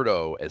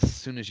Birdo as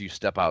soon as you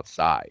step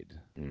outside,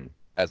 Mm.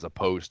 as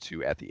opposed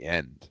to at the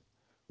end,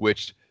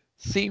 which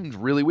seemed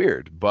really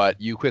weird. But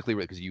you quickly,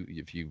 because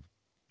if you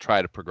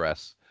try to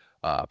progress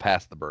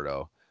past the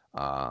Birdo,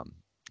 um,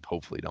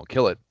 hopefully don't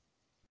kill it.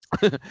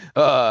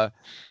 uh,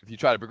 if you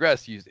try to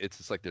progress, it's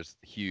just like there's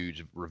a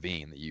huge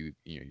ravine that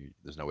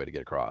there's no way to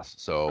get across.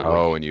 So what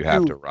Oh, you and you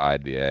have to do,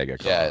 ride the egg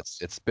yeah, across.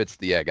 it spits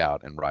the egg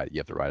out and ride. You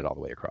have to ride it all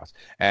the way across,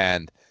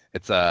 and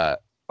it's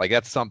like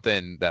that's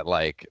something that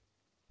like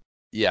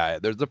yeah,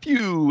 there's a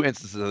few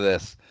instances of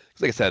this.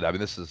 'Cause like I said, I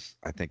mean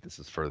I think this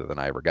is further than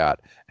I ever got,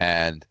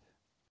 and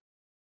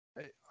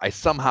I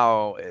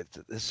somehow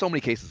there's so many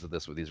cases of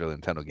this with these early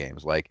Nintendo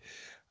games. Like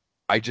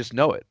I just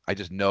know it. I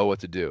just know what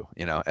to do,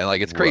 and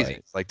like it's crazy. Right.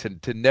 It's like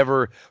to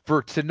never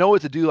for to know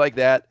what to do like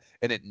that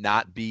and it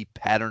not be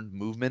patterned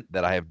movement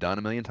that I have done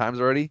a million times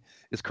already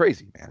is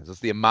crazy, man. It's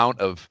just the amount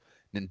of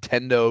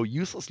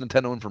useless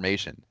Nintendo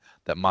information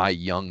that my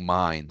young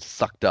mind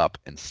sucked up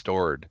and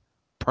stored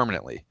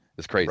permanently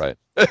is crazy. Right.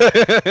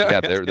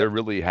 Yeah, there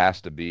really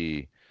has to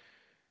be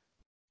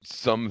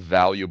some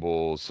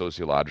valuable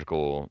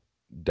sociological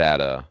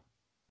data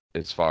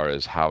as far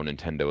as how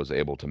Nintendo is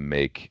able to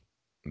make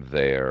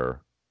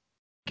their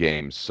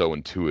games so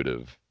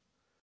intuitive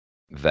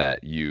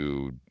that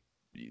you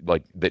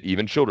like that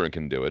even children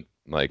can do it,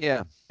 like,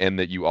 Yeah, and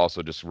that you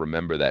also just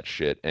remember that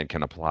shit and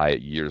can apply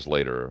it years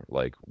later,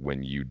 like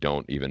when you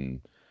don't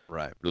even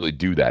right. really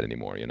do that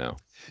anymore, you know?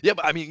 Yeah,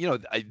 but I mean,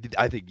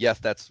 I think yes,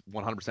 that's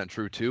 100%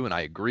 true too, and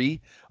I agree.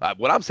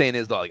 What I'm saying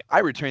is though, like I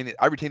retain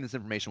this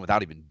information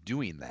without even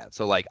doing that.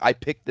 So like I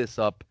picked this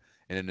up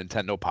in a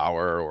Nintendo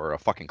Power or a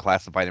fucking a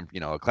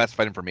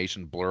classified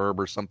information blurb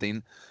or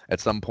something at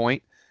some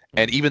point,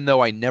 and Mm. even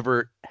though I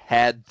never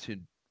had to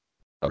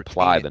retain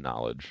Apply it, the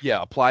knowledge.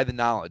 yeah, apply the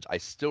knowledge, I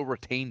still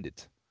retained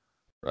it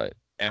Right.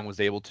 and was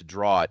able to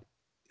draw it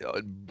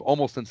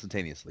almost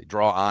instantaneously,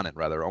 draw on it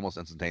rather almost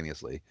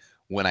instantaneously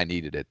when I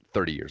needed it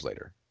 30 years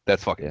later.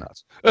 That's fucking Yeah.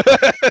 nuts.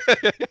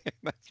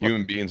 That's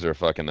Human fucking beings are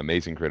fucking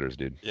amazing critters,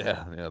 dude.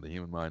 yeah, yeah. The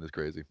human mind is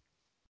crazy.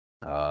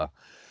 Uh,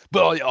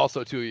 but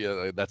also too,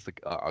 yeah, that's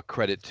a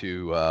credit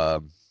to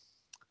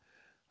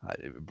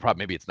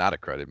probably maybe it's not a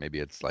credit, maybe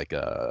it's like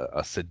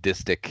a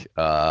sadistic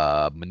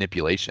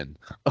manipulation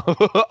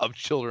of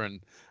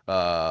children,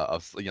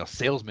 of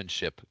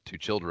salesmanship to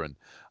children,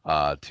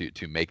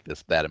 to make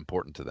this that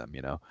important to them,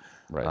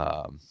 Right.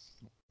 um,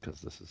 because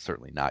this is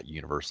certainly not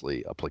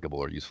universally applicable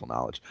or useful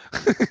knowledge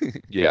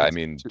Yeah, I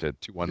mean, to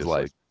one's just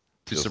like life,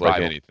 to just like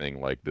survival.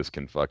 anything, like this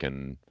can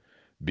fucking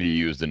be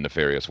used in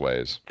nefarious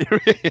ways.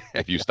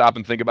 If you Yeah. stop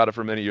and think about it for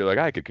a minute, you're like,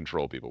 I could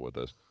control people with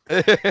this.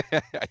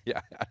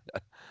 Yeah.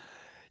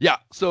 Yeah.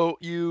 So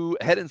you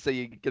head and say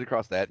you get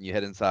across that and you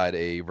head inside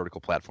a vertical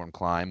platform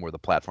climb where the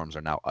platforms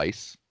are now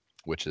ice,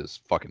 which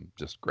is fucking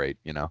just great.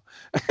 And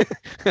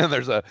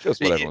there's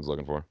Just what everyone's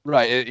looking for.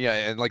 right,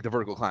 yeah, and like the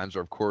vertical climbs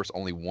are of course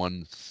only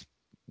one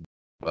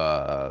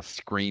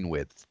screen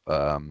width.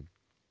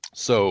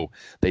 So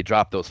they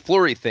drop those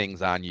flurry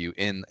things on you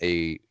in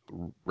a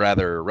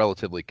rather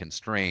relatively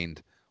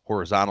constrained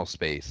horizontal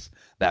space.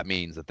 That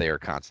means that they are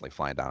constantly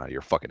flying down on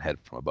your fucking head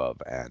from above,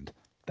 and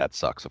that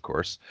sucks, of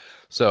course.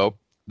 So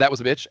that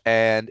was a bitch,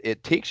 and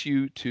it takes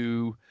you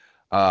to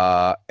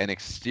an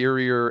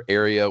exterior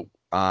area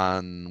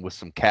on with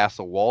some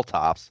castle wall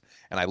tops,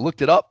 and I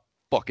looked it up.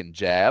 Fucking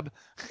jab.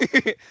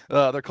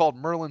 They're called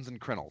Merlons and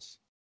Crenels.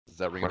 Does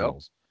that ring a bell?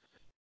 Crenels.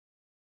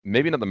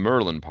 Maybe not the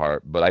Merlin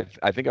part, but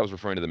I think I was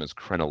referring to them as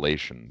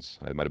crenelations.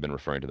 I might have been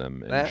referring to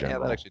them in Yeah, that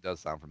general. actually does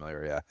sound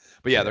familiar. Yeah,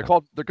 but yeah, Yeah. they're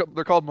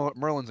called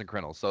Merlins and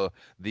Crenels. So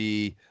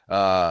the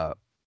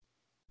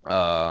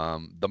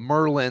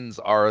Merlins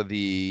are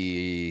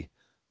the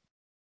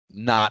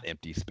not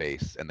empty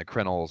space, and the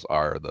Crenels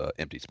are the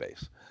empty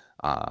space.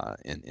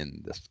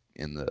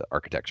 In the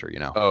architecture.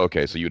 Oh,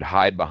 okay. So you'd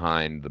hide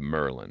behind the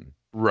Merlin.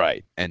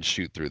 Right, and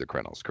shoot through the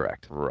Crenels.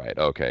 Correct. Right.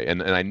 Okay.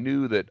 And I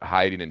knew that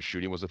hiding and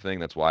shooting was a thing.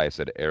 That's why I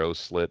said arrow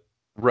slit.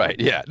 Right.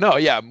 Yeah. No.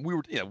 Yeah. We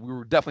were definitely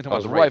I talking about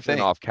was the right rifling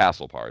thing. off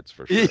castle parts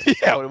for sure.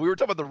 Yeah, we were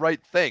talking about the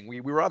right thing.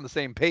 We were on the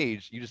same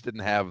page. You just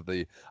didn't have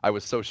the. I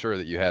was so sure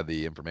that you had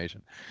the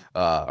information,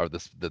 or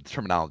the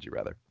terminology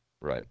rather.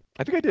 Right.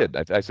 I think I did.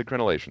 I said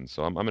crenelations,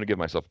 so I'm going to give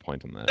myself a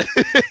point on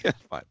that.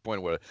 Fine.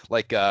 Point what?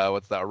 Like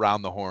what's that?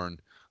 Around the horn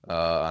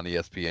on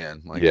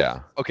ESPN. Like Yeah.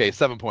 okay,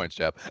 7 points,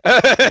 Jeff. Yeah.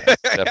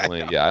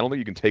 Definitely. Yeah. I don't think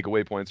you can take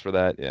away points for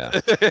that. Yeah.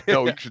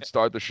 No, you should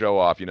start the show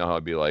off. You know how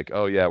it'd be like,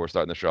 oh, yeah, we're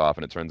starting the show off.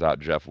 And it turns out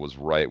Jeff was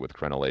right with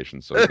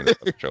crenelations, so he's going to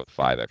start the show with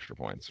 5 extra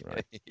points.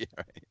 Right. Yeah,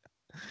 right.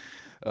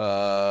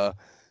 Yeah,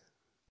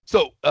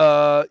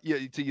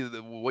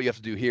 what you have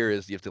to do here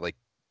is you have to like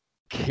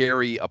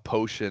carry a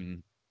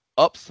potion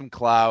up some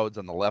clouds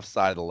on the left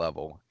side of the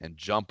level and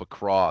jump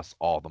across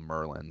all the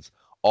Merlins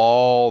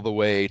all the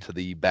way to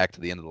the back to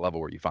the end of the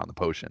level where you found the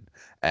potion,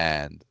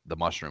 and the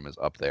mushroom is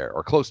up there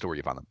or close to where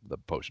you found the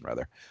potion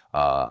rather,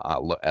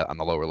 on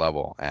the lower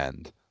level,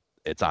 and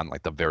it's on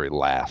like the very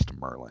last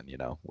Merlon,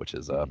 which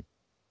is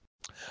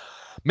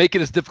make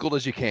it as difficult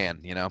as you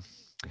can,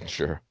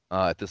 Sure.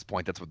 At this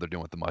point, that's what they're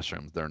doing with the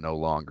mushrooms. They're no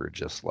longer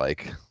just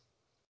like,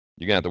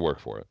 You're gonna have to work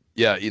for it.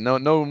 yeah,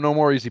 no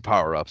more easy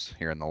power ups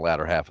here in the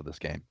latter half of this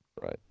game.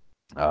 Right.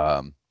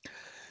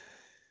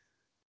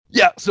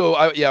 Yeah, so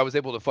I was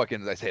able to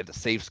fucking, as I say, had to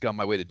save scum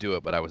my way to do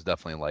it, but I was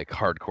definitely like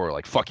hardcore,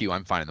 like, fuck you,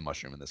 I'm finding the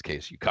mushroom in this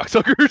case, you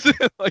cocksuckers.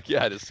 Like,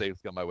 yeah, I just save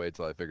scum my way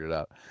until I figured it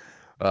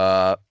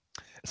out.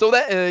 So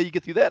that you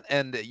get through that,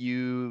 and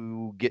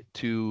you get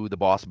to the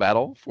boss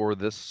battle for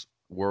this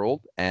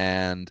world,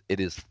 and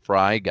it is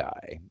Fry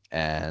Guy,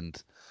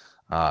 and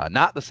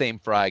not the same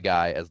Fry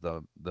Guy as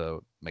the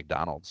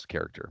McDonald's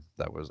character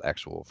that was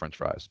actual French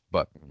fries,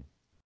 but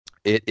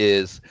it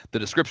is, the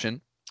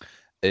description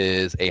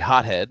is a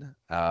hothead.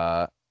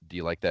 Do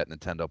you like that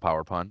Nintendo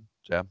power pun,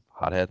 Jeb?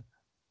 Hothead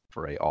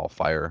for a all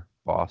fire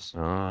boss.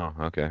 Oh,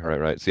 okay.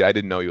 Right. See, I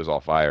didn't know he was all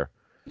fire.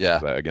 Yeah.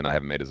 Again, I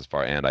haven't made it this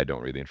far, and I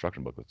don't read the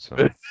instruction booklets.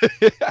 So.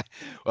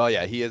 Well,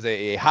 yeah, he is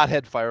a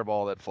hothead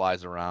fireball that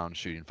flies around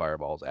shooting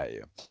fireballs at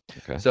you.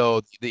 Okay.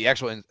 So the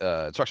actual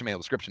instruction manual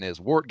description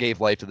is: Wart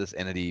gave life to this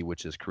entity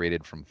which is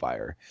created from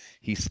fire.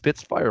 He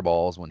spits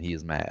fireballs when he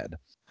is mad.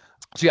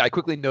 So yeah, I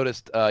quickly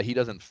noticed he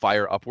doesn't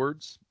fire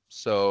upwards.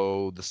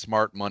 So the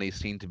smart money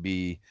seem to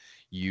be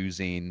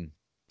using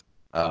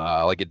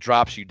like it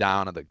drops you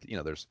down, and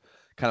there's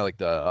kind of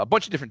like a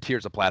bunch of different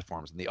tiers of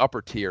platforms. And the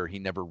upper tier, he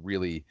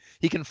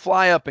can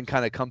fly up and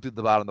kind of come through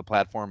the bottom of the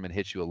platform and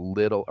hit you a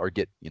little, or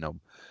get,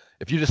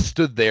 if you just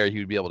stood there, he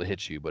would be able to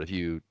hit you. But if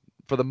you,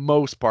 for the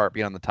most part,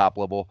 being on the top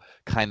level,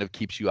 kind of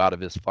keeps you out of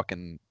his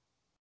fucking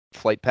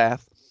flight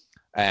path.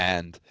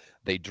 And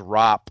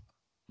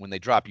when they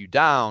drop you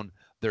down,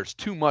 there's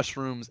two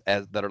mushrooms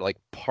that are like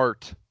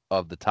part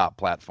of the top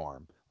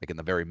platform, like in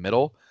the very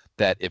middle,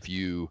 that if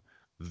you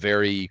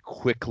very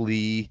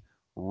quickly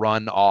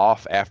run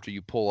off after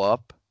you pull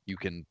up, you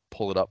can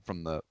pull it up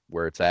from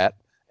where it's at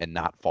and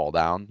not fall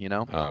down,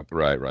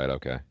 Right,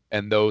 okay.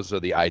 And those are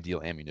the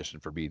ideal ammunition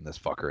for beating this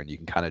fucker. And you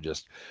can kind of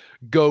just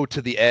go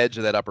to the edge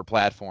of that upper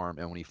platform,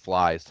 and when he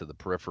flies to the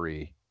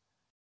periphery,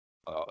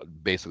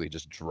 basically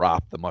just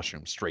drop the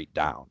mushroom straight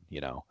down,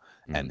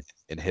 and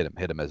hit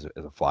him as it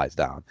flies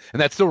down.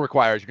 And that still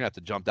requires, you're gonna have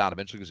to jump down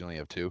eventually because you only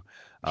have two.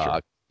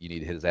 Sure. You need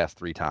to hit his ass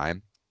three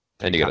times.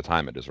 And you got to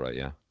time it just right,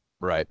 yeah.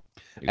 Right.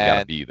 You got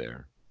to be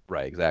there.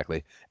 Right,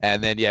 exactly.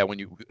 And then yeah,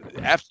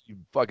 after you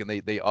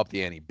fucking they up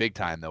the ante big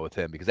time though with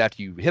him, because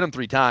after you hit him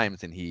three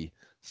times and he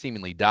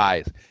seemingly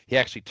dies, he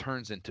actually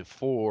turns into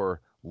four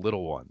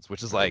little ones,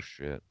 which is like,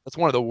 shit. That's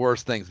one of the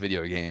worst things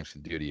video games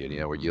can do to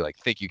you, where you like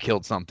think you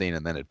killed something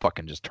and then it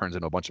fucking just turns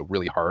into a bunch of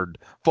really hard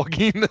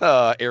fucking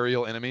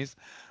aerial enemies.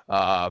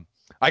 I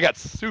got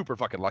super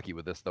fucking lucky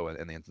with this though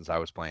in the instance I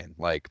was playing.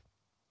 Like,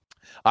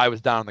 I was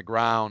down on the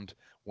ground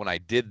when I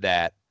did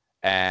that,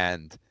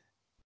 and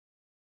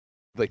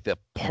like the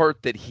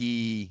part that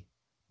he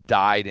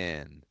died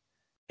in,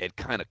 it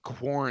kind of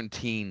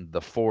quarantined the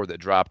four that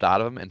dropped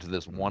out of him into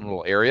this one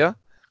little area.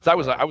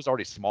 Because I was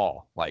already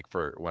small, like,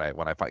 for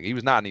when I he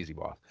was not an easy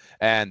boss,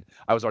 and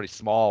I was already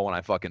small when I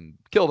fucking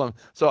killed him.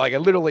 So like I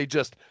literally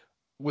just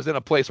was in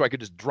a place where I could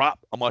just drop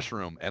a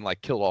mushroom and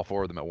like kill all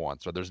four of them at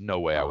once. So there's no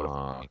way I would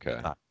have.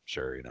 Okay.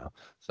 Sure,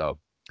 So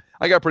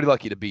I got pretty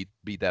lucky to beat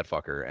that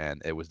fucker,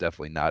 and it was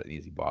definitely not an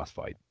easy boss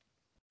fight,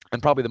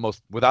 and probably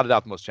without a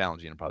doubt, the most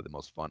challenging and probably the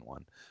most fun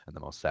one and the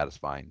most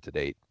satisfying to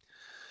date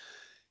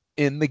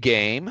in the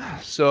game.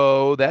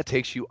 So that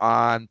takes you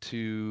on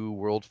to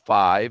World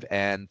 5,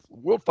 and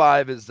World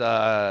 5 is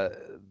I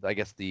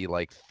guess the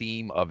like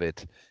theme of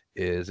it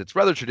is it's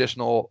rather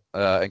traditional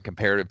and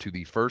comparative to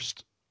the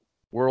first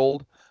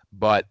world,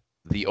 but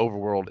the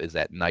overworld is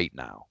at night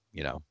now,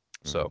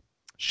 So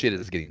shit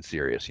is getting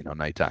serious,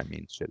 nighttime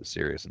means shit is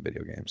serious in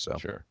video games. So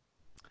sure.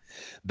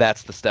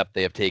 That's the step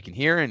they have taken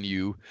here, and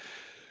you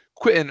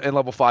quit in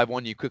level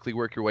 5-1. You quickly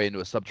work your way into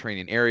a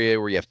subterranean area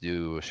where you have to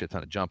do a shit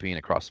ton of jumping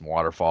across some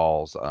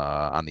waterfalls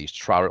on these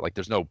trout. Like,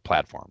 there's no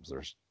platforms.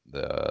 There's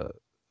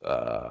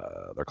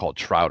they're called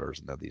trouters,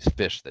 and they're these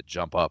fish that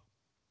jump up.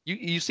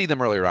 You see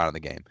them earlier on in the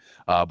game,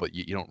 but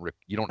you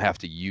don't have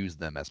to use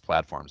them as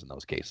platforms in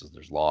those cases.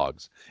 There's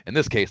logs. In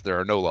this case, there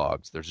are no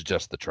logs. There's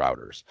just the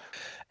trouters.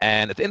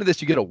 And at the end of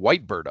this, you get a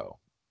white birdo,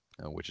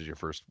 which is your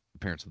first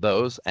appearance of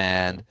those,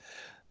 and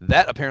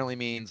that apparently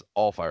means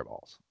all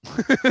fireballs.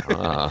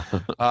 So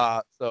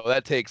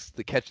that takes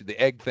the catch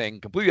the egg thing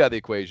completely out of the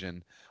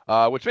equation,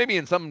 which maybe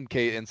to some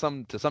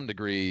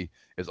degree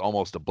is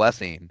almost a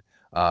blessing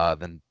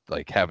than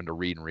like having to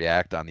read and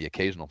react on the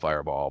occasional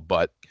fireball.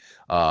 But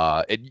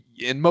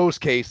in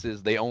most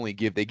cases, they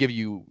give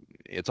you,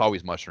 it's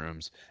always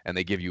mushrooms, and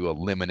they give you a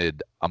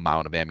limited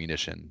amount of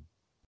ammunition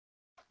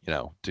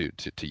to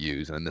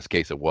use. And in this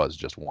case, it was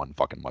just one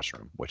fucking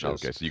mushroom, which is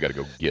Okay, so you got to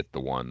go get the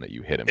one that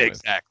you hit him with.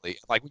 exactly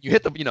like when you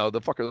hit those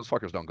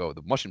fuckers don't go.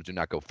 The mushrooms do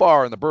not go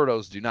far, and the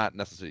birdos do not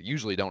necessarily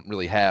usually don't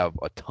really have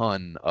a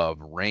ton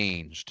of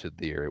range to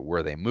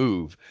where they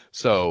move.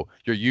 So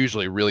you're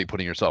usually really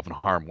putting yourself in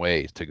harm's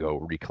way to go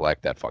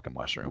recollect that fucking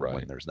mushroom when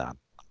Right. there's not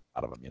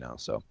a lot of them.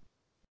 So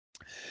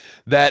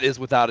that is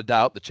without a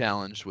doubt the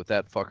challenge with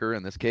that fucker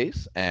in this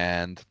case.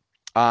 And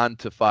on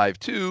to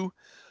 5-2.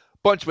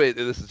 Bunch of ways.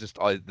 This is just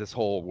this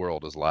whole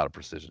world is a lot of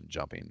precision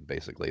jumping.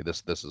 Basically,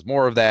 this is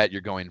more of that. You're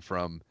going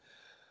from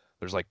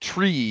there's like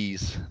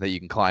trees that you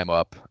can climb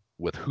up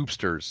with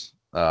hoopsters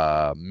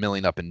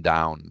milling up and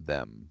down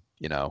them,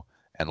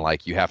 and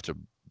like you have to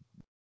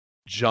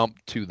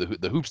jump to the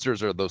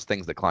hoopsters are those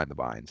things that climb the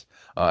vines.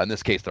 In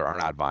this case, there are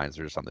not vines;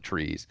 they're just on the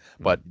trees.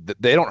 But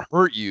they don't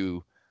hurt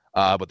you,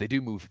 but they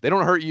do move. They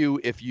don't hurt you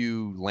if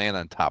you land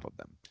on top of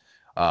them.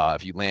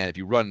 If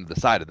you run to the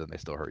side of them, they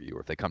still hurt you,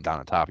 or if they come down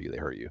on top of you, they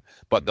hurt you.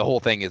 But the whole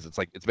thing is,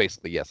 it's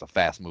basically a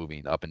fast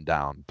moving up and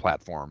down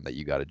platform that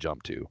you got to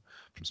jump to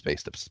from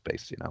space to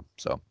space.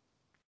 So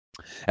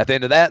at the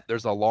end of that,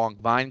 there's a long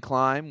vine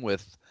climb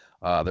with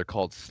they're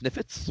called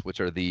sniffets,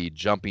 which are the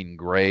jumping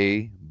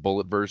gray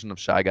bullet version of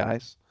Shy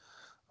Guys.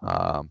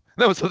 That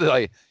was something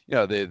like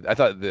I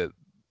thought that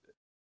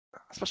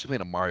especially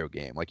playing a Mario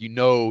game, like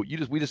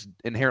we just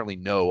inherently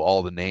know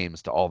all the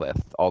names to all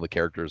the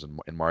characters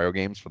in Mario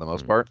games for the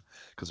most part,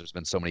 because there's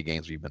been so many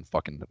games we've been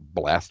fucking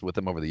blasted with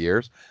them over the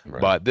years.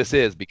 Right. But this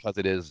is because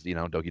it is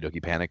Doki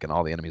Doki Panic and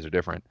all the enemies are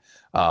different.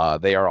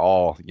 They are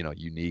all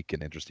unique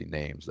and interesting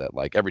names that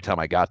like every time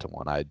I got to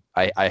one, I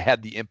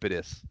had the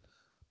impetus.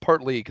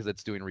 Partly because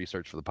it's doing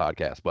research for the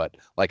podcast, but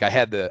like I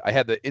had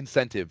the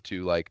incentive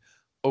to like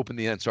open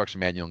the instruction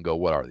manual and go,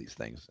 what are these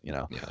things?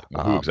 Yeah.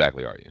 Who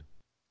exactly are you?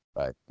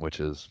 Right, which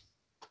is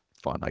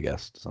fun, I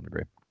guess, to some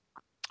degree.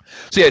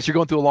 So yes, you're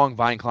going through a long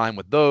vine climb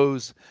with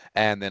those,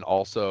 and then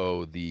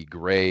also the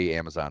gray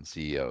Amazon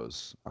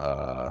CEOs,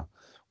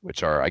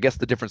 which are, I guess,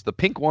 the difference. The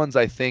pink ones,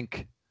 I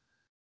think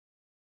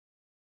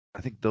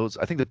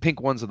the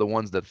pink ones are the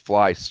ones that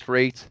fly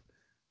straight,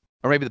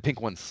 or maybe the pink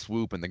ones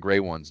swoop and the gray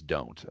ones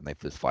don't, and they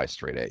just fly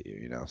straight at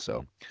you.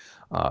 So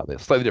they have a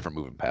slightly different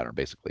movement pattern,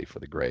 basically, for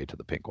the gray to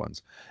the pink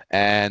ones,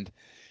 and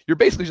you're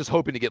basically just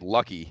hoping to get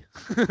lucky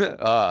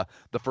the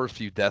first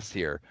few deaths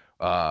here,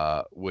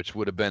 which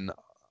would have been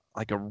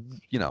like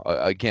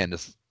again,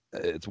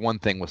 it's one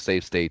thing with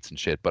save states and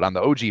shit, but on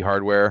the OG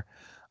hardware,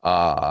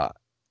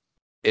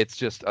 it's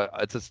just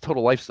it's a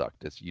total life suck.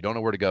 You don't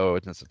know where to go.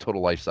 It's a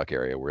total life suck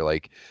area where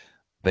like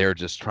they're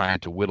just trying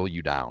to whittle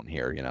you down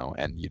here,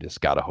 and you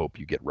just gotta hope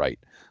you get right,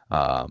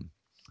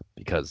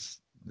 because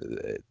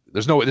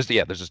there's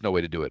just no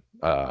way to do it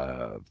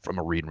from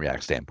a read and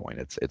react standpoint.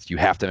 It's you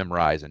have to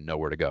memorize and know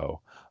where to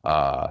go,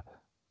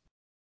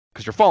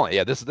 because you're falling.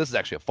 Yeah, this is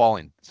actually a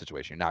falling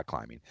situation. You're not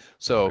climbing,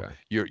 so Okay.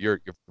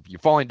 you're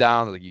falling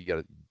down. Like you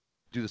gotta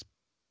do this.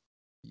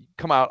 You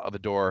come out of the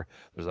door.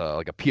 There's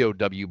a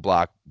POW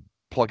block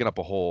plugging up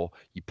a hole.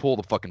 You pull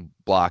the fucking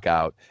block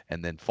out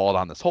and then fall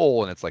down this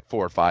hole, and it's like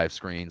 4 or 5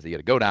 screens that you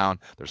got to go down.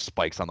 There's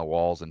spikes on the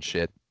walls and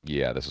shit.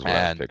 Yeah, this is what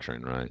I was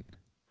picturing, right?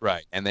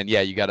 Right, and then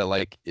you got to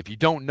like if you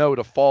don't know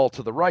to fall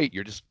to the right,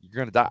 you're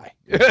gonna die.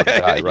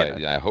 Right.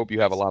 Yeah, I hope you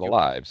have a lot of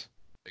lives.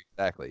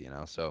 Exactly.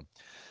 So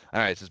all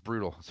right, it's just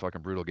brutal. It's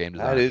fucking brutal game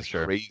design. That is for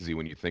sure. crazy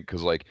when you think,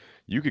 because like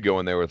you could go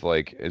in there with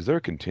like, is there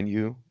a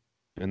continue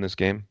in this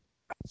game?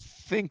 I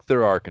think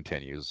there are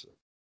continues.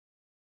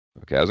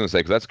 Okay, I was gonna say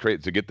because that's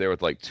crazy to get there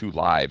with like 2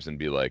 lives and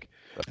be like,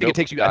 I think it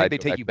takes you. I think they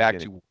take you back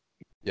to.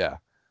 Yeah,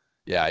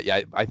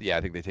 I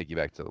think they take you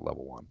back to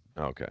level 1.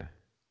 Okay.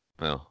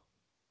 Well,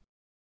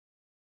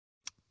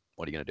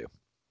 what are you gonna do?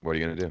 What are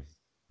you gonna do?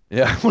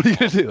 Yeah, what are you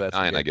gonna do? That's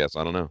Dying, I guess.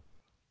 I don't know.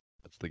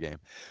 That's the game.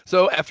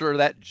 So after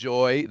that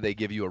joy, they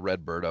give you a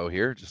red birdo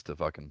here just to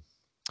fucking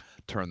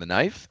turn the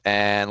knife.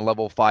 And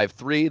level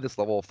 5-3, this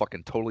level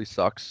fucking totally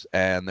sucks.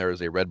 And there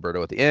is a red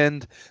birdo at the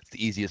end. It's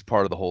the easiest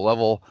part of the whole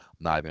level.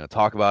 I'm not even going to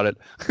talk about it.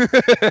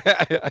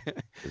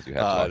 Because you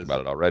have talked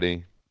about it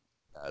already.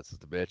 That's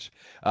just a bitch.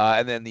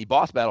 And then the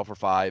boss battle for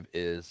 5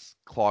 is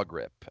Claw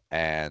Grip.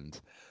 And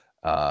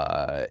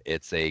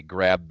it's a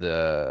grabs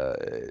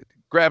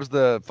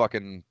the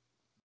fucking,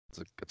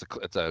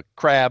 it's a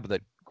crab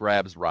that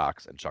grabs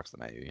rocks and chucks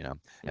them at you,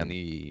 And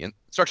the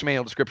instruction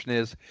manual description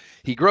is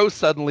he grows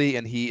suddenly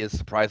and he is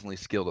surprisingly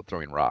skilled at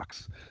throwing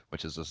rocks,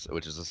 which is a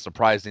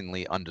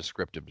surprisingly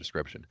undescriptive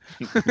description.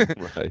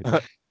 Right.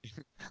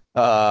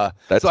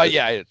 That's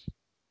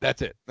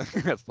it.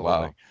 That's the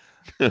whole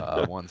thing.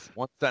 One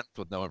sentence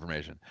with no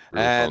information.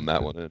 Really phone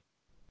that one in.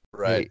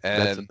 Right. Hey,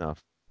 that's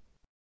enough.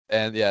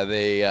 And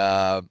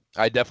yeah,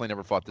 I definitely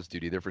never fought this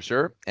dude either for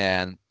sure,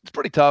 and it's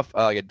pretty tough.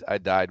 I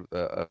died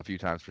a few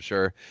times for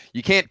sure.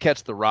 You can't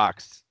catch the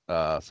rocks,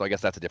 so I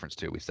guess that's a difference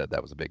too. We said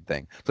that was a big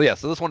thing. So yeah,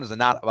 so this one is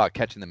not about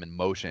catching them in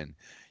motion.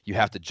 You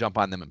have to jump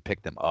on them and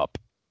pick them up.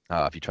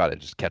 If you try to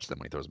just catch them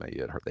when he throws them at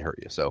you, they hurt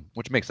you. So,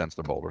 which makes sense.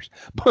 They're boulders,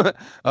 but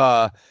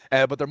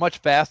they're much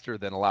faster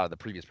than a lot of the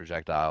previous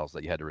projectiles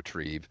that you had to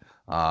retrieve.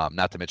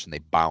 Not to mention they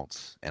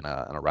bounce in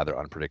a rather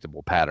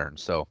unpredictable pattern.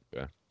 So,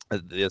 Yeah.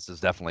 this is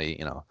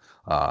definitely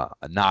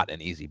not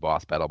an easy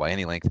boss battle by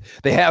any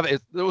length. There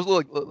was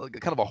like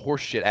kind of a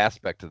horseshit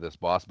aspect to this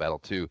boss battle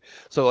too.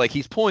 So like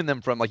he's pulling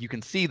them from, like, you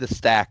can see the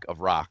stack of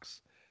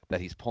rocks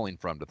that he's pulling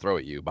from to throw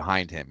at you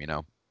behind him,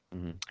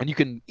 Mm-hmm. and you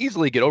can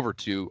easily get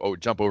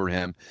jump over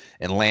him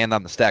and land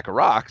on the stack of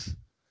rocks,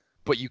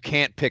 but you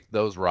can't pick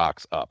those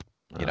rocks up.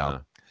 You know, Uh-huh.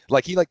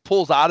 like he like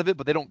pulls out of it,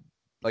 but they don't,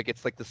 like,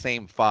 it's like the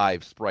same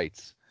 5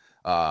 sprites.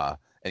 And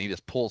he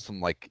just pulls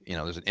from, like,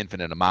 there's an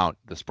infinite amount.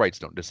 The sprites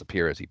don't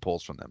disappear as he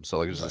pulls from them. So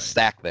like there's a Right.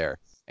 stack there,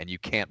 and you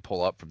can't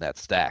pull up from that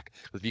stack.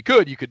 If you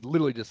could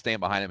literally just stand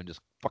behind him and just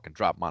fucking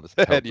drop him on his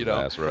head, Help his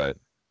ass, right?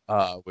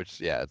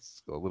 which, yeah,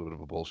 it's a little bit of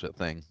a bullshit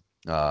thing.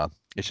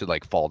 It should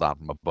like fall down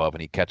from above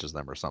and he catches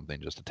them or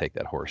something just to take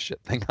that horse shit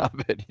thing out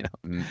of it.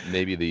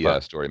 Maybe the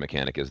But story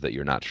mechanic is that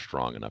you're not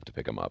strong enough to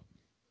pick them up.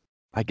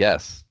 I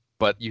guess.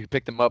 But you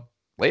pick them up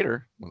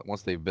later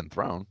once they've been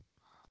thrown.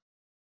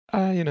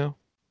 You know,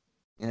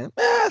 Yeah,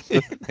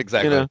 you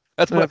exactly. know,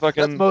 That's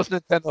fucking most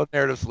Nintendo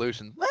narrative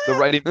solutions. the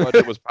writing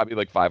budget was probably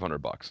like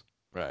 $500.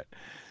 Right.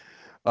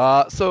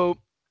 So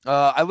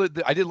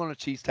I did learn a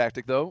cheese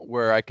tactic though,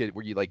 where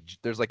you like,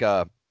 there's like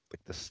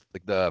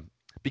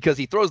because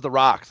he throws the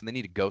rocks and they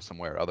need to go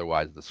somewhere,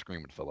 otherwise the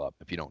screen would fill up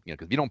if you don't,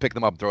 because if you don't pick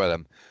them up and throw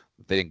them,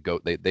 they didn't go.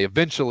 They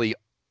eventually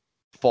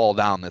fall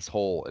down this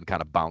hole and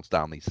kind of bounce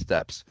down these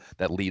steps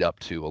that lead up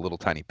to a little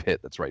tiny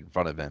pit that's right in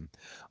front of him,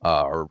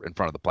 or in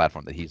front of the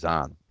platform that he's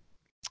on.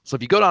 So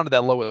if you go down to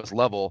that lowest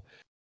level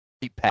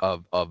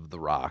of the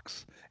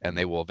rocks, and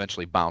they will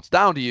eventually bounce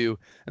down to you.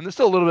 And there's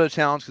still a little bit of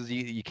challenge because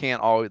you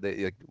can't always,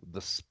 the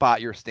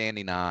spot you're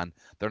standing on,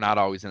 they're not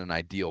always in an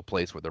ideal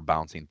place where they're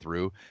bouncing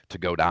through to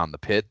go down the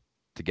pit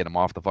to get them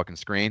off the fucking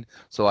screen.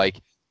 So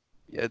like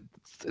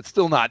it's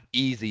still not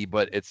easy,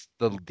 but it's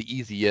the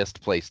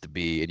easiest place to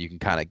be, and you can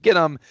kind of get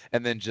them,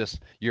 and then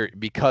just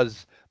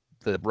because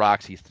the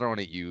rocks he's throwing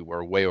at you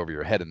are way over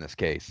your head in this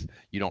case.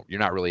 You're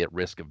not really at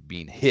risk of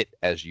being hit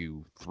as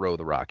you throw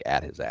the rock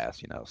at his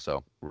ass,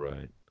 So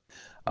Right.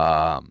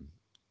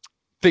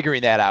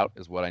 figuring that out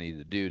is what I needed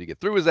to do to get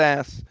through his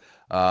ass.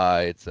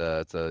 It's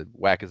a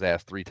whack his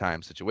ass 3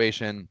 times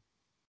situation.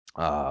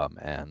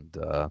 And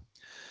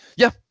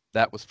yeah,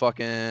 that was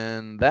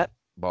fucking that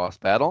boss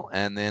battle.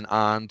 And then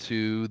on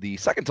to the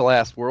second to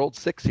last world,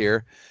 6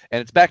 here,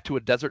 and it's back to a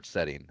desert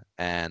setting,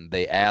 and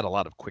they add a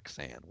lot of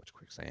quicksand, which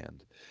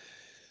quicksand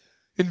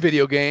in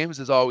video games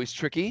is always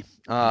tricky.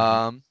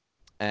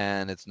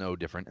 And it's no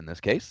different in this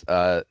case.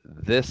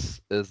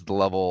 This is the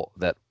level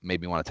that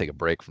made me want to take a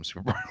break from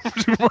Super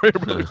Mario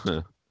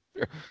Brothers.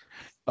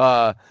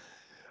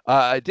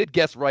 I did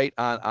guess right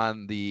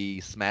on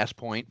the smash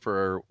point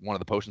for one of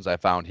the potions I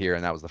found here,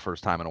 and that was the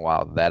first time in a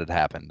while that had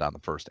happened on the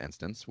first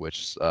instance,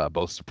 which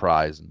both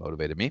surprised and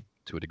motivated me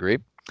to a degree.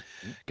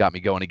 Got me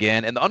going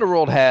again. And the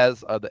underworld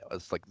has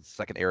it's like the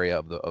second area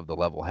of the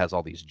level has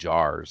all these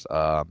jars,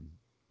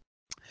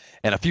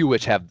 and a few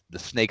which have the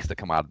snakes that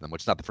come out of them,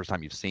 which is not the first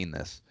time you've seen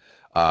this.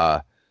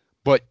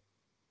 But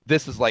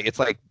this is like, it's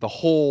like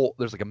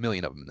there's like a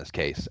million of them in this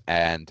case,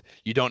 and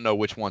you don't know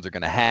which ones are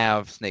going to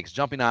have snakes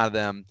jumping out of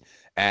them,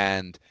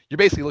 and you're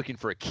basically looking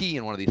for a key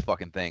in one of these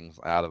fucking things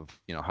out of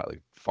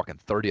like fucking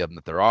 30 of them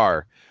that there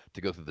are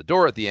to go through the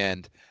door at the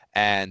end.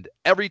 And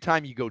every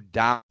time you go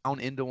down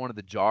into one of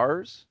the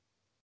jars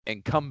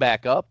and come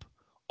back up,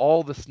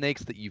 all the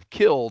snakes that you've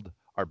killed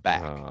are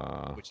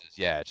back, which is,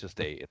 it's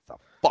a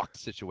fucked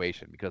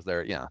situation, because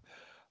they're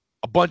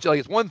a bunch of, like,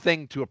 it's one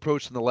thing to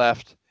approach from the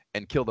left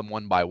and kill them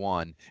one by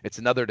one. It's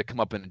another to come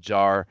up in a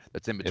jar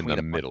that's in between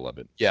the middle of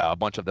it. Yeah, a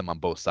bunch of them on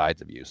both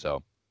sides of you.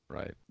 So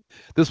right,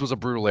 this was a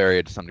brutal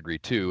area to some degree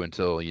too,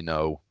 until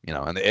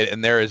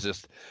and there is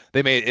just,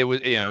 they made it was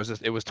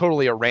it was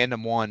totally a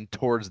random one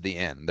towards the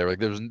end.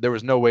 There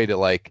was no way to,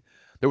 like,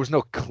 there was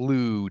no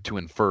clue to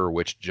infer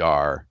which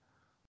jar,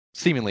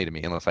 seemingly to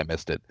me, unless I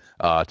missed it,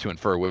 to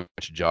infer which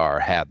jar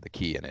had the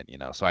key in it.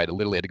 So I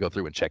literally had to go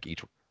through and check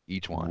each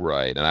one.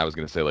 Right. And I was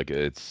gonna say, like,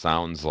 it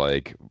sounds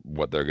like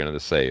what they're gonna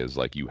say is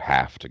like you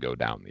have to go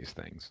down these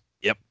things.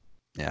 Yep.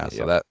 Yeah.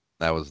 So that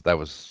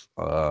was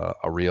a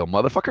real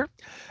motherfucker.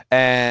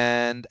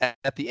 And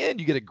at the end,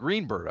 you get a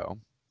green Birdo,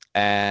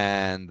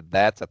 and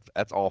that's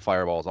all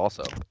fireballs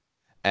also.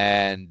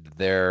 And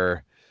you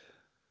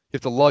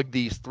have to lug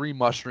these 3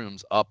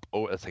 mushrooms up.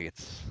 Oh,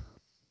 it's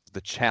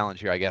the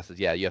challenge here, I guess, is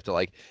you have to,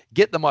 like,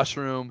 get the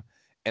mushroom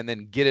and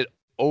then get it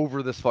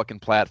over this fucking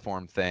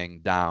platform thing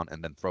down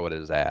and then throw it at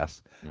his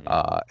ass.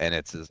 And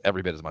it's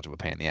every bit as much of a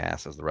pain in the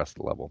ass as the rest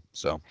of the level.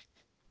 So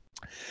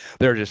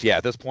they're just,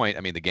 at this point,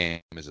 I mean, the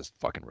game is just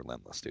fucking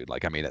relentless, dude.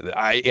 Like, I mean,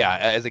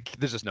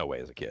 there's just no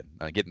way as a kid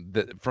getting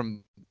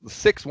from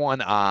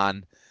 6-1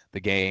 on, the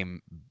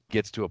game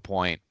gets to a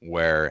point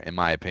where, in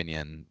my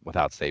opinion,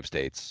 without save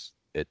states,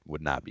 it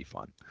would not be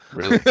fun.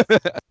 Really?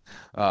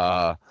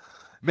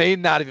 May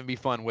not even be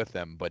fun with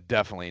them, but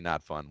definitely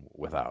not fun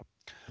without.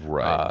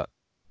 Right.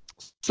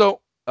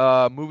 So,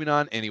 moving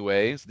on.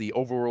 Anyways, the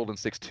overworld in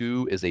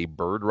 6-2 is a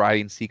bird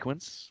riding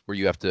sequence where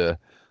you have to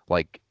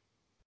like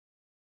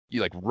you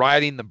like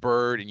riding the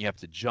bird and you have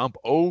to jump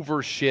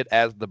over shit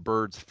as the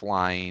bird's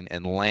flying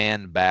and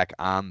land back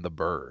on the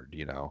bird.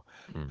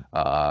 Mm.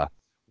 Uh,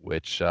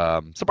 which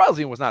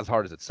surprisingly was not as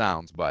hard as it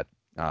sounds, but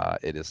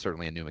it is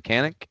certainly a new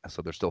mechanic.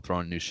 So they're still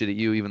throwing new shit at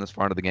you even this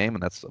far into the game,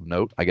 and that's of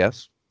note, I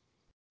guess.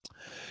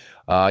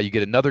 You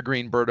get another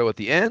green birdo at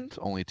the end,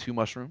 only 2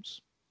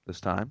 mushrooms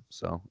this time,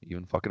 so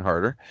even fucking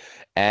harder.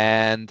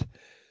 And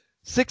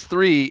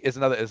 6-3 is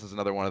another. This is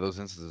another one of those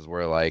instances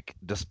where, like,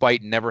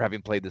 despite never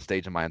having played this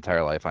stage in my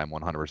entire life, I'm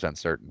 100%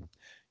 certain.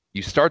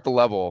 You start the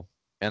level,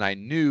 and I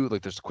knew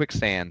like there's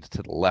quicksand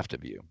to the left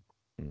of you,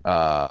 Mm.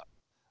 uh,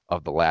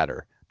 of the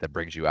ladder that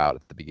brings you out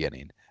at the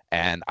beginning,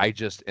 and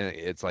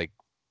it's like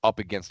up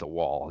against a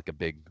wall, like a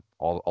big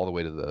all the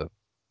way to the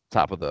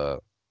top of the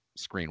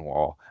screen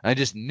wall, and I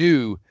just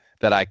knew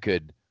that I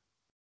could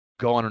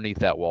go underneath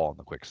that wall in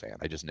the quicksand.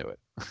 I just knew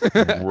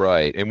it.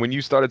 Right. And when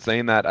you started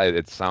saying that,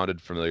 it sounded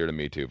familiar to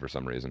me too for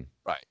some reason.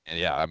 Right. And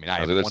yeah, I mean, I I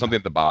was have like, there's one. something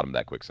at the bottom of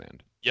that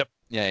quicksand. Yep.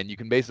 Yeah, and you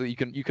can basically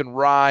you can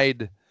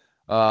ride,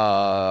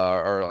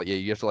 or yeah,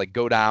 you have to like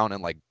go down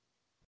and like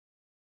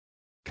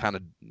kind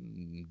of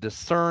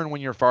discern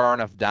when you're far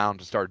enough down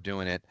to start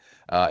doing it.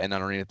 And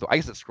underneath, I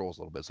guess it scrolls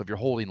a little bit. So if you're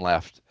holding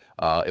left,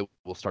 it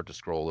will start to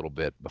scroll a little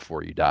bit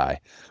before you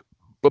die.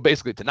 But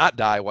basically, to not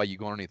die while you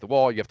go underneath the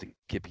wall, you have to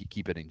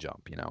keep hitting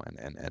jump, and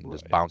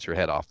just Right. bounce your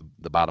head off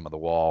the bottom of the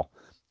wall,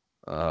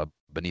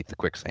 beneath the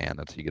quicksand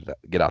until you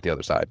get out the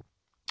other side.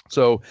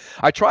 So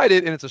I tried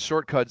it, and it's a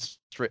shortcut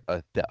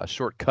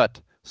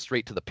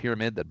straight to the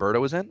pyramid that Birdo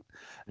was in, Mm.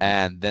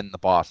 and then the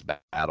boss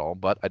battle.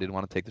 But I didn't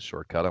want to take the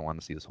shortcut. I wanted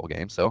to see this whole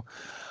game, so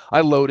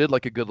I loaded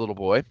like a good little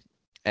boy,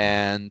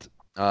 and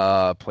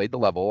played the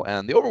level.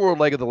 And the overworld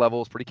leg of the level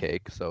was pretty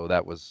cake, so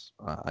that was,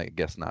 I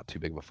guess, not too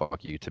big of a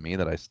fuck you to me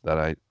that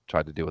I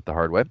tried to do it the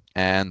hard way.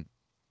 And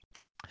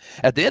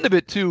at the end of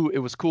it too, it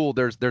was cool.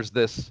 There's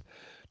this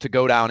to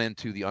go down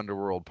into the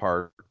underworld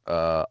part,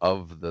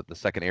 of the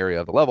second area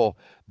of the level.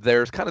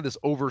 There's kind of this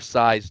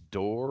oversized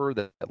door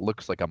that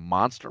looks like a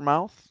monster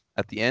mouth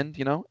at the end,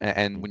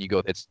 and Mm. when you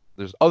go,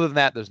 there's other than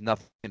that, there's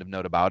nothing of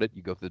note about it.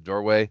 You go through the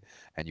doorway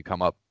and you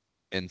come up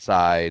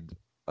inside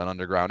an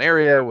underground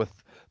area with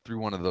through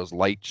one of those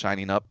light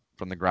shining up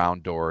from the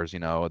ground doors,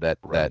 that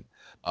Right.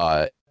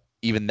 uh,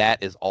 even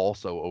that is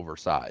also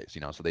oversized,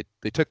 so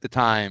they took the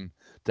time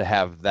to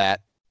have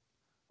that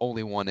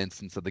only one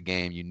instance of the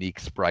game unique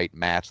sprite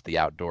match the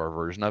outdoor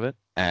version of it.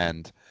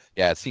 And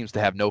yeah, it seems to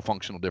have no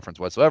functional difference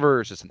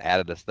whatsoever. It's just an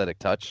added aesthetic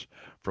touch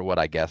for what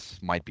I guess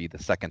might be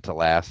the second to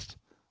last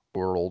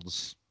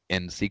worlds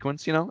in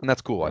sequence, and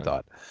that's cool, I Right.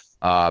 thought.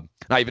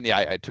 Not even, yeah,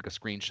 I took a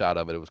screenshot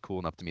of it. It was cool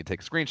enough to me to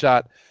take a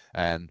screenshot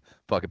and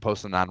fucking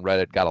posting on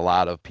Reddit. Got a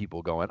lot of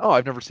people going, "Oh,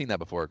 I've never seen that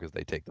before," because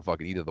they take the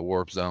fucking either the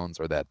warp zones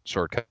or that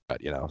shortcut,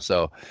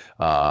 So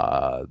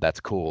that's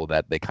cool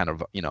that they kind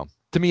of,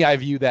 to me, I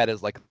view that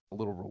as like a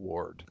little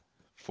reward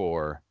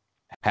for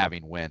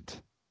having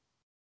went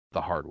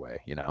the hard way.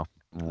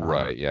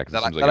 Right. Yeah, because it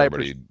That I seems like that I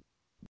appreciate. everybody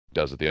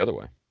does it the other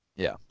way.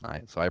 Yeah,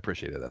 so I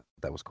appreciated that.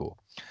 That was cool.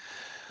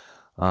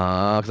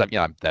 Because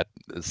that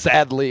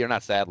sadly or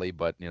not sadly,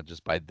 but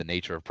just by the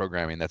nature of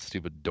programming, that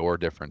stupid door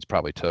difference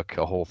probably took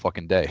a whole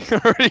fucking day,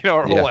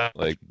 or a Yeah, whole,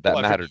 like that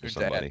whole mattered to afternoon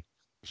to add. somebody.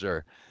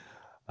 Sure.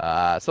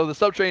 So the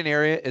subterranean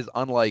area is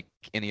unlike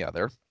any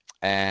other,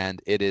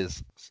 and it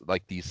is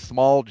like these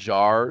small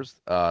jars,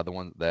 the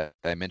ones that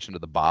I mentioned are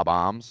the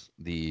bob-ombs.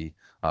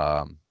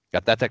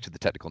 That's actually the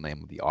technical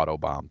name of the auto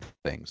bomb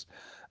things,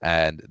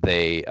 and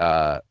they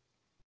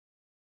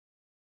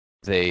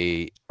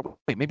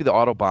wait, maybe the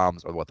auto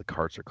bombs are what the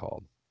carts are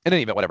called. In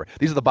any event, whatever.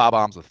 These are the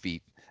bob-ombs with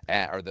feet,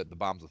 or the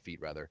bombs with feet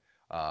rather.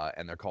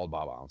 And they're called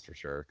bob-ombs for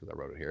sure because I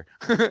wrote it here.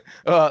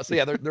 So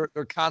yeah,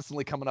 they're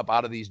constantly coming up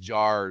out of these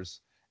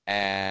jars,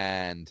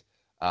 and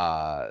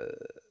uh,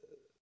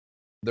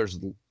 there's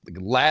like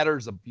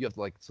ladders. You have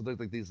to so there's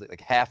like these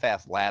like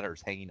half-ass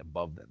ladders hanging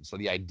above them. So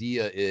the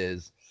idea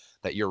is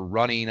that you're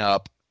running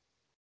up,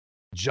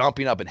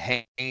 jumping up, and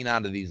hanging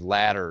onto these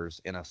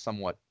ladders in a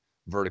somewhat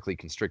vertically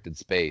constricted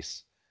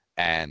space,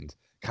 and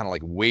kind of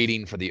like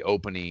waiting for the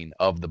opening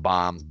of the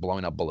bombs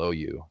blowing up below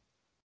you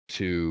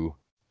to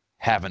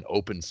have an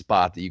open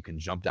spot that you can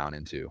jump down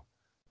into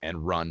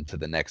and run to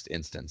the next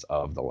instance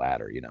of the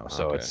ladder.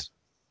 So Okay. it's,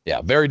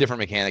 yeah, very different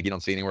mechanic. You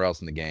don't see anywhere else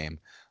in the game.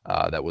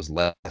 That was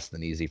less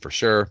than easy for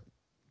sure.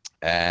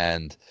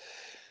 And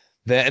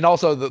then, and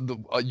also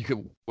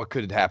what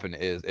could happen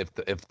is if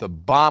the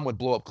bomb would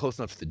blow up close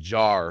enough to the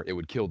jar, it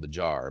would kill the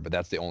jar. But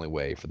that's the only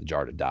way for the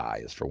jar to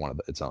die, is for one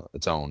of its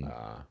own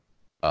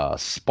Uh,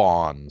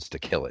 spawns to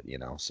kill it.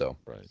 So,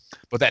 right.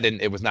 but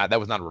that was not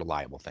a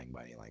reliable thing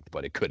by any length,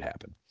 but it could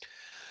happen.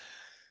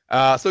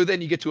 So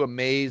then you get to a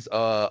maze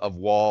of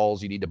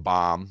walls you need to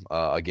bomb.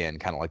 Again,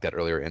 kind of like that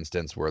earlier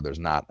instance where there's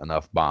not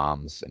enough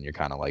bombs, and you're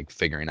kind of like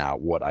figuring out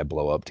what I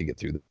blow up to get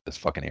through this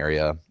fucking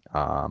area.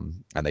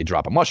 And they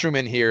drop a mushroom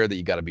in here that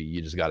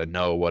you just got to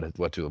know what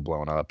to have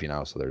blown up.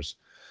 So there's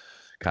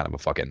kind of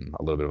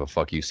a little bit of a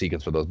fuck you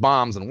sequence for those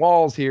bombs and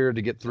walls here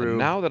to get And through.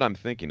 now that I'm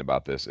thinking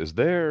about this,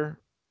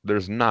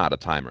 there's not a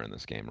timer in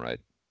this game, right?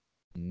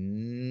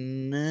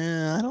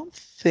 Nah, I don't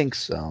think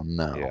so.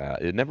 No. Yeah,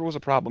 it never was a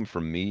problem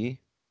for me,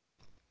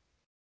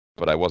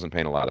 but I wasn't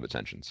paying a lot of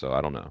attention, so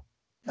I don't know.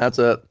 That's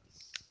it.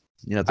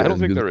 You have I don't to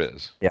think do. there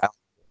is. Yeah,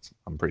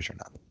 I'm pretty sure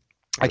not.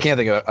 I Really? can't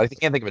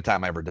think of a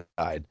time I ever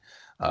died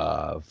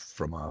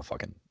from a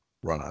fucking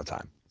run out of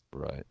time.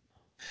 Right.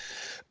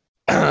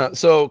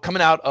 So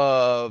coming out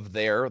of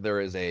there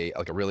is a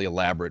really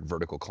elaborate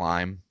vertical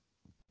climb.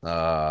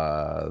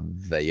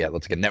 Looks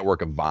like a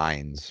network of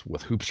vines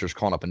with hoopsters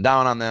crawling up and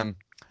down on them.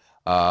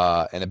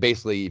 And it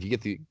basically, if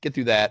you get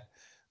through that,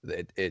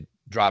 it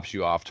drops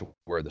you off to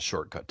where the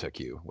shortcut took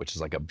you, which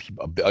is like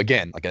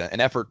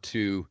an effort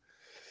to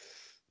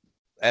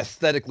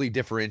aesthetically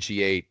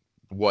differentiate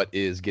what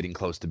is getting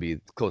close to the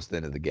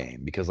end of the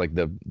game, because like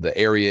the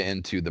area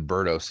into the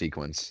Birdo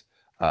sequence,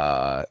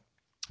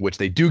 which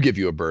they do give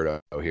you a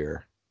Birdo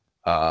here,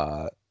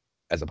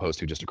 as opposed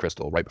to just a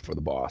crystal right before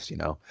the boss,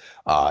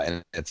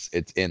 and it's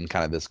in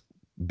kind of this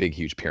big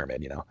huge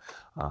pyramid,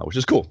 which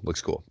is cool,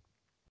 looks cool.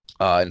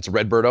 And it's a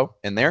red Birdo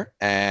in there,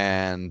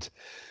 and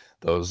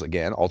those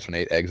again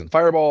alternate eggs and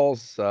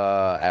fireballs.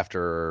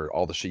 After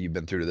all the shit you've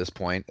been through to this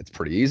point, it's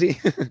pretty easy.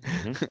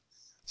 Mm-hmm.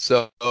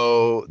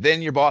 So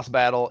then your boss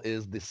battle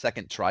is the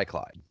second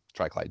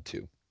Triclide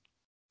 2.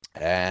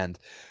 And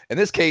in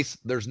this case,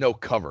 there's no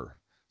cover.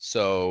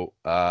 So,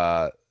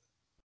 and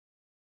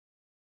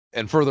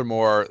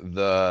furthermore,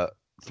 the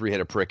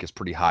three-headed prick is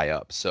pretty high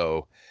up.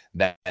 So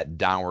that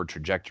downward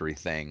trajectory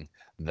thing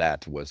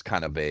that was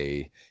kind of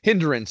a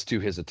hindrance to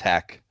his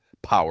attack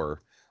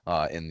power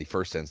in the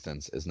first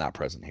instance is not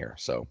present here.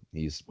 So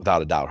he's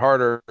without a doubt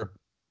harder.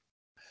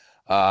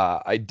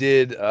 I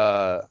did...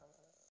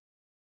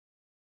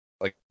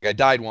 I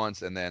died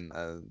once and then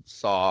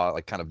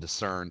kind of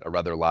discerned a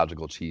rather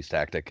logical cheese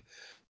tactic.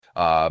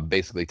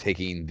 Basically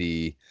taking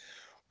the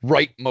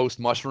rightmost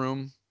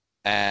mushroom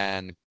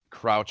and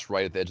crouch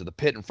right at the edge of the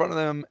pit in front of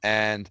them,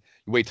 and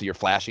you wait till you're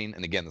flashing.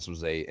 And again, this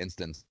was a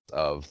instance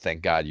of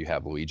thank God you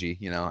have Luigi.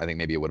 I think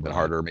maybe it would have been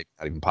harder, maybe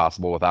not even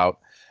possible without.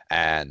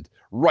 And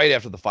right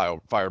after the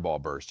fireball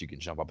burst, you can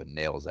jump up and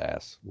nail his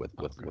ass with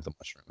the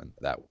mushroom, and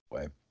that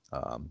way.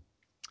 And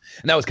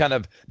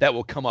that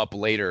will come up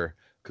later,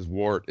 because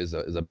Wart is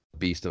a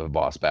beast of a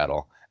boss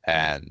battle,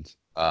 and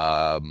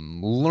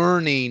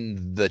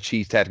learning the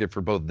cheese tactic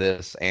for both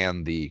this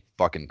and the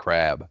fucking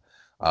crab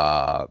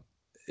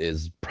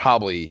is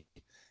probably,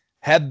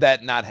 had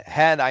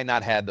I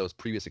not had those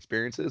previous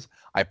experiences,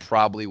 I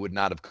probably would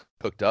not have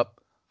cooked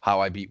up how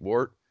I beat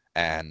Wart,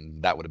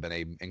 and that would have been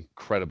a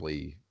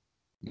incredibly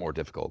more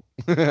difficult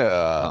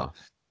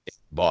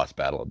boss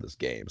battle of this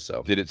game.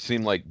 So Did it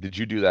seem like, did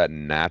you do that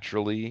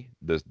naturally?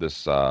 This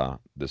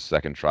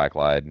second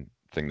Triclide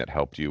thing that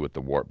helped you with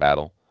the Wart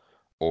battle,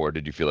 or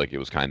did you feel like it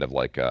was kind of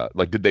like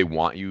did they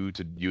want you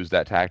to use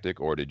that tactic,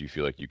 or did you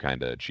feel like you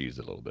kind of cheesed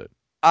it a little bit?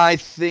 I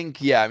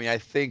think, yeah. I mean, I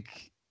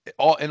think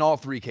in all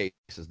three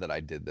cases that I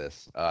did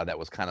this, that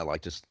was kind of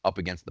like just up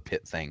against the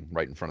pit thing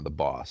right in front of the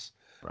boss.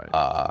 Right.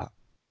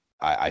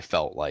 I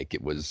felt like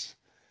it was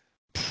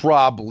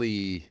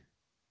probably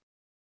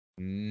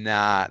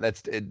not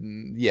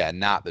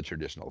not the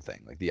traditional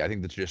thing. I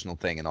think the traditional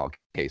thing in all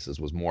cases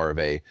was more of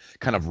a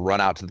kind of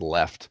run out to the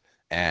left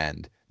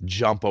and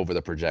jump over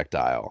the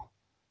projectile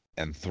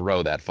and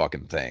throw that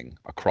fucking thing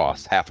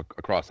across half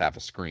a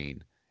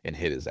screen and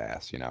hit his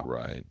ass.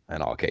 Right.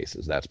 In all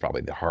cases, that's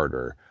probably the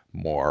harder,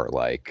 more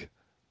like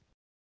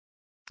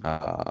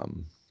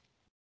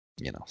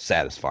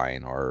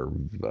satisfying, or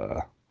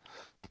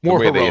more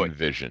the way they heroic.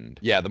 envisioned.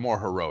 Yeah, the more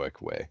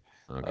heroic way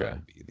Okay.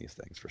 of beating these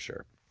things, for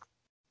sure.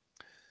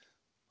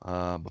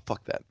 But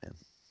fuck that, man.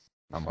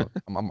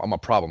 I'm a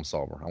problem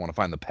solver. I want to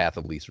find the path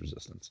of least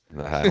resistance.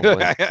 I don't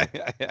blame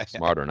you.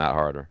 Smarter, not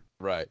harder.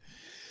 Right.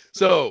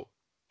 So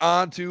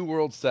on to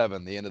World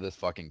 7, the end of this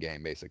fucking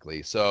game,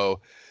 basically.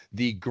 So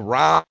the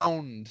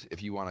ground,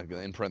 if you want to,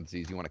 in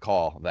parentheses, you want to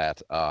call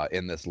that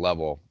in this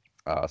level,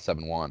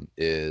 7-1,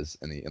 is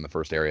in the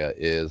first area,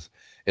 it's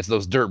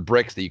those dirt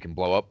bricks that you can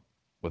blow up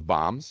with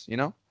bombs,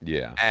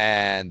 Yeah.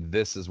 And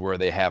this is where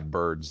they have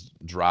birds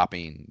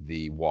dropping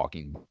the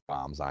walking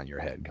bombs on your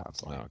head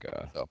constantly. Oh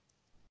god. So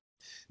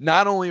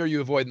not only are you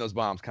avoiding those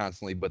bombs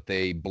constantly, but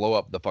they blow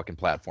up the fucking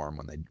platform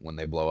when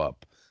they blow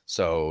up.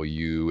 So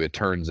it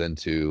turns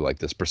into like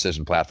this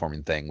precision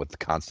platforming thing with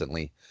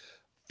constantly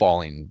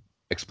falling,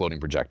 exploding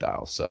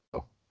projectiles. So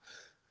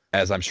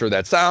as I'm sure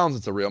that sounds,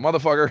 it's a real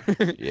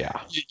motherfucker.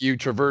 Yeah. You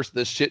traverse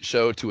this shit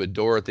show to a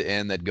door at the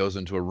end that goes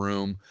into a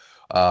room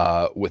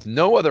with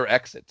no other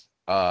exit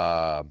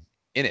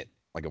in it,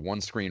 like a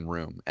one-screen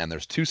room. And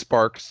there's two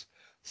sparks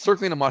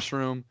circling a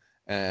mushroom,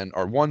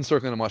 or one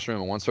circling a mushroom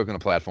and one circling a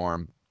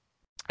platform.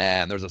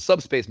 And there's a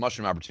subspace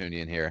mushroom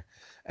opportunity in here.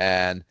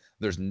 And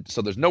there's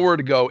nowhere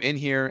to go in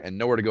here and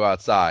nowhere to go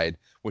outside,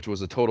 which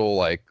was a total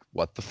like,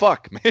 what the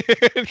fuck,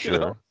 man?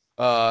 Sure.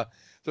 So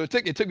it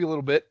took me a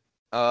little bit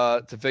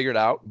to figure it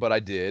out, but I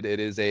did. It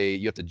is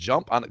you have to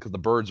jump on it because the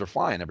birds are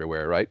flying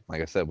everywhere, right?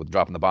 Like I said, with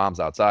dropping the bombs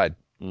outside.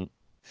 Mm.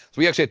 So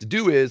what you actually have to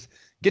do is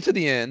get to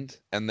the end,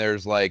 and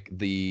there's like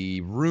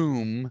the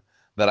room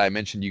that I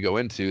mentioned you go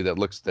into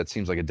that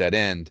seems like a dead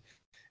end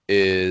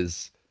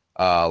is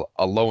a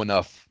low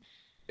enough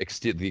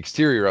the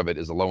exterior of it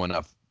is a low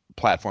enough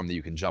platform that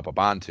you can jump up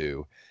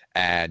onto,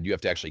 and you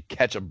have to actually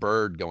catch a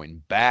bird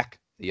going back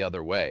the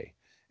other way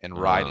and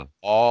ride it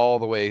all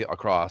the way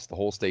across the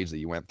whole stage that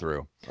you went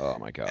through. Oh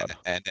my God.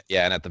 And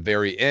yeah, and at the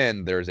very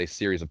end, there's a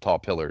series of tall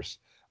pillars,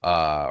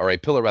 or a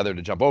pillar rather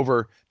to jump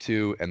over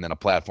to, and then a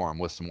platform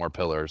with some more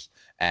pillars.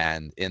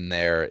 And in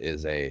there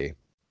is a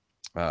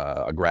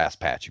grass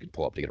patch you can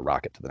pull up to get a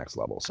rocket to the next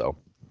level. So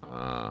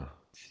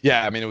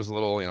yeah, I mean, it was a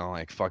little,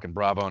 like fucking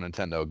bravo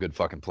Nintendo, good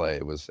fucking play.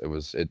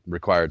 It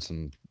required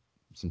some.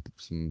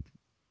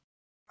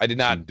 I did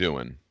not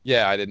doing.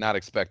 Yeah, I did not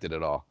expect it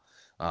at all.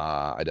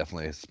 I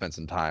definitely spent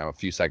some time, a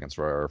few seconds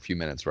or a few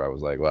minutes where I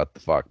was like, what the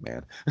fuck,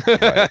 man?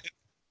 Right.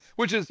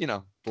 Which is,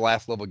 the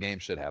last level game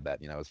should have that.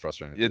 It's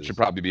frustrating. It should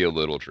probably be a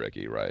little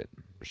tricky, right?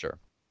 For sure.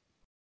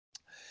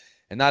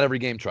 And not every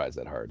game tries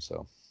that hard,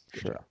 so.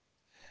 Sure.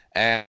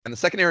 And the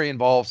second area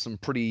involves some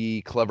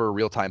pretty clever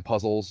real-time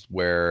puzzles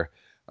where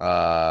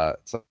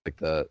it's like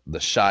the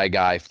Shy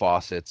Guy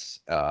faucets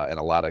and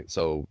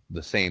so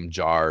the same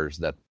jars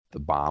that the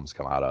bombs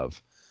come out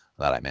of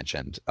that I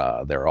mentioned.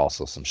 There are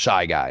also some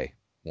Shy Guy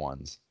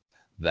ones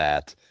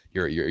that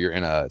you're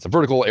in it's a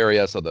vertical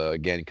area, so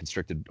again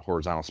constricted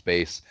horizontal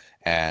space,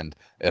 and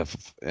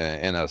if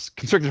in a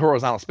constricted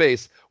horizontal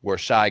space where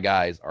Shy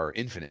Guys are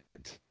infinite,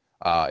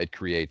 it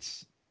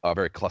creates a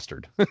very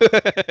clustered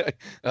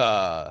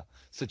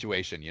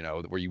situation,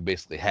 where you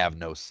basically have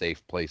no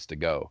safe place to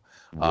go.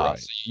 Right.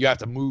 So you have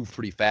to move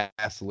pretty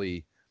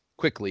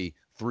quickly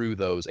through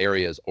those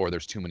areas, or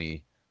there's too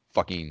many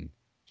fucking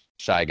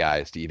Shy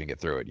Guys to even get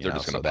through it. They're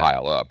just going to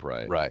pile up,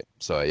 right? Right.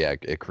 So yeah,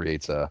 it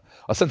creates a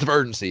sense of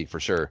urgency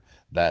for sure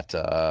that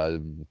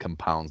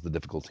compounds the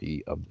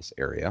difficulty of this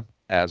area.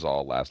 As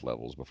all last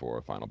levels before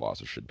final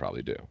bosses should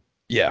probably do.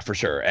 Yeah, for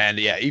sure. And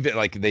yeah, even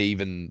like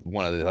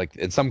one of the, like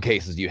in some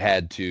cases you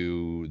had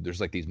to,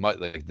 there's like these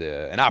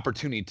an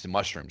opportunity to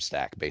mushroom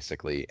stack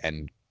basically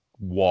and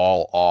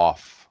wall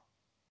off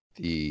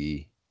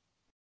the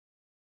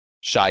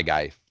Shy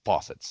Guy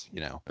faucets,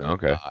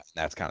 Okay. And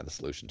that's kind of the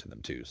solution to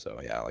them too. So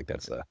yeah, like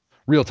that's a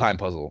real-time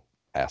puzzle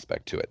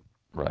aspect to it.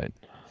 Right.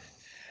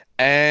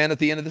 And at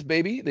the end of this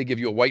baby, they give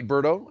you a white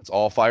birdo. It's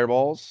all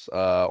fireballs,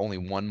 only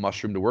one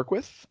mushroom to work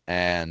with.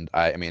 And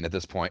I mean, at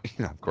this point,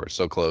 of course,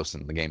 so close,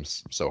 and the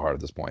game's so hard at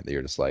this point that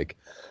you're just like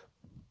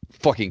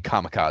fucking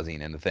kamikazing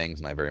into things.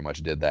 And I very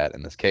much did that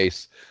in this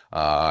case.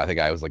 I think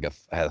I was like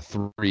I had a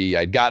 3.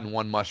 I'd gotten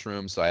 1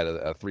 mushroom, so I had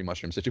a 3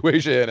 mushroom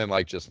situation, and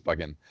like just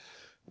fucking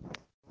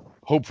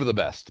hope for the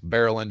best.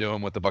 Barrel into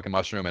him with the fucking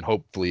mushroom, and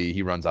hopefully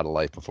he runs out of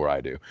life before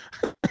I do.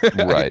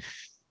 Right.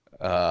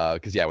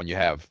 Because yeah, when you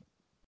have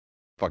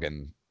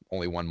fucking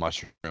only 1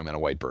 mushroom and a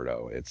white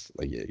birdo, it's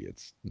like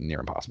it's near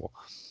impossible.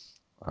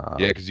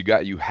 Yeah, because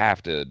you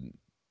have to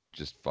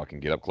just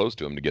fucking get up close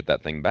to him to get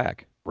that thing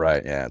back.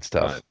 Right. Yeah, it's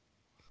tough. Right.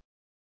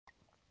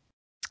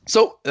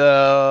 So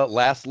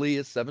lastly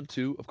is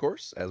 7-2, of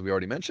course, as we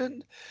already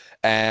mentioned,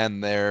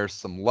 and there's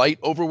some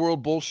light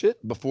overworld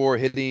bullshit before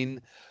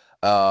hitting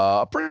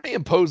a pretty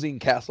imposing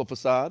castle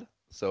facade.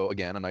 So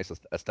again, a nice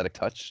aesthetic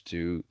touch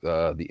to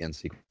the end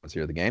sequence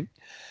here of the game.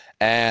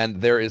 And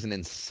there is an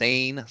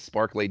insane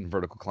spark-laden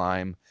vertical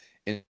climb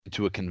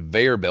into a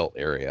conveyor belt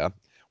area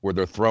where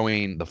they're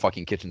throwing the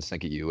fucking kitchen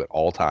sink at you at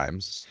all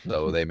times.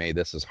 So they made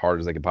this as hard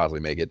as they could possibly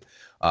make it,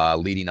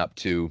 leading up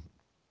to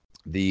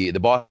the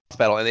boss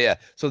battle. And yeah,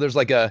 so there's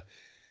like you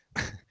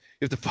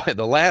have to find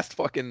the last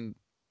fucking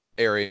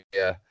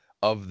area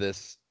of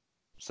this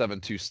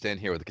 7-2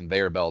 stint here with the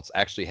conveyor belts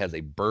actually has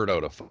a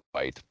birdo to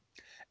fight.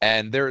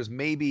 And there is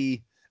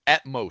maybe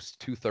at most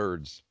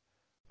 2/3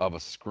 of a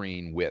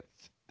screen width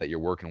that you're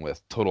working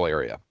with total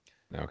area.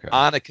 Okay.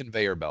 On a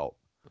conveyor belt.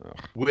 Ugh.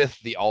 With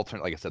the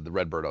alternate, like I said, the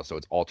red birdo, so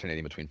it's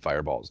alternating between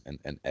fireballs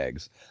and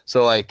eggs.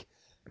 So like,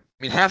 I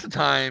mean, half the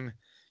time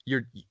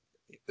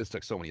this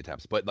took so many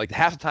attempts, but like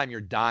half the time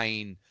you're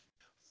dying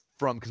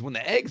because when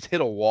the eggs hit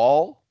a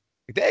wall,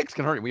 like the eggs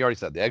can hurt you. We already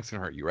said the eggs can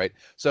hurt you, right?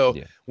 So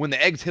yeah. When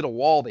the eggs hit a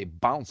wall, they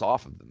bounce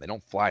off of them. They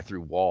don't fly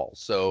through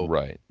walls. So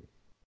right.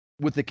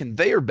 With the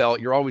conveyor belt,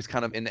 you're always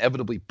kind of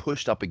inevitably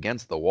pushed up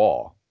against the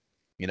wall.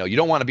 You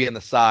don't want to be on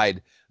the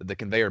side that the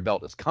conveyor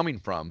belt is coming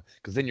from,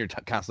 because then you're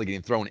constantly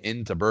getting thrown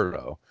into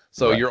birdo.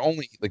 So right. You're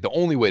the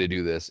only way to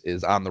do this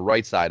is on the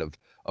right side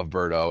of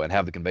birdo and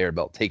have the conveyor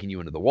belt taking you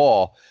into the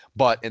wall.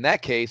 But in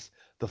that case,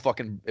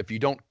 if you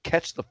don't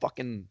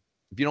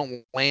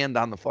land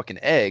on the fucking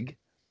egg,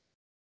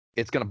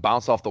 it's gonna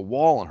bounce off the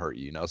wall and hurt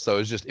you. So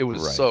it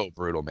was right. So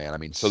brutal, man. I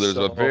mean, so there's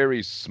a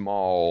very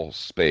small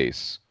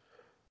space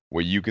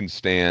where you can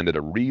stand at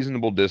a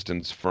reasonable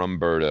distance from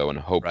birdo and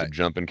hope right. to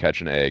jump and catch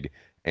an egg,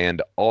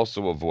 and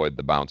also avoid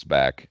the bounce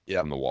back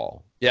from the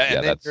wall. Yeah,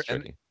 that's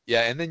tricky.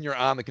 Yeah, and then you're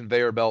on the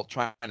conveyor belt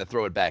trying to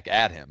throw it back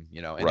at him,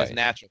 and his Right.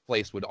 natural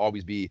place would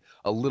always be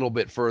a little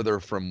bit further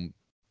from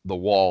the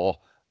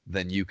wall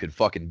than you could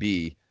fucking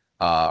be,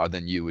 or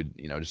than you would,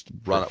 just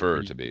run up.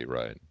 Prefer to be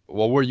right.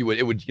 Well, where you would,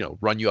 it would,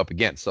 run you up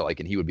against. So, like,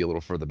 and he would be a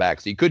little further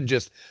back. So you couldn't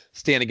just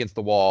stand against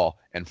the wall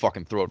and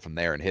fucking throw it from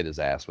there and hit his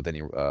ass with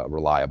any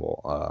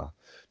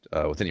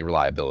with any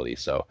reliability.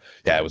 So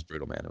yeah, it Right. was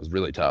brutal, man. It was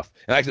really tough.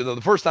 And actually,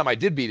 the first time I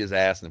did beat his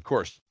ass, and of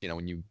course,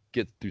 when you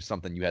get through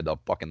something you had to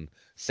fucking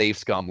save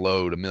scum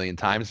load a million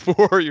times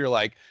for, you're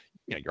like,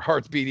 your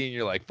heart's beating,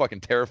 you're like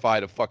fucking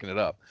terrified of fucking it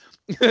up.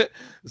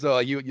 So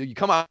like, you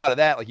come out of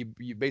that, like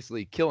you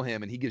basically kill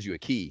him and he gives you a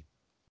key.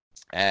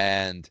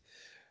 And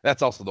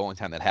that's also the only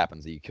time that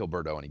happens, that you kill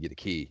Birdo and you get a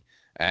key.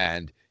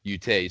 And you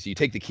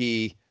take the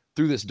key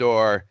through this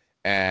door,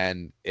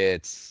 and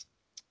it's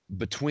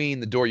between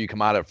the door you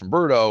come out of from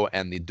Birdo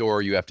and the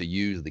door you have to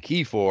use the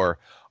key for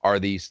are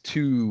these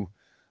two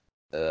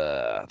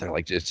they're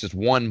like, it's just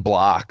one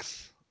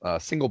blocks,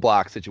 single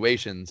block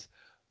situations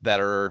that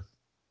are,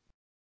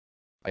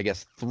 I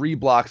guess, 3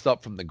 blocks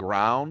up from the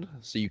ground,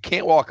 so you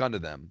can't walk under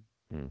them.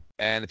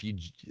 And if you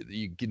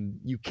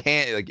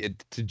can't,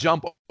 like, to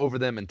jump over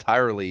them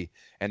entirely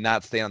and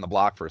not stay on the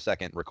block for a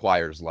second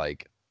requires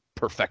like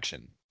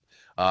perfection.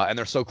 And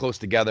they're so close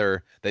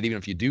together that even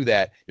if you do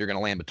that, you're going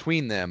to land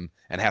between them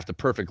and have to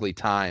perfectly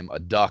time a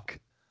duck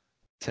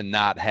to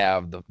not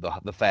have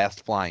the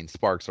fast flying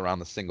sparks around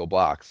the single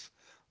blocks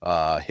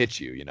hit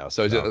you.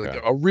 So it's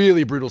like a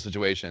really brutal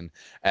situation.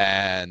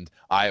 And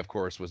I, of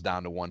course, was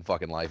down to one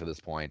fucking life at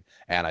this point,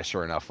 and I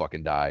sure enough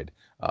fucking died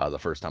the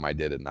first time I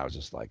did it, and I was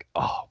just like,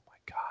 oh my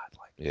god,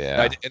 like,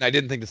 Yeah. And I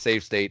didn't think the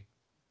save state,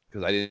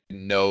 because I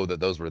didn't know that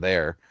those were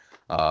there.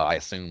 I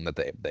assumed that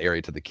the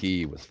area to the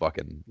key was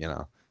fucking,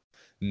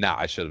 nah,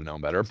 I should have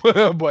known better,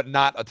 but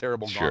not a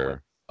terrible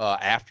gauntlet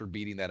after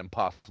beating that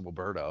impossible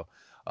Birdo.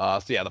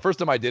 So yeah, the first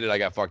time I did it, I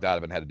got fucked out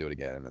of it and had to do it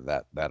again, and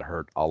that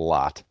hurt a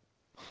lot.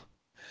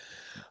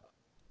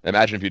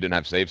 Imagine if you didn't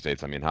have save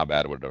states. I mean, how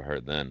bad would it have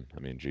hurt then?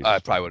 I mean, Jesus. I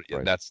probably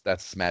would. Christ.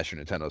 That's Smash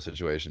Your Nintendo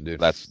situation, dude.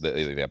 That's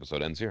the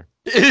episode ends here.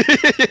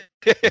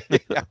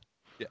 Yeah.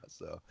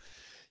 So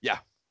yeah,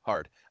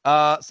 hard.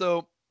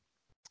 So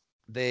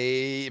once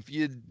you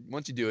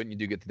do it and you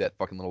do get to that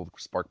fucking little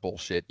spark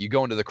bullshit, you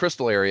go into the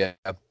crystal area,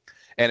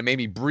 and it made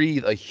me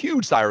breathe a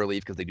huge sigh of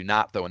relief because they do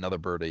not throw another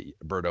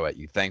Birdo at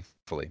you,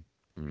 thankfully.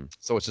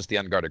 So it's just the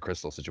unguarded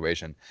crystal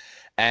situation.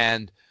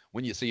 And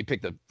you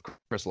pick the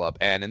crystal up,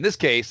 and in this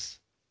case,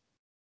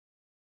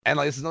 and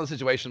like, this is another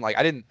situation, like,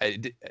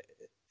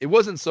 it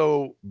wasn't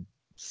so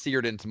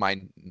seared into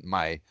my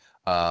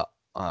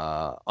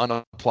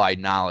unapplied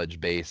knowledge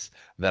base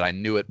that I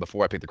knew it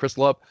before I picked the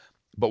crystal up.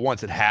 But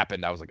once it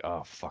happened, I was like,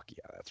 oh, fuck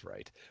yeah, that's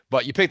right.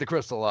 But you pick the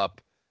crystal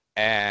up,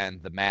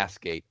 and the mass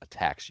gate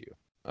attacks you.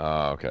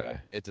 Oh, okay.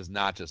 It does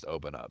not just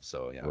open up.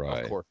 So yeah,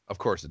 right. Of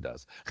course it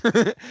does.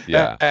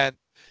 Yeah. And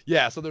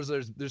yeah, so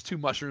there's 2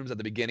 mushrooms at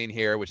the beginning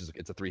here, which is,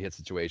 it's a 3-hit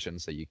situation.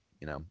 So you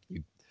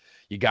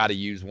got to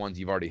use ones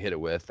you've already hit it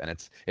with, and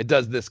it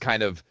does this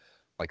kind of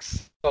like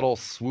subtle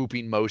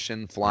swooping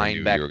motion,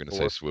 flying back. You were going to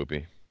say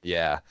swoopy.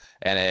 Yeah,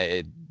 and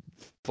it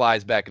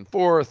flies back and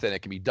forth, and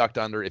it can be ducked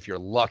under if you're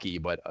lucky,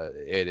 but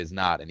it is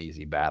not an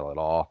easy battle at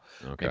all.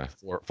 Okay. Maybe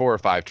 4 or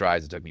 5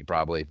 tries it took me,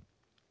 probably.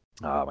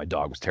 My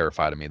dog was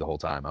terrified of me the whole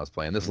time I was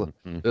playing this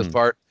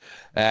part,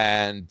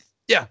 and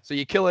yeah, so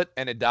you kill it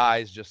and it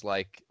dies. Just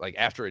like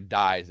after it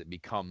dies, it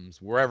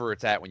becomes, wherever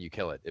it's at when you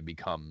kill it, it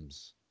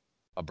becomes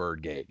a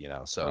bird gate.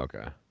 So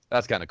okay,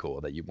 that's kind of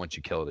cool that once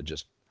you kill it, it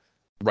just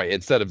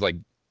instead of, like,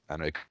 I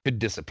don't know, it could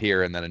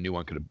disappear and then a new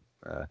one could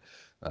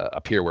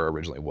appear where it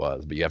originally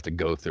was, but you have to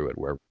go through it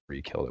wherever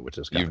you killed it, which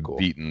is kind of cool.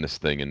 You've beaten this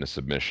thing into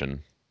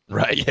submission.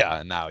 Right,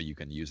 yeah, and now you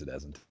can use it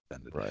as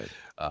intended. Right.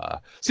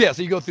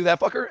 So you go through that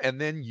fucker, and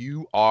then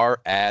you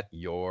are at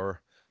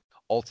your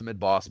ultimate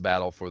boss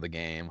battle for the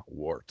game,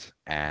 Wart.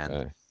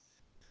 And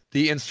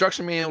the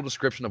instruction manual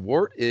description of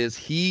Wart is,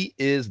 he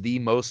is the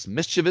most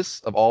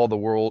mischievous of all the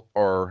world,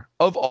 or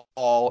of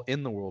all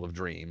in the world of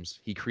dreams.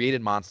 He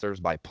created monsters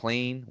by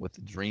playing with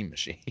the dream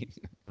machine.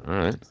 All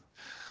right.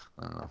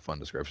 Fun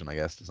description, I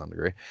guess, to some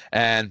degree.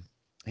 And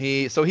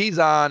he's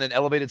on an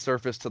elevated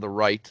surface to the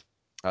right,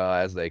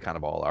 as they kind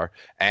of all are,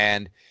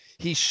 and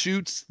he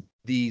shoots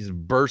these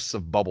bursts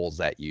of bubbles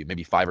at you,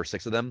 maybe 5 or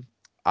 6 of them,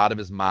 out of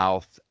his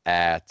mouth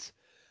at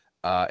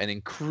an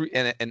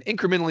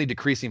incrementally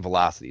decreasing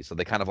velocity. So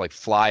they kind of like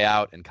fly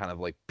out and kind of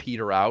like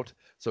peter out.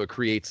 So it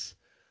creates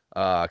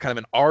kind of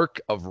an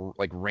arc of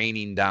like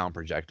raining down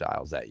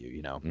projectiles at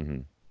you,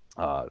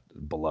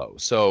 below.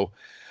 So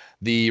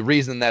the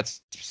reason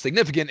that's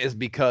significant is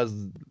because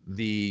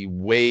the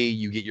way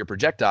you get your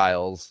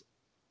projectiles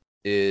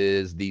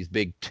is these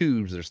big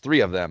tubes. There's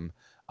 3 of them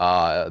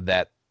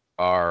that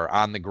are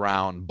on the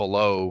ground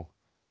below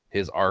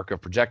his arc of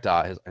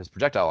projectile, his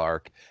projectile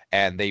arc,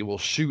 and they will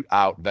shoot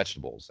out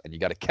vegetables, and you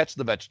got to catch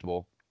the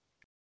vegetable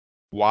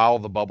while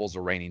the bubbles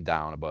are raining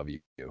down above you,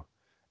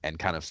 and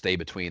kind of stay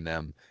between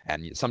them.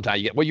 And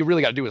sometimes what you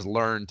really got to do is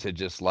learn to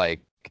just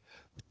like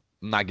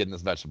I'm not getting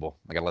this vegetable.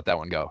 I gotta let that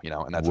one go, you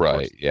know. And that's of course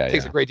Right. Yeah.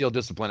 takes a Yeah. great deal of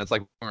discipline. It's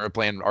like when we were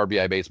playing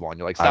RBI baseball, and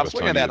you're like, I stop was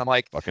swinging telling at you that. to And I'm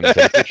like, fucking take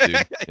a pitch, dude.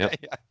 yeah, Yep.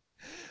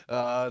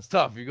 yeah. It's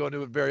tough. You go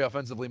into it very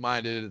offensively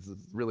minded. It's a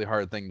really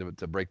hard thing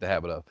to break the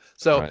habit of.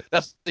 So Right.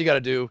 that's what you got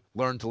to do.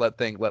 Learn to let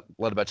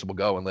a vegetable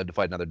go and live to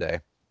fight another day.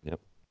 Yep.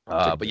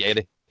 Take a But yeah,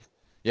 pitch.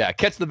 yeah,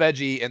 catch the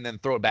veggie and then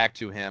throw it back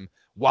to him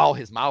while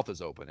his mouth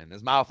is open, and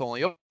his mouth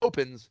only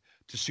opens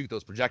to shoot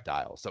those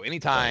projectiles. So Right.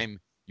 anytime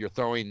you're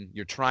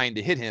trying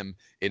to hit him,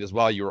 it is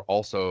while you're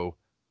also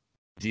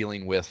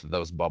dealing with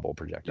those bubble You're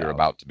projectiles.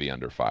 about to be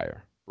under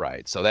fire.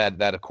 Right. So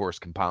that of course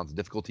compounds the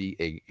difficulty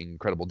a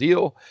incredible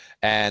deal.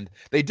 And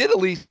they did at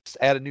least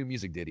add a new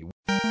music ditty.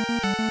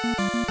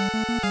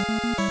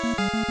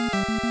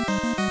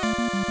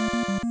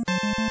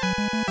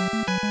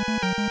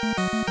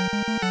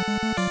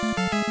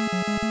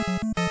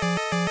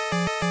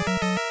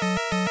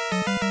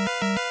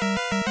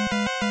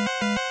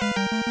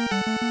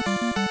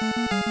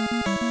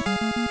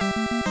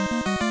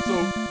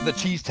 So the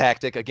cheese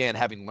tactic, again,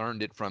 having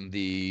learned it from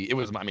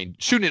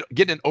shooting it,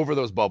 getting it over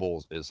those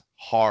bubbles is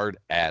hard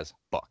as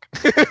fuck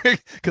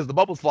because the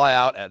bubbles fly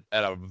out at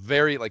a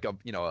very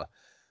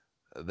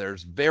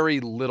there's very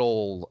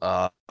little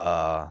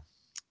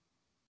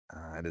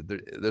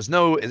there's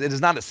no it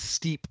is not a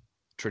steep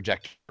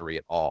trajectory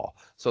at all.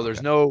 So there's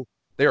Okay. no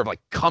they're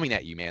like coming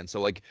at you, man.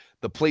 So like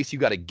the place you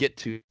got to get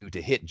to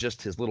hit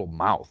just his little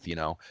mouth, you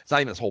know, it's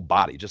not even his whole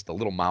body, just the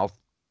little mouth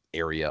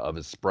area of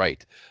his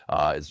sprite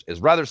is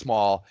rather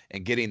small,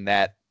 and getting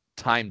that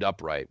timed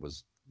up right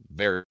was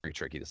very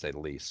tricky to say the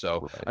least.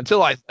 So Right.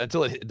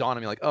 until it dawned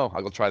on me like, oh,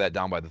 I'll go try that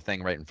down by the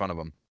thing right in front of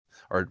him,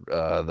 or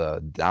the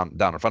down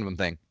in front of him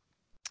thing.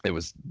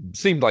 It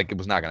seemed like it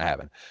was not going to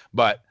happen,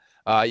 but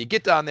you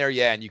get down there,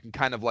 yeah, and you can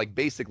kind of like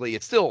basically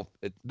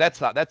that's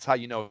how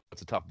you know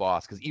it's a tough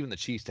boss, because even the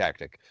cheese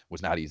tactic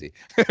was not easy.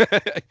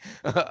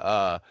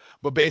 But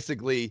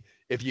basically,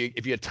 if you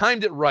had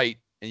timed it right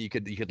and you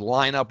could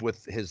line up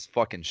with his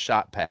fucking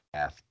shot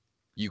path,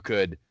 you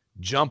could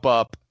jump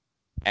up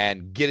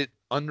and get it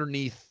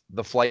underneath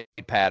the flight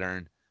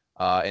pattern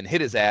and hit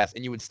his ass,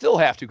 and you would still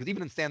have to, because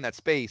even in stand that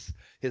space,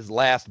 his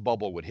last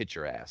bubble would hit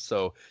your ass.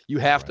 So you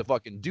have to Right.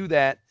 fucking do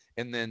that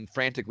and then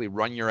frantically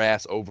run your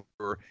ass over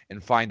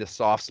and find a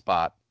soft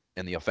spot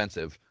in the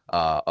offensive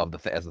of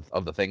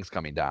the things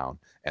coming down,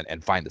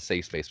 and find the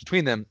safe space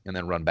between them, and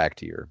then run back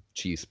to your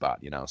cheese spot,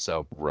 you know.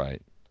 So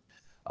Right.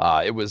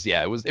 it was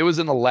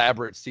an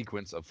elaborate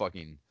sequence of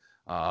fucking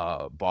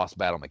boss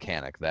battle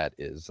mechanic that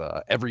is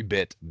every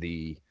bit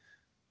the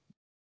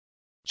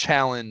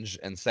challenge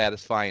and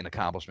satisfying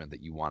accomplishment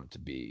that you want it to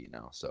be, you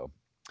know. So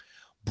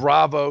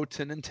bravo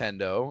to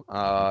Nintendo.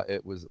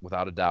 It was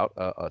without a doubt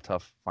a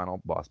tough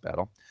final boss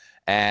battle,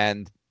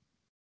 and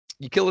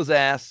you kill his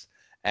ass.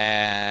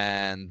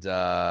 And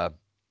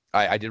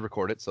I did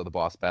record it, so the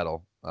boss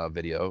battle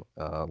video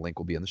link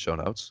will be in the show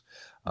notes.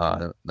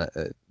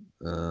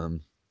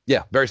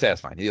 Yeah, very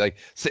satisfying. He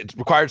it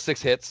required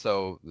 6 hits,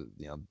 so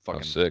you know, Oh,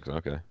 fucking 6.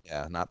 Okay.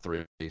 yeah, not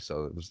 3.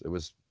 So it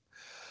was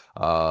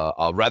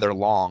a rather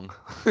long,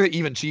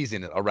 even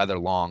cheesing it, a rather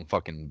long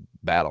fucking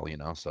battle, you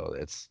know. So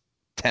it's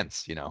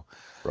tense, you know.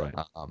 Right.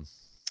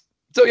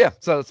 So yeah,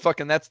 so it's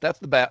fucking that's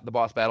the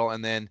boss battle,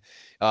 and then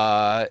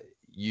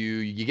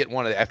you get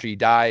one of after he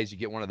dies, you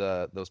get one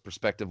of those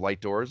perspective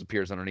light doors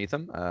appears underneath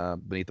him,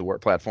 beneath the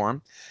work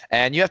platform,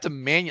 and you have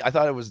to I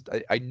thought it was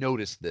I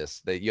noticed this,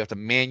 that you have to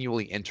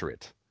manually enter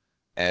it,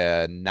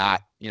 and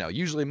not, you know,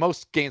 usually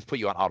most games put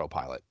you on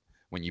autopilot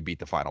when you beat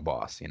the final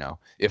boss, you know,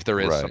 if there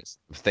is some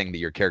Right. thing that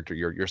your character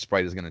your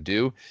sprite is going to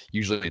do,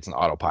 usually it's an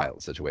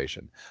autopilot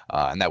situation,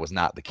 and that was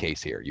not the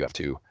case here.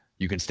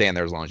 You can stand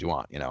there as long as you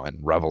want, you know, and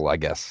revel, I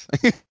guess,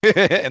 in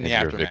the In your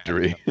aftermath, you know?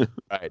 victory.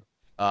 Right.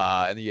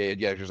 And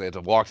you actually have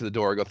to walk to the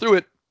door, go through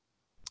it,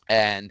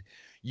 and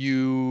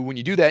when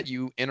you do that,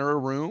 you enter a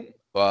room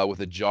with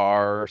a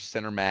jar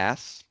center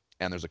mass,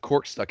 and there's a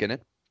cork stuck in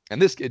it.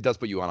 And it does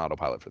put you on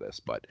autopilot for this,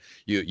 but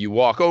you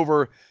walk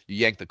over, you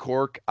yank the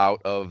cork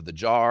out of the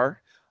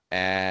jar,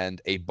 and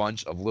a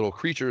bunch of little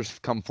creatures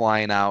come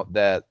flying out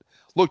that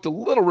looked a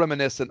little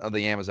reminiscent of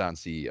the Amazon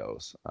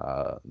CEOs,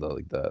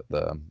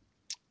 the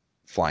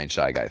flying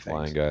shy guy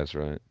Flying things. guys,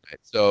 right?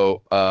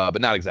 So,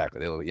 but not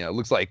exactly. It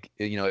looks like,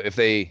 you know, if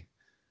they,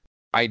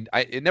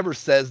 it never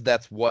says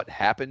that's what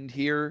happened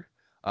here.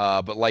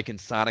 But like in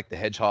Sonic the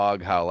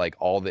Hedgehog, how like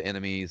all the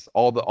enemies,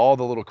 all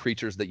the little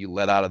creatures that you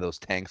let out of those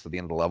tanks at the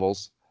end of the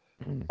levels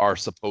Mm. are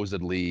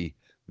supposedly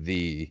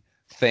the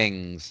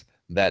things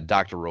that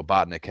Dr.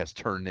 Robotnik has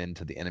turned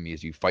into the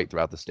enemies you fight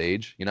throughout the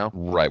stage, you know?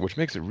 Right, which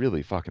makes it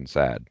really fucking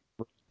sad.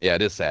 Yeah,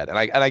 it is sad. And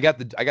I got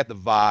the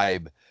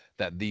vibe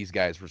that these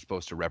guys were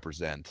supposed to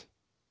represent.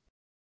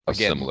 A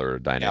Again, similar yeah,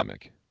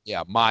 dynamic.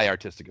 yeah, my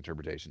artistic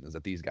interpretation is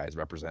that these guys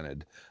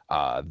represented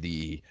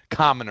the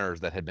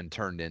commoners that had been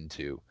turned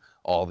into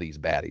all these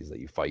baddies that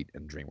you fight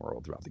in Dream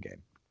World throughout the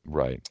game.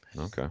 Right.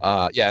 Okay.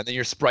 Yeah, and then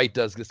your sprite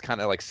does this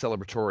kind of like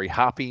celebratory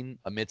hopping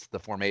amidst the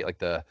formate, like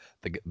the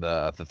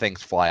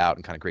things fly out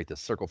and kind of create this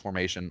circle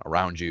formation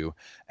around you,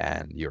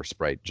 and your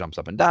sprite jumps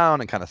up and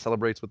down and kind of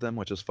celebrates with them,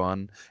 which is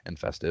fun and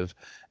festive.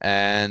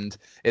 And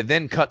it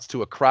then cuts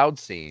to a crowd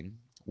scene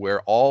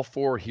where all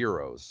four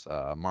heroes,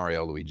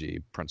 Mario,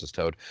 Luigi, Princess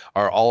Toad,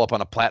 are all up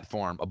on a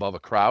platform above a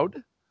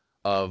crowd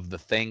of the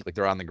thing, like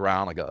they're on the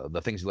ground, like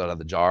the things you let out of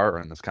the jar are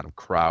in this kind of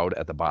crowd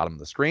at the bottom of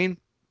the screen,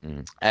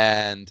 Mm.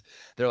 and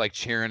they're like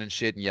cheering and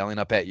shit and yelling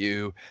up at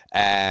you,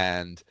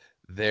 and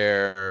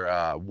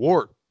they're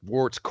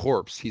Wart's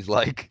corpse. He's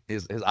like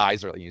his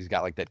eyes are, he's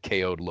got like that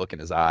KO'd look in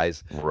his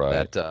eyes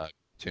Right. that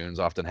tunes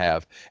often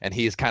have, and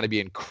he is kind of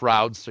being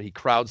so he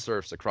crowd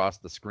surfs across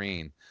the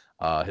screen.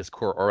 His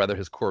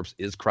corpse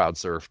is crowd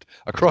surfed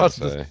I was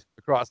gonna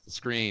across the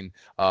screen,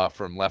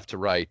 from left to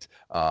right,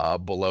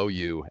 below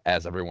you,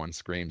 as everyone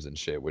screams and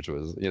shit, which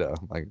was,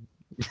 like,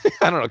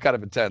 I don't know, kind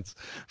of intense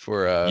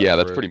yeah,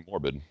 that's for pretty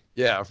morbid.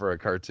 yeah, for a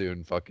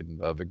cartoon fucking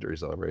victory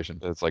celebration.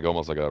 It's like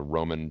almost like a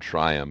Roman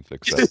triumph,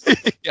 except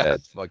Yeah, that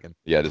it's fucking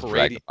yeah, just drag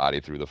parading the body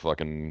through the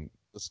fucking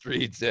the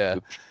streets. Yeah,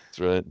 the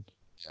streets,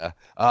 right?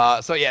 yeah.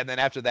 So yeah, and then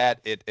after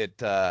that,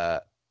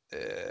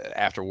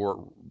 after Ward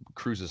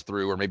cruises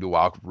through, or maybe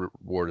while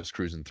Ward is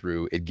cruising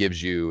through, it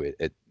gives you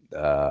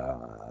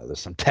there's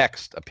some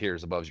text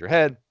appears above your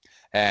head,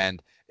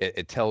 and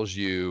it tells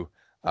you.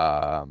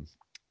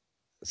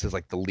 It says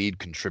like the lead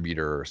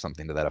contributor or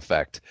something to that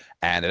effect,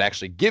 and it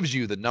actually gives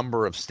you the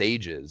number of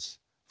stages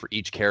for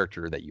each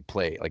character that you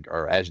play, like,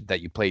 or as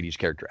that you played each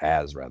character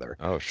as, rather.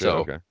 Oh shit. So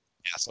Okay.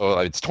 yeah, so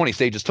it's 20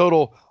 stages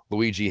total.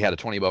 Luigi had a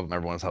 20 above him.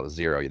 Everyone else had a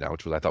 0,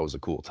 which I thought was a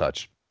cool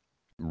touch.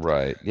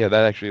 Right. Yeah,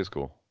 that actually is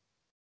cool.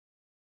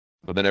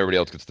 But then everybody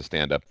else gets to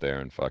stand up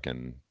there and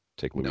fucking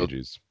take No,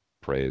 Luigi's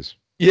praise.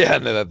 yeah,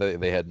 no,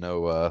 they had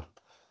no,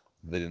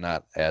 they did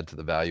not add to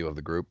the value of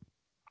the group.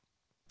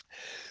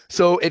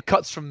 So it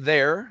cuts from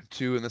there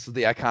to, and this is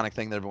the iconic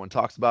thing that everyone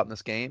talks about in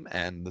this game,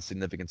 and the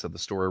significance of the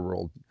story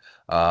world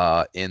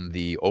in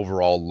the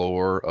overall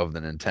lore of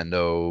the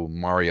Nintendo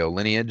Mario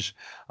lineage,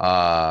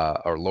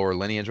 or lore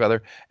lineage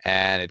rather.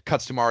 And it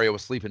cuts to Mario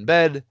asleep in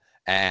bed,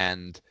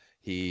 and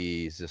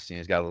he's just,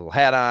 he's got a little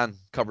hat on,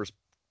 covers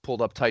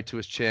pulled up tight to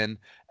his chin,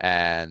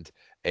 and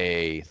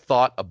a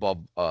thought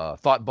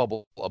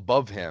bubble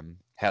above him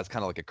has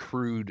kind of like a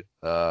crude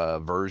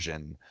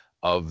version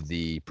of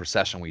the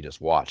procession we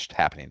just watched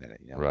happening in it.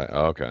 Right.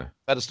 Oh, okay.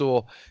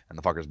 Pedestal and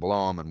the fuckers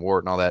below him and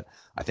Wart and all that.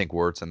 I think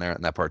Wart's in there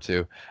in that part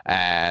too.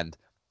 And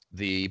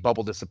the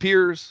bubble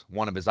disappears.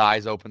 One of his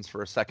eyes opens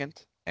for a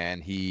second,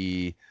 and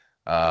he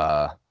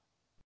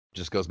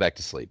just goes back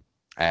to sleep.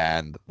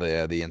 And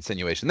the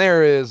insinuation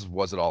there is,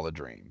 was it all a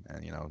dream?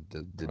 And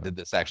did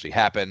this actually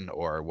happen,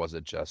 or was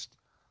it just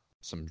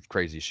some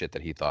crazy shit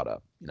that he thought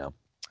up?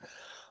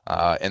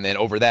 And then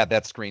over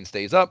that screen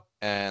stays up,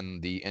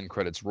 and the end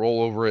credits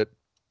roll over it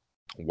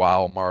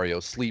while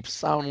Mario sleeps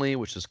soundly,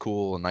 which is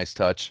cool, a nice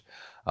touch.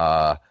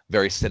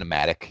 Very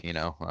cinematic,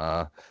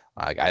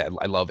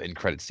 I love end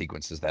credit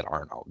sequences that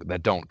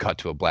don't cut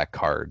to a black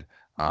card,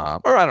 or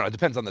I don't know. It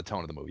depends on the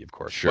tone of the movie, of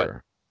course.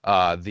 Sure.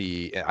 But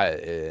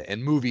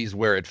in movies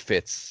where it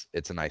fits,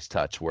 it's a nice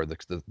touch where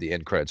the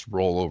end credits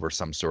roll over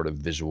some sort of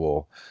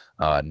visual,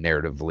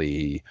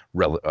 narratively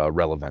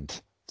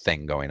relevant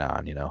thing going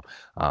on.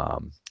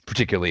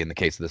 Particularly in the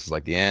case of this is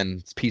like the end.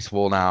 It's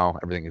peaceful now.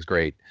 Everything is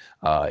great.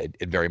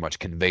 It very much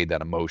conveyed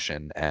that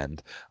emotion,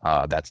 and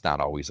that's not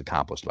always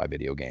accomplished by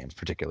video games,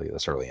 particularly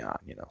this early on.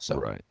 So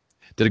Right.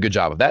 did a good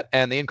job of that.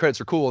 And the end credits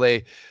are cool.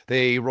 They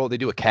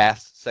do a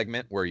cast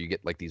segment where you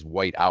get like these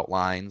white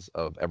outlines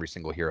of every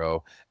single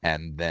hero,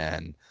 and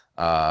then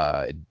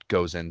it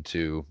goes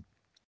into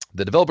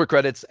the developer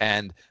credits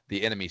and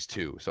the enemies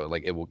too. So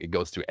like it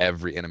goes through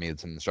every enemy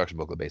that's in the instruction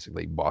booklet,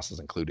 basically bosses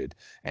included,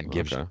 and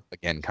gives you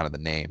again kind of the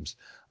names.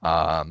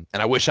 And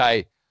I wish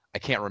I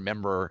can't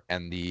remember.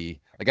 And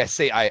like I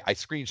say, I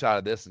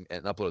screenshotted this and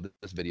uploaded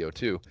this video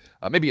too.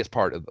 Maybe as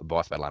part of the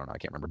boss battle. I don't know. I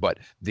can't remember. But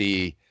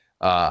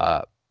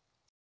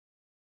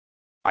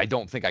I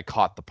don't think I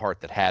caught the part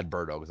that had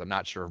Birdo, because I'm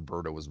not sure if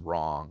Birdo was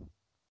wrong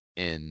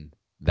in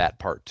that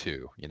part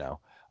too.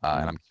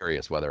 And I'm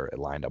curious whether it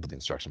lined up with the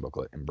instruction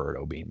booklet and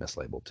Birdo being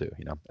mislabeled too,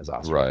 as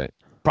Oscar. Right.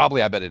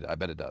 Probably, I bet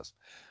it does.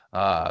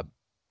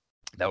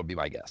 That would be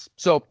my guess.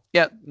 So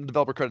yeah,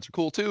 developer credits are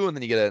cool too, and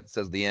then it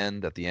says the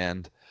end at the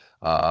end,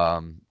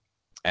 and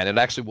it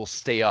actually will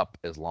stay up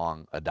as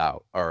long it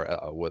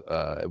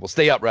will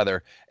stay up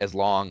rather as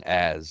long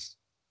as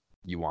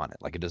you want it.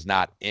 Like, it does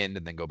not end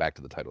and then go back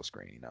to the title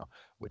screen,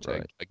 which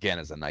again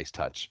is a nice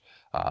touch.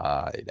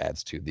 It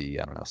adds to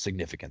the, I don't know,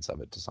 significance of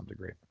it to some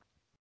degree.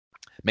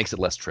 Makes it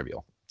less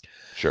trivial.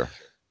 Sure.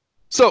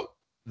 So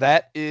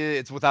that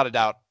is without a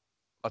doubt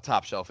a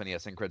top shelf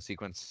NES end credit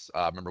sequence.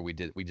 Remember we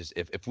picked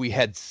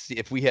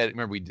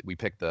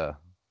the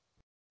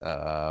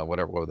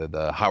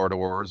the Howard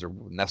Awards or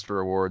Nestor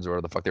Awards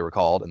or the fuck they were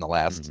called in the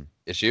last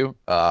issue.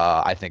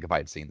 I think if I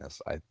had seen this,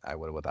 I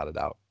would have without a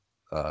doubt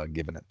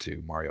given it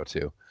to Mario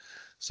 2.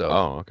 So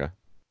okay.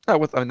 No,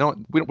 with I mean, no,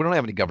 we don't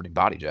have any governing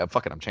body, Jab.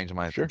 Fuck it, I'm Sure. changing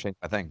my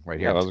thing right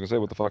Yeah, I here. was gonna say,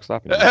 what the fuck's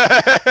stopping you?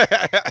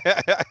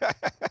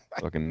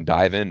 Fucking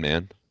dive in,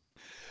 man.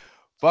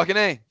 Fucking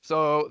A.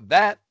 So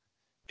that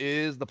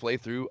is the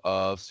playthrough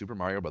of Super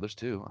Mario Brothers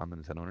 2 on the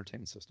Nintendo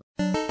Entertainment System.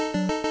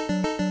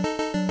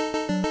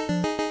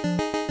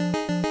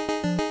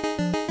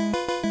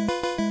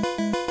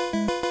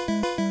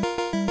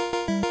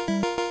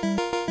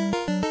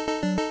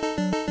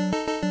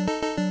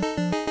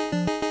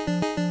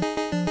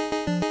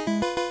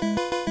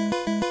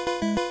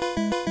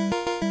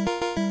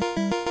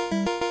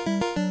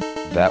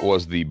 That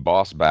was the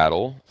boss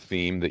battle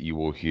theme that you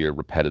will hear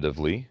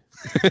repetitively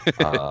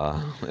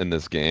in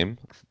this game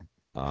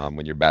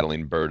when you're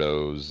battling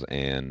Birdos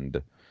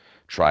and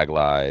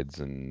Triglides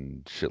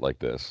and shit like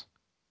this.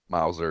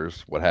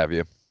 Mausers, what have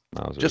you.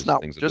 Just Mausers,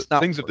 not, just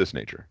not, things of this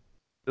nature.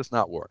 just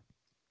not war.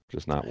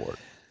 Just not Wart.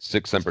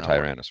 Six Just Semper not war.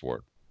 Tyrannis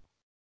Wart.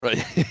 Right.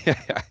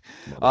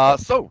 Motherfucker.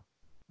 So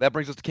that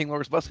brings us to King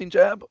Lorgus Busting,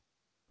 Jab.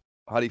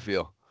 How do you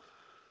feel?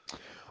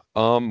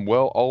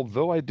 Well,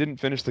 although I didn't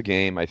finish the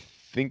game, I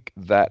think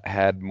that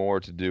had more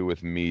to do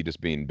with me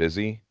just being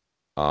busy,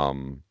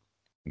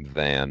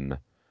 than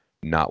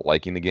not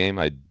liking the game.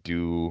 I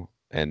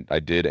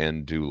did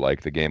and do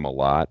like the game a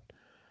lot.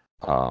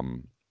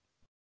 Um,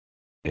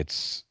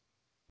 it's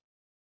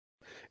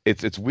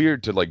it's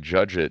weird to like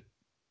judge it,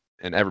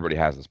 and everybody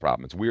has this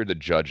problem. It's weird to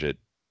judge it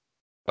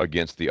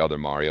against the other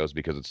Marios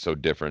because it's so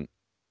different.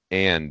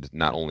 And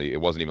not only, it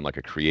wasn't even like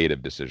a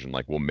creative decision,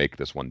 like we'll make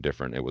this one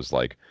different. It was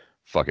like,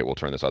 fuck it, we'll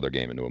turn this other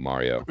game into a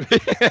Mario.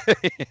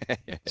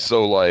 Yeah.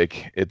 So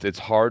like it's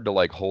hard to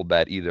like hold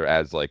that either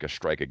as like a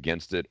strike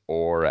against it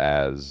or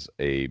as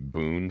a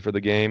boon for the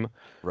game.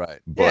 Right.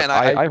 Yeah, But and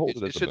I I agree. hold it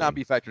It as a should not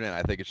boon. be factored in.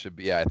 I think it should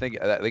be. Yeah, I think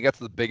that's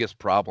the biggest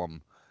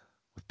problem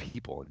with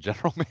people in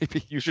general.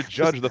 Maybe You should just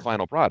judge the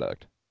final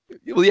product.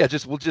 well, yeah.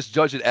 We'll just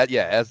judge it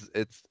as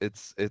it's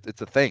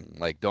a thing.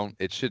 Like don't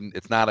it shouldn't.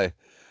 It's not a.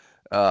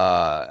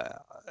 Uh,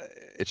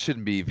 it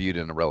shouldn't be viewed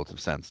in a relative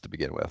sense to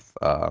begin with.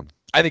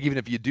 I think even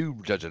if you do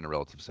judge it in a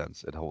relative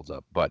sense, it holds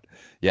up. But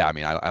yeah, I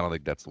mean, I don't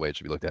think that's the way it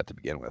should be looked at to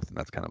begin with, and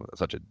that's kind of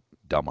such a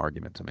dumb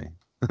argument to me.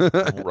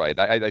 Right.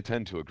 I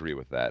tend to agree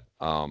with that.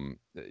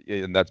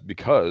 And that's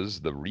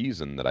because the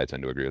reason that I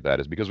tend to agree with that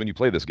is because when you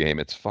play this game,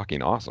 it's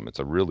fucking awesome. It's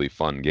a really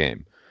fun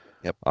game.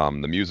 Yep.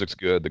 The music's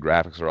good, the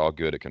graphics are all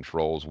good, it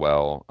controls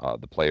well,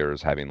 the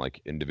players having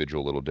like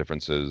individual little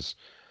differences.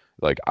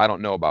 Like I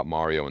don't know about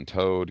Mario and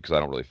Toad because I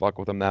don't really fuck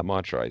with them that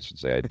much, or I should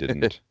say I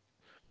didn't.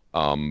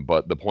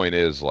 But the point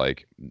is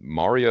like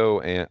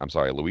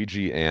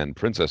Luigi and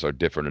Princess are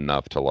different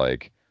enough to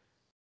like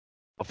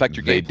Affect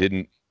your they gameplay.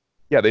 didn't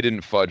yeah, they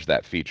didn't fudge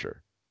that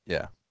feature.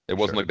 Yeah, It for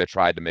wasn't sure. like they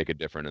tried to make it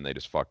different and they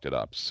just fucked it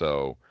up.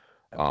 So,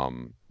 Yep.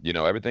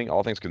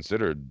 all things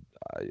considered,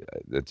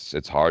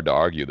 it's hard to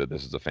argue that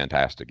this is a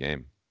fantastic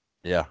game.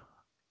 Yeah.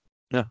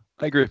 Yeah,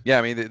 I agree. Yeah,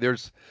 I mean,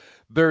 there's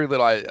very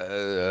little.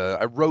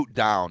 I wrote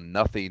down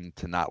nothing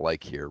to not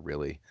like here,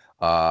 really.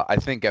 I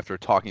think after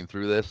talking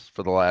through this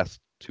for the last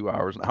 2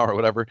 hours, an hour, or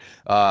whatever,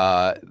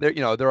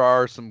 there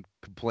are some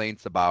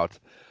complaints about.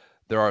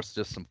 There are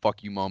just some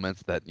fuck you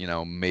moments that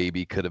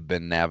maybe could have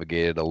been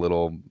navigated a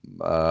little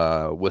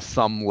with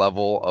some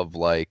level of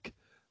like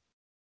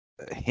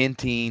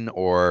hinting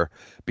or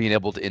being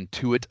able to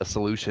intuit a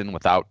solution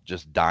without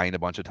just dying a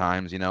bunch of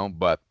times.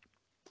 But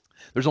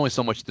there's only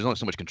so much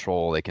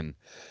control they can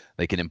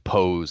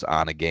impose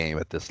on a game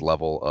at this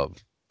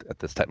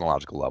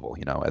technological level,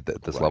 at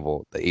this Right.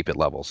 level, the 8-bit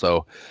level.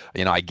 So,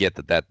 I get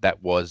that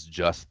was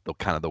just the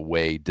kind of the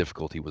way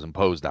difficulty was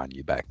imposed on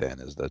you back then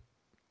is that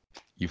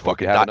you Hope you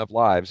fucking have die. enough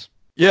lives.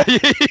 Yeah,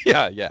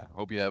 yeah.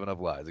 Hope you have enough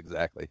lives.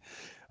 Exactly.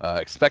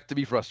 Expect to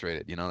be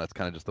frustrated. That's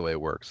kind of just the way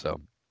it works. So,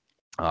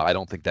 I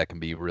don't think that can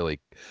be really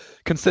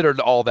considered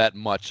all that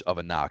much of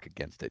a knock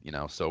against it.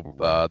 So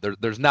Right.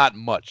 there's not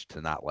much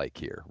to not like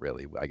here,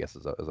 really. I guess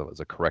is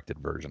a corrected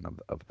version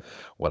of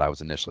what I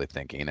was initially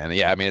thinking. And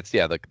yeah, I mean it's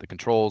the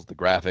controls, the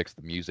graphics,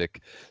 the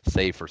music,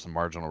 save for some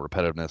marginal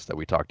repetitiveness that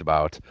we talked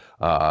about.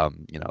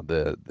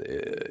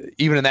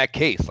 Even in that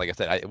case, like I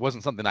said, it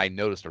wasn't something I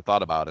noticed or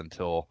thought about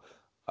until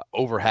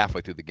over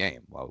halfway through the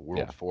game. Well, Yeah.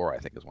 World 4, I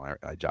think, is when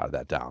I jotted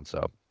that down.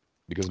 So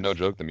Because no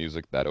joke, the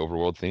music, that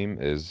overworld theme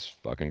is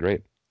fucking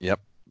great. yep,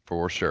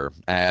 for sure.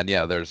 And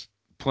yeah, there's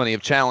plenty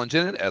of challenge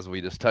in it, as we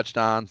just touched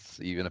on,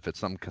 even if it's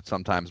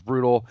sometimes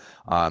brutal.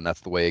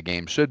 That's the way a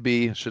game should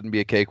be. It shouldn't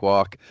be a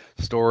cakewalk.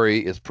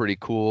 Story is pretty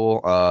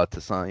cool. To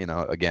some,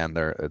 again,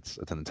 it's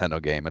a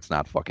Nintendo game. It's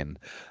not fucking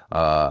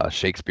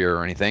Shakespeare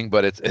or anything,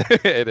 but it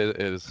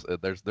is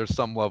there's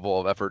some level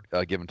of effort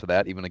given to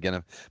that. Even again,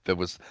 if it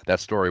was that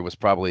story was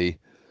probably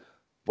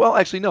well,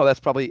 actually, no, that's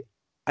probably.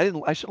 I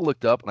didn't. I should have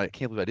looked up, and I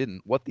can't believe I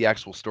didn't. What the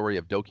actual story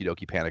of Doki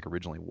Doki Panic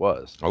originally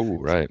was? Oh,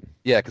 right.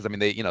 Yeah, because I mean,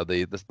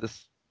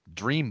 this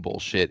dream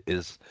bullshit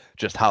is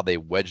just how they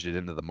wedged it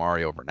into the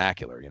Mario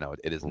vernacular.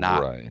 It is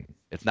not. Right.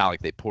 It's not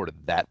like they ported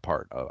that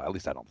part of. At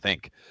least I don't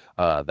think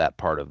that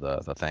part of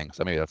the thing.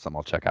 So maybe that's something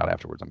I'll check out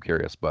afterwards. I'm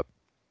curious, but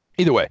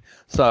either way,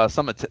 so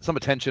some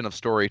attention of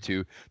story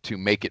to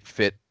make it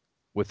fit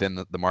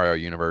within the Mario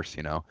universe,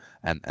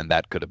 and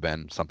that could have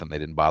been something they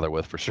didn't bother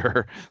with for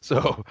sure.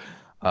 So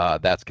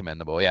that's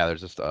commendable. Yeah,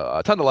 there's just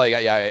a ton of like,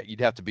 yeah, you'd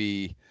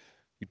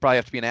probably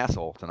have to be an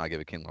asshole to not give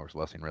a King Lord's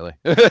blessing, really.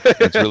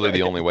 It's really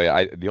the only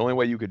way. The only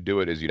way you could do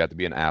it is you'd have to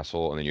be an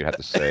asshole, and then you'd have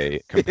to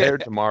say, compared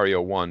to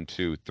Mario 1,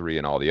 2, 3,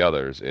 and all the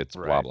others, it's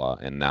blah Right. blah.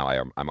 And now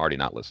I'm already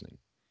not listening.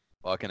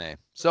 Fucking A.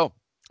 So,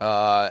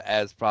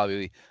 as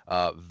probably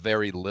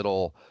very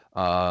little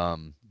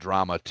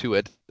drama to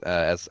it,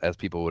 as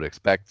people would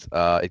expect,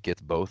 it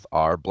gets both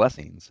our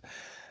blessings,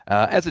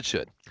 as it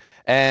should.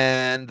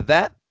 And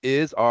that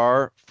is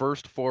our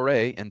first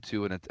foray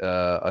into a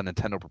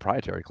Nintendo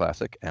proprietary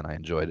classic, and I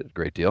enjoyed it a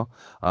great deal.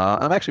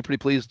 I'm actually pretty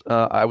pleased.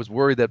 I was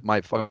worried that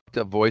my fucked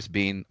up voice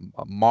being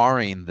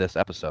marring this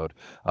episode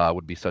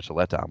would be such a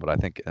letdown, but I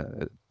think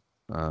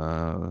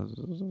uh,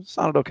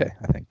 sounded okay.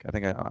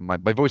 My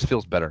voice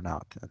feels better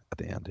now at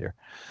the end here.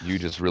 You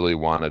just really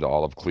wanted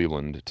all of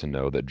Cleveland to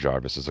know that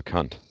Jarvis is a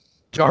cunt.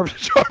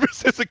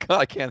 Jarvis is a guy.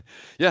 I can't.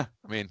 Yeah,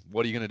 I mean,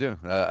 what are you gonna do?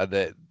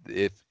 That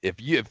if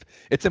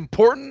it's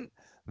important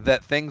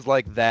that things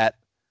like that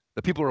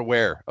people are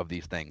aware of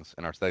these things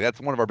in our society.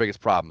 That's one of our biggest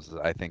problems,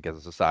 I think, as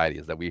a society,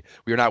 is that we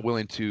are not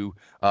willing to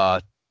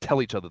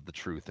tell each other the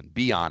truth and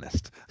be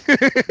honest. We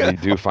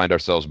do find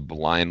ourselves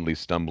blindly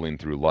stumbling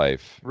through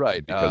life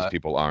Right. because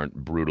people aren't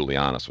brutally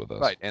honest with us.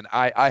 Right. And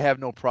I have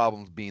no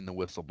problems being the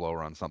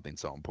whistleblower on something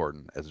so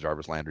important as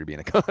Jarvis Landry being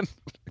a gun.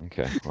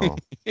 Okay, well,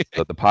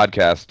 the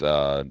podcast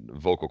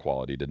vocal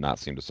quality did not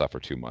seem to suffer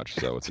too much,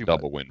 so it's a Too much.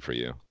 double win for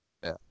you.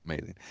 Yeah,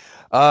 amazing.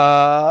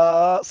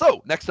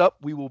 So next up,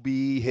 we will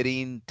be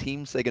hitting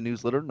Team Sega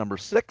Newsletter number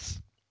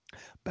 6.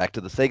 Back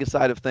to the Sega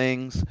side of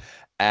things,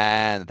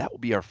 and that will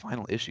be our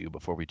final issue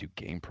before we do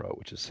Game Pro,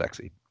 which is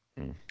sexy.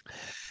 Mm.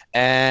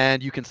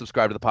 And you can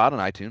subscribe to the pod on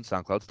iTunes,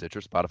 SoundCloud, Stitcher,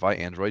 Spotify,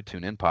 Android,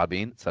 TuneIn,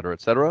 Podbean, etc.,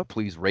 etc.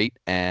 Please rate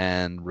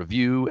and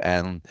review,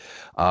 and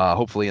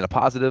hopefully in a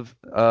positive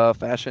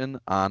fashion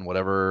on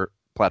whatever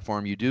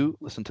platform you do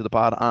listen to the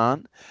pod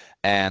on.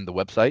 And the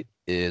website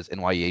is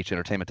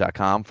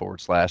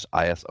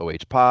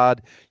nyehentertainment.com/ISOHpod.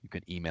 You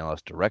can email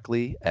us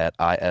directly at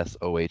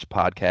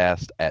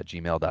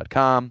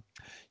isohpodcast@gmail.com.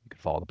 You can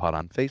follow the pod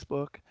on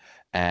Facebook.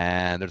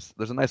 And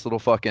there's a nice little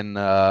fucking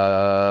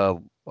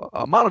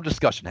amount of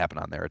discussion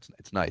happening on there.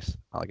 It's nice.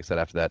 Like I said,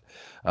 after that,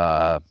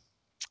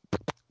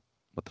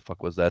 what the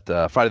fuck was that?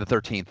 Friday the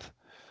 13th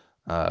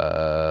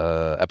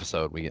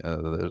episode.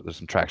 There's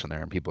some traction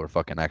there, and people are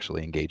fucking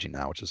actually engaging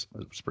now, which is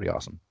pretty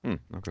awesome.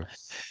 Okay.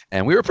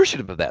 And we were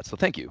appreciative of that, so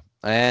thank you.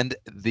 And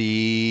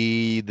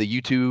the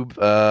YouTube,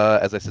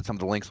 as I said, some of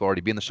the links will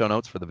already be in the show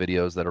notes for the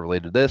videos that are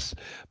related to this,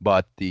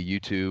 but the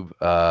YouTube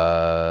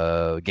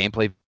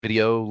gameplay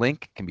video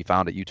link can be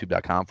found at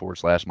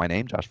youtube.com/my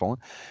name, Josh Folan.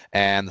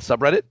 And the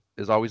subreddit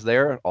is always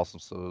there. Also,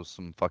 so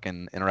some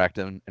fucking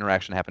interaction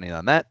happening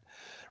on that.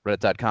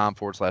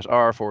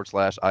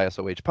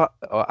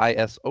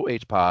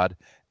 Reddit.com/r/ISOH pod.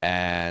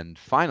 And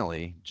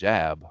finally,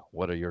 Jab,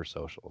 what are your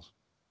socials?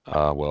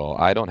 Well,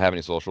 I don't have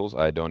any socials.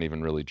 I don't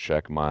even really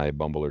check my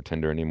Bumble or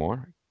Tinder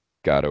anymore.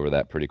 Got over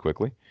that pretty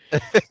quickly.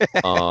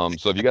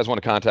 So if you guys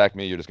want to contact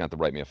me, you're just going to have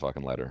to write me a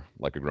fucking letter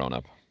like a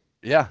grown-up.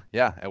 Yeah.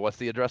 And what's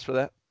the address for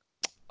that?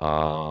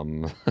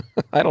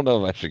 I don't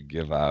know if I should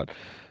give out.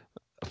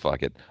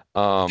 Fuck it.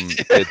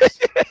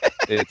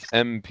 It's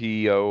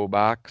MPO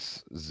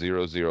Box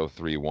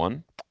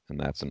 0031, and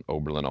that's in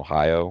Oberlin,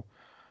 Ohio,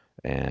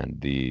 and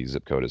the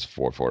zip code is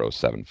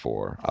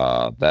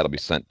 44074. That'll be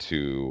sent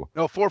to.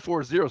 No,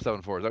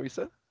 44074. Is that what you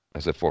said? I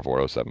said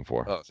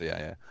 44074. Oh, so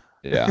yeah.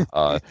 Yeah.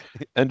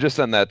 And just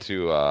send that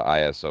to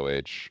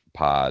ISOH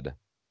Pod,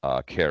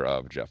 care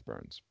of Jeff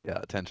Burns. Yeah,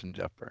 attention,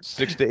 Jeff Burns.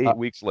 6 to 8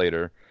 weeks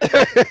later,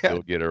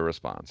 you'll get a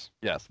response.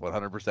 Yes,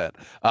 100%.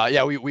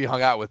 Yeah, we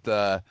hung out with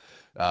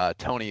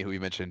Tony, who we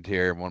mentioned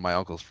here, one of my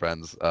uncle's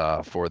friends,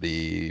 for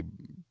the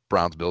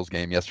Browns Bills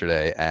game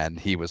yesterday, and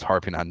he was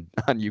harping on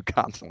you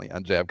constantly,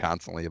 on Jab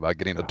constantly, about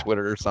getting a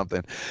Twitter or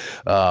something,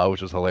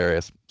 which was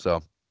hilarious.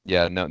 So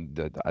yeah, no,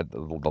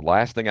 the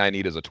last thing I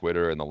need is a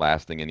Twitter, and the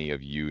last thing any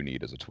of you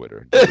need is a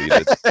Twitter. Delete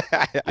it.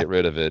 Get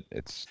rid of it.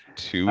 It's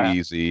too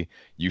easy.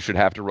 You should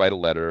have to write a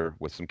letter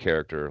with some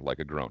character like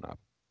a grown-up.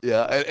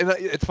 Yeah, and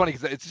it's funny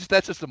because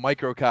that's just a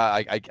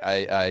microcosm.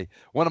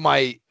 One of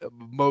my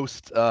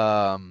most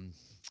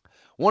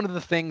one of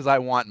the things I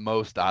want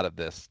most out of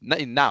this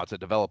now, it's a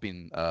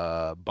developing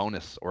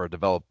bonus, or a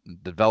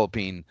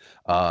developing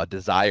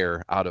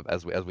desire out of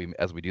as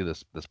we do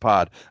this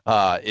pod,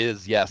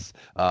 is yes,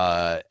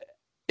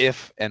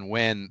 if and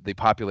when the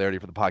popularity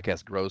for the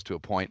podcast grows to a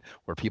point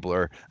where people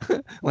are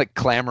like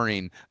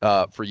clamoring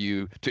for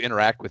you to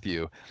interact with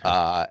you,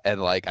 and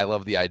like I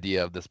love the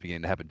idea of this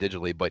beginning to happen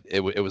digitally, but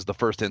it was the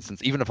first instance,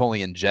 even if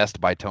only in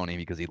jest by Tony,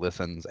 because he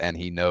listens and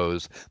he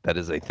knows that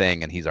is a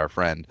thing and he's our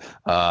friend,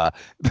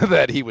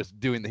 that he was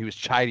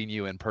chiding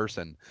you in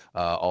person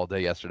all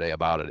day yesterday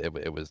about it.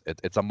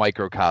 It's a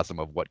microcosm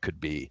of what could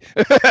be.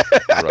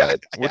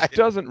 Right, which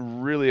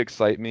doesn't really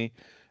excite me.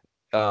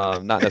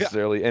 Not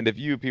necessarily. And if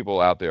you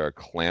people out there are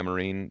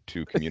clamoring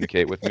to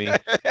communicate with me,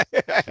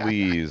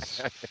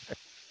 please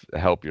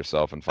help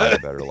yourself and find a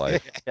better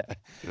life.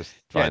 Just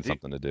Yeah, find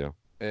something to do.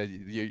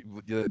 you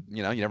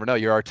never know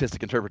your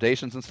artistic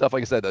interpretations and stuff.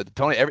 Like I said,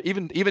 Tony,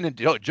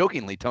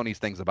 jokingly, Tony's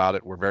things about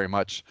it were very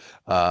much,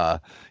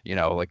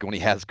 like when he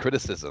has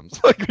criticisms,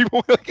 like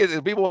people.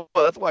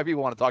 That's why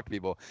people want to talk to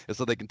people, is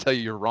so they can tell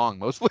you you're wrong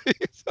mostly.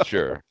 So,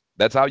 Sure.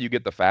 That's how you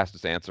get the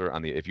fastest answer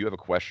on the if you have a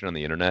question on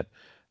the internet,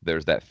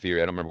 there's that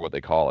theory, I don't remember what they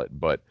call it,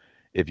 but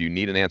if you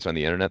need an answer on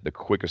the internet, the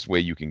quickest way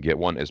you can get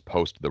one is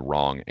post the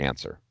wrong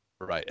answer.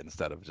 right,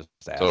 instead of just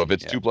So if asking,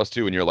 it's yeah. 2 +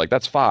 2 and you're like,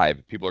 that's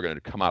 5, people are going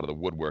to come out of the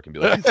woodwork and be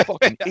like, you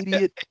fucking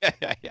idiot.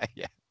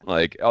 Yeah.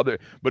 Like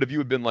but if you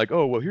had been like,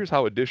 oh, well, here's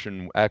how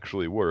addition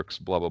actually works,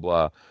 blah, blah,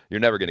 blah, you're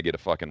never going to get a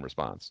fucking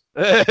response.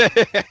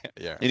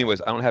 Yeah.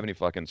 Anyways, I don't have any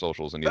fucking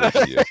socials and neither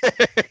should you.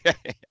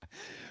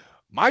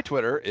 My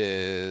Twitter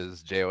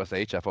is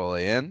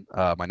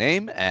JOSHFOLAN, my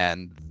name,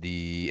 and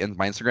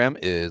my Instagram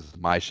is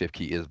my shift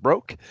key is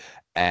broke.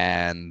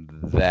 And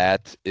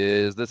that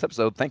is this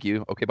episode. Thank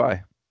you. Okay,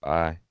 bye.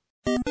 Bye.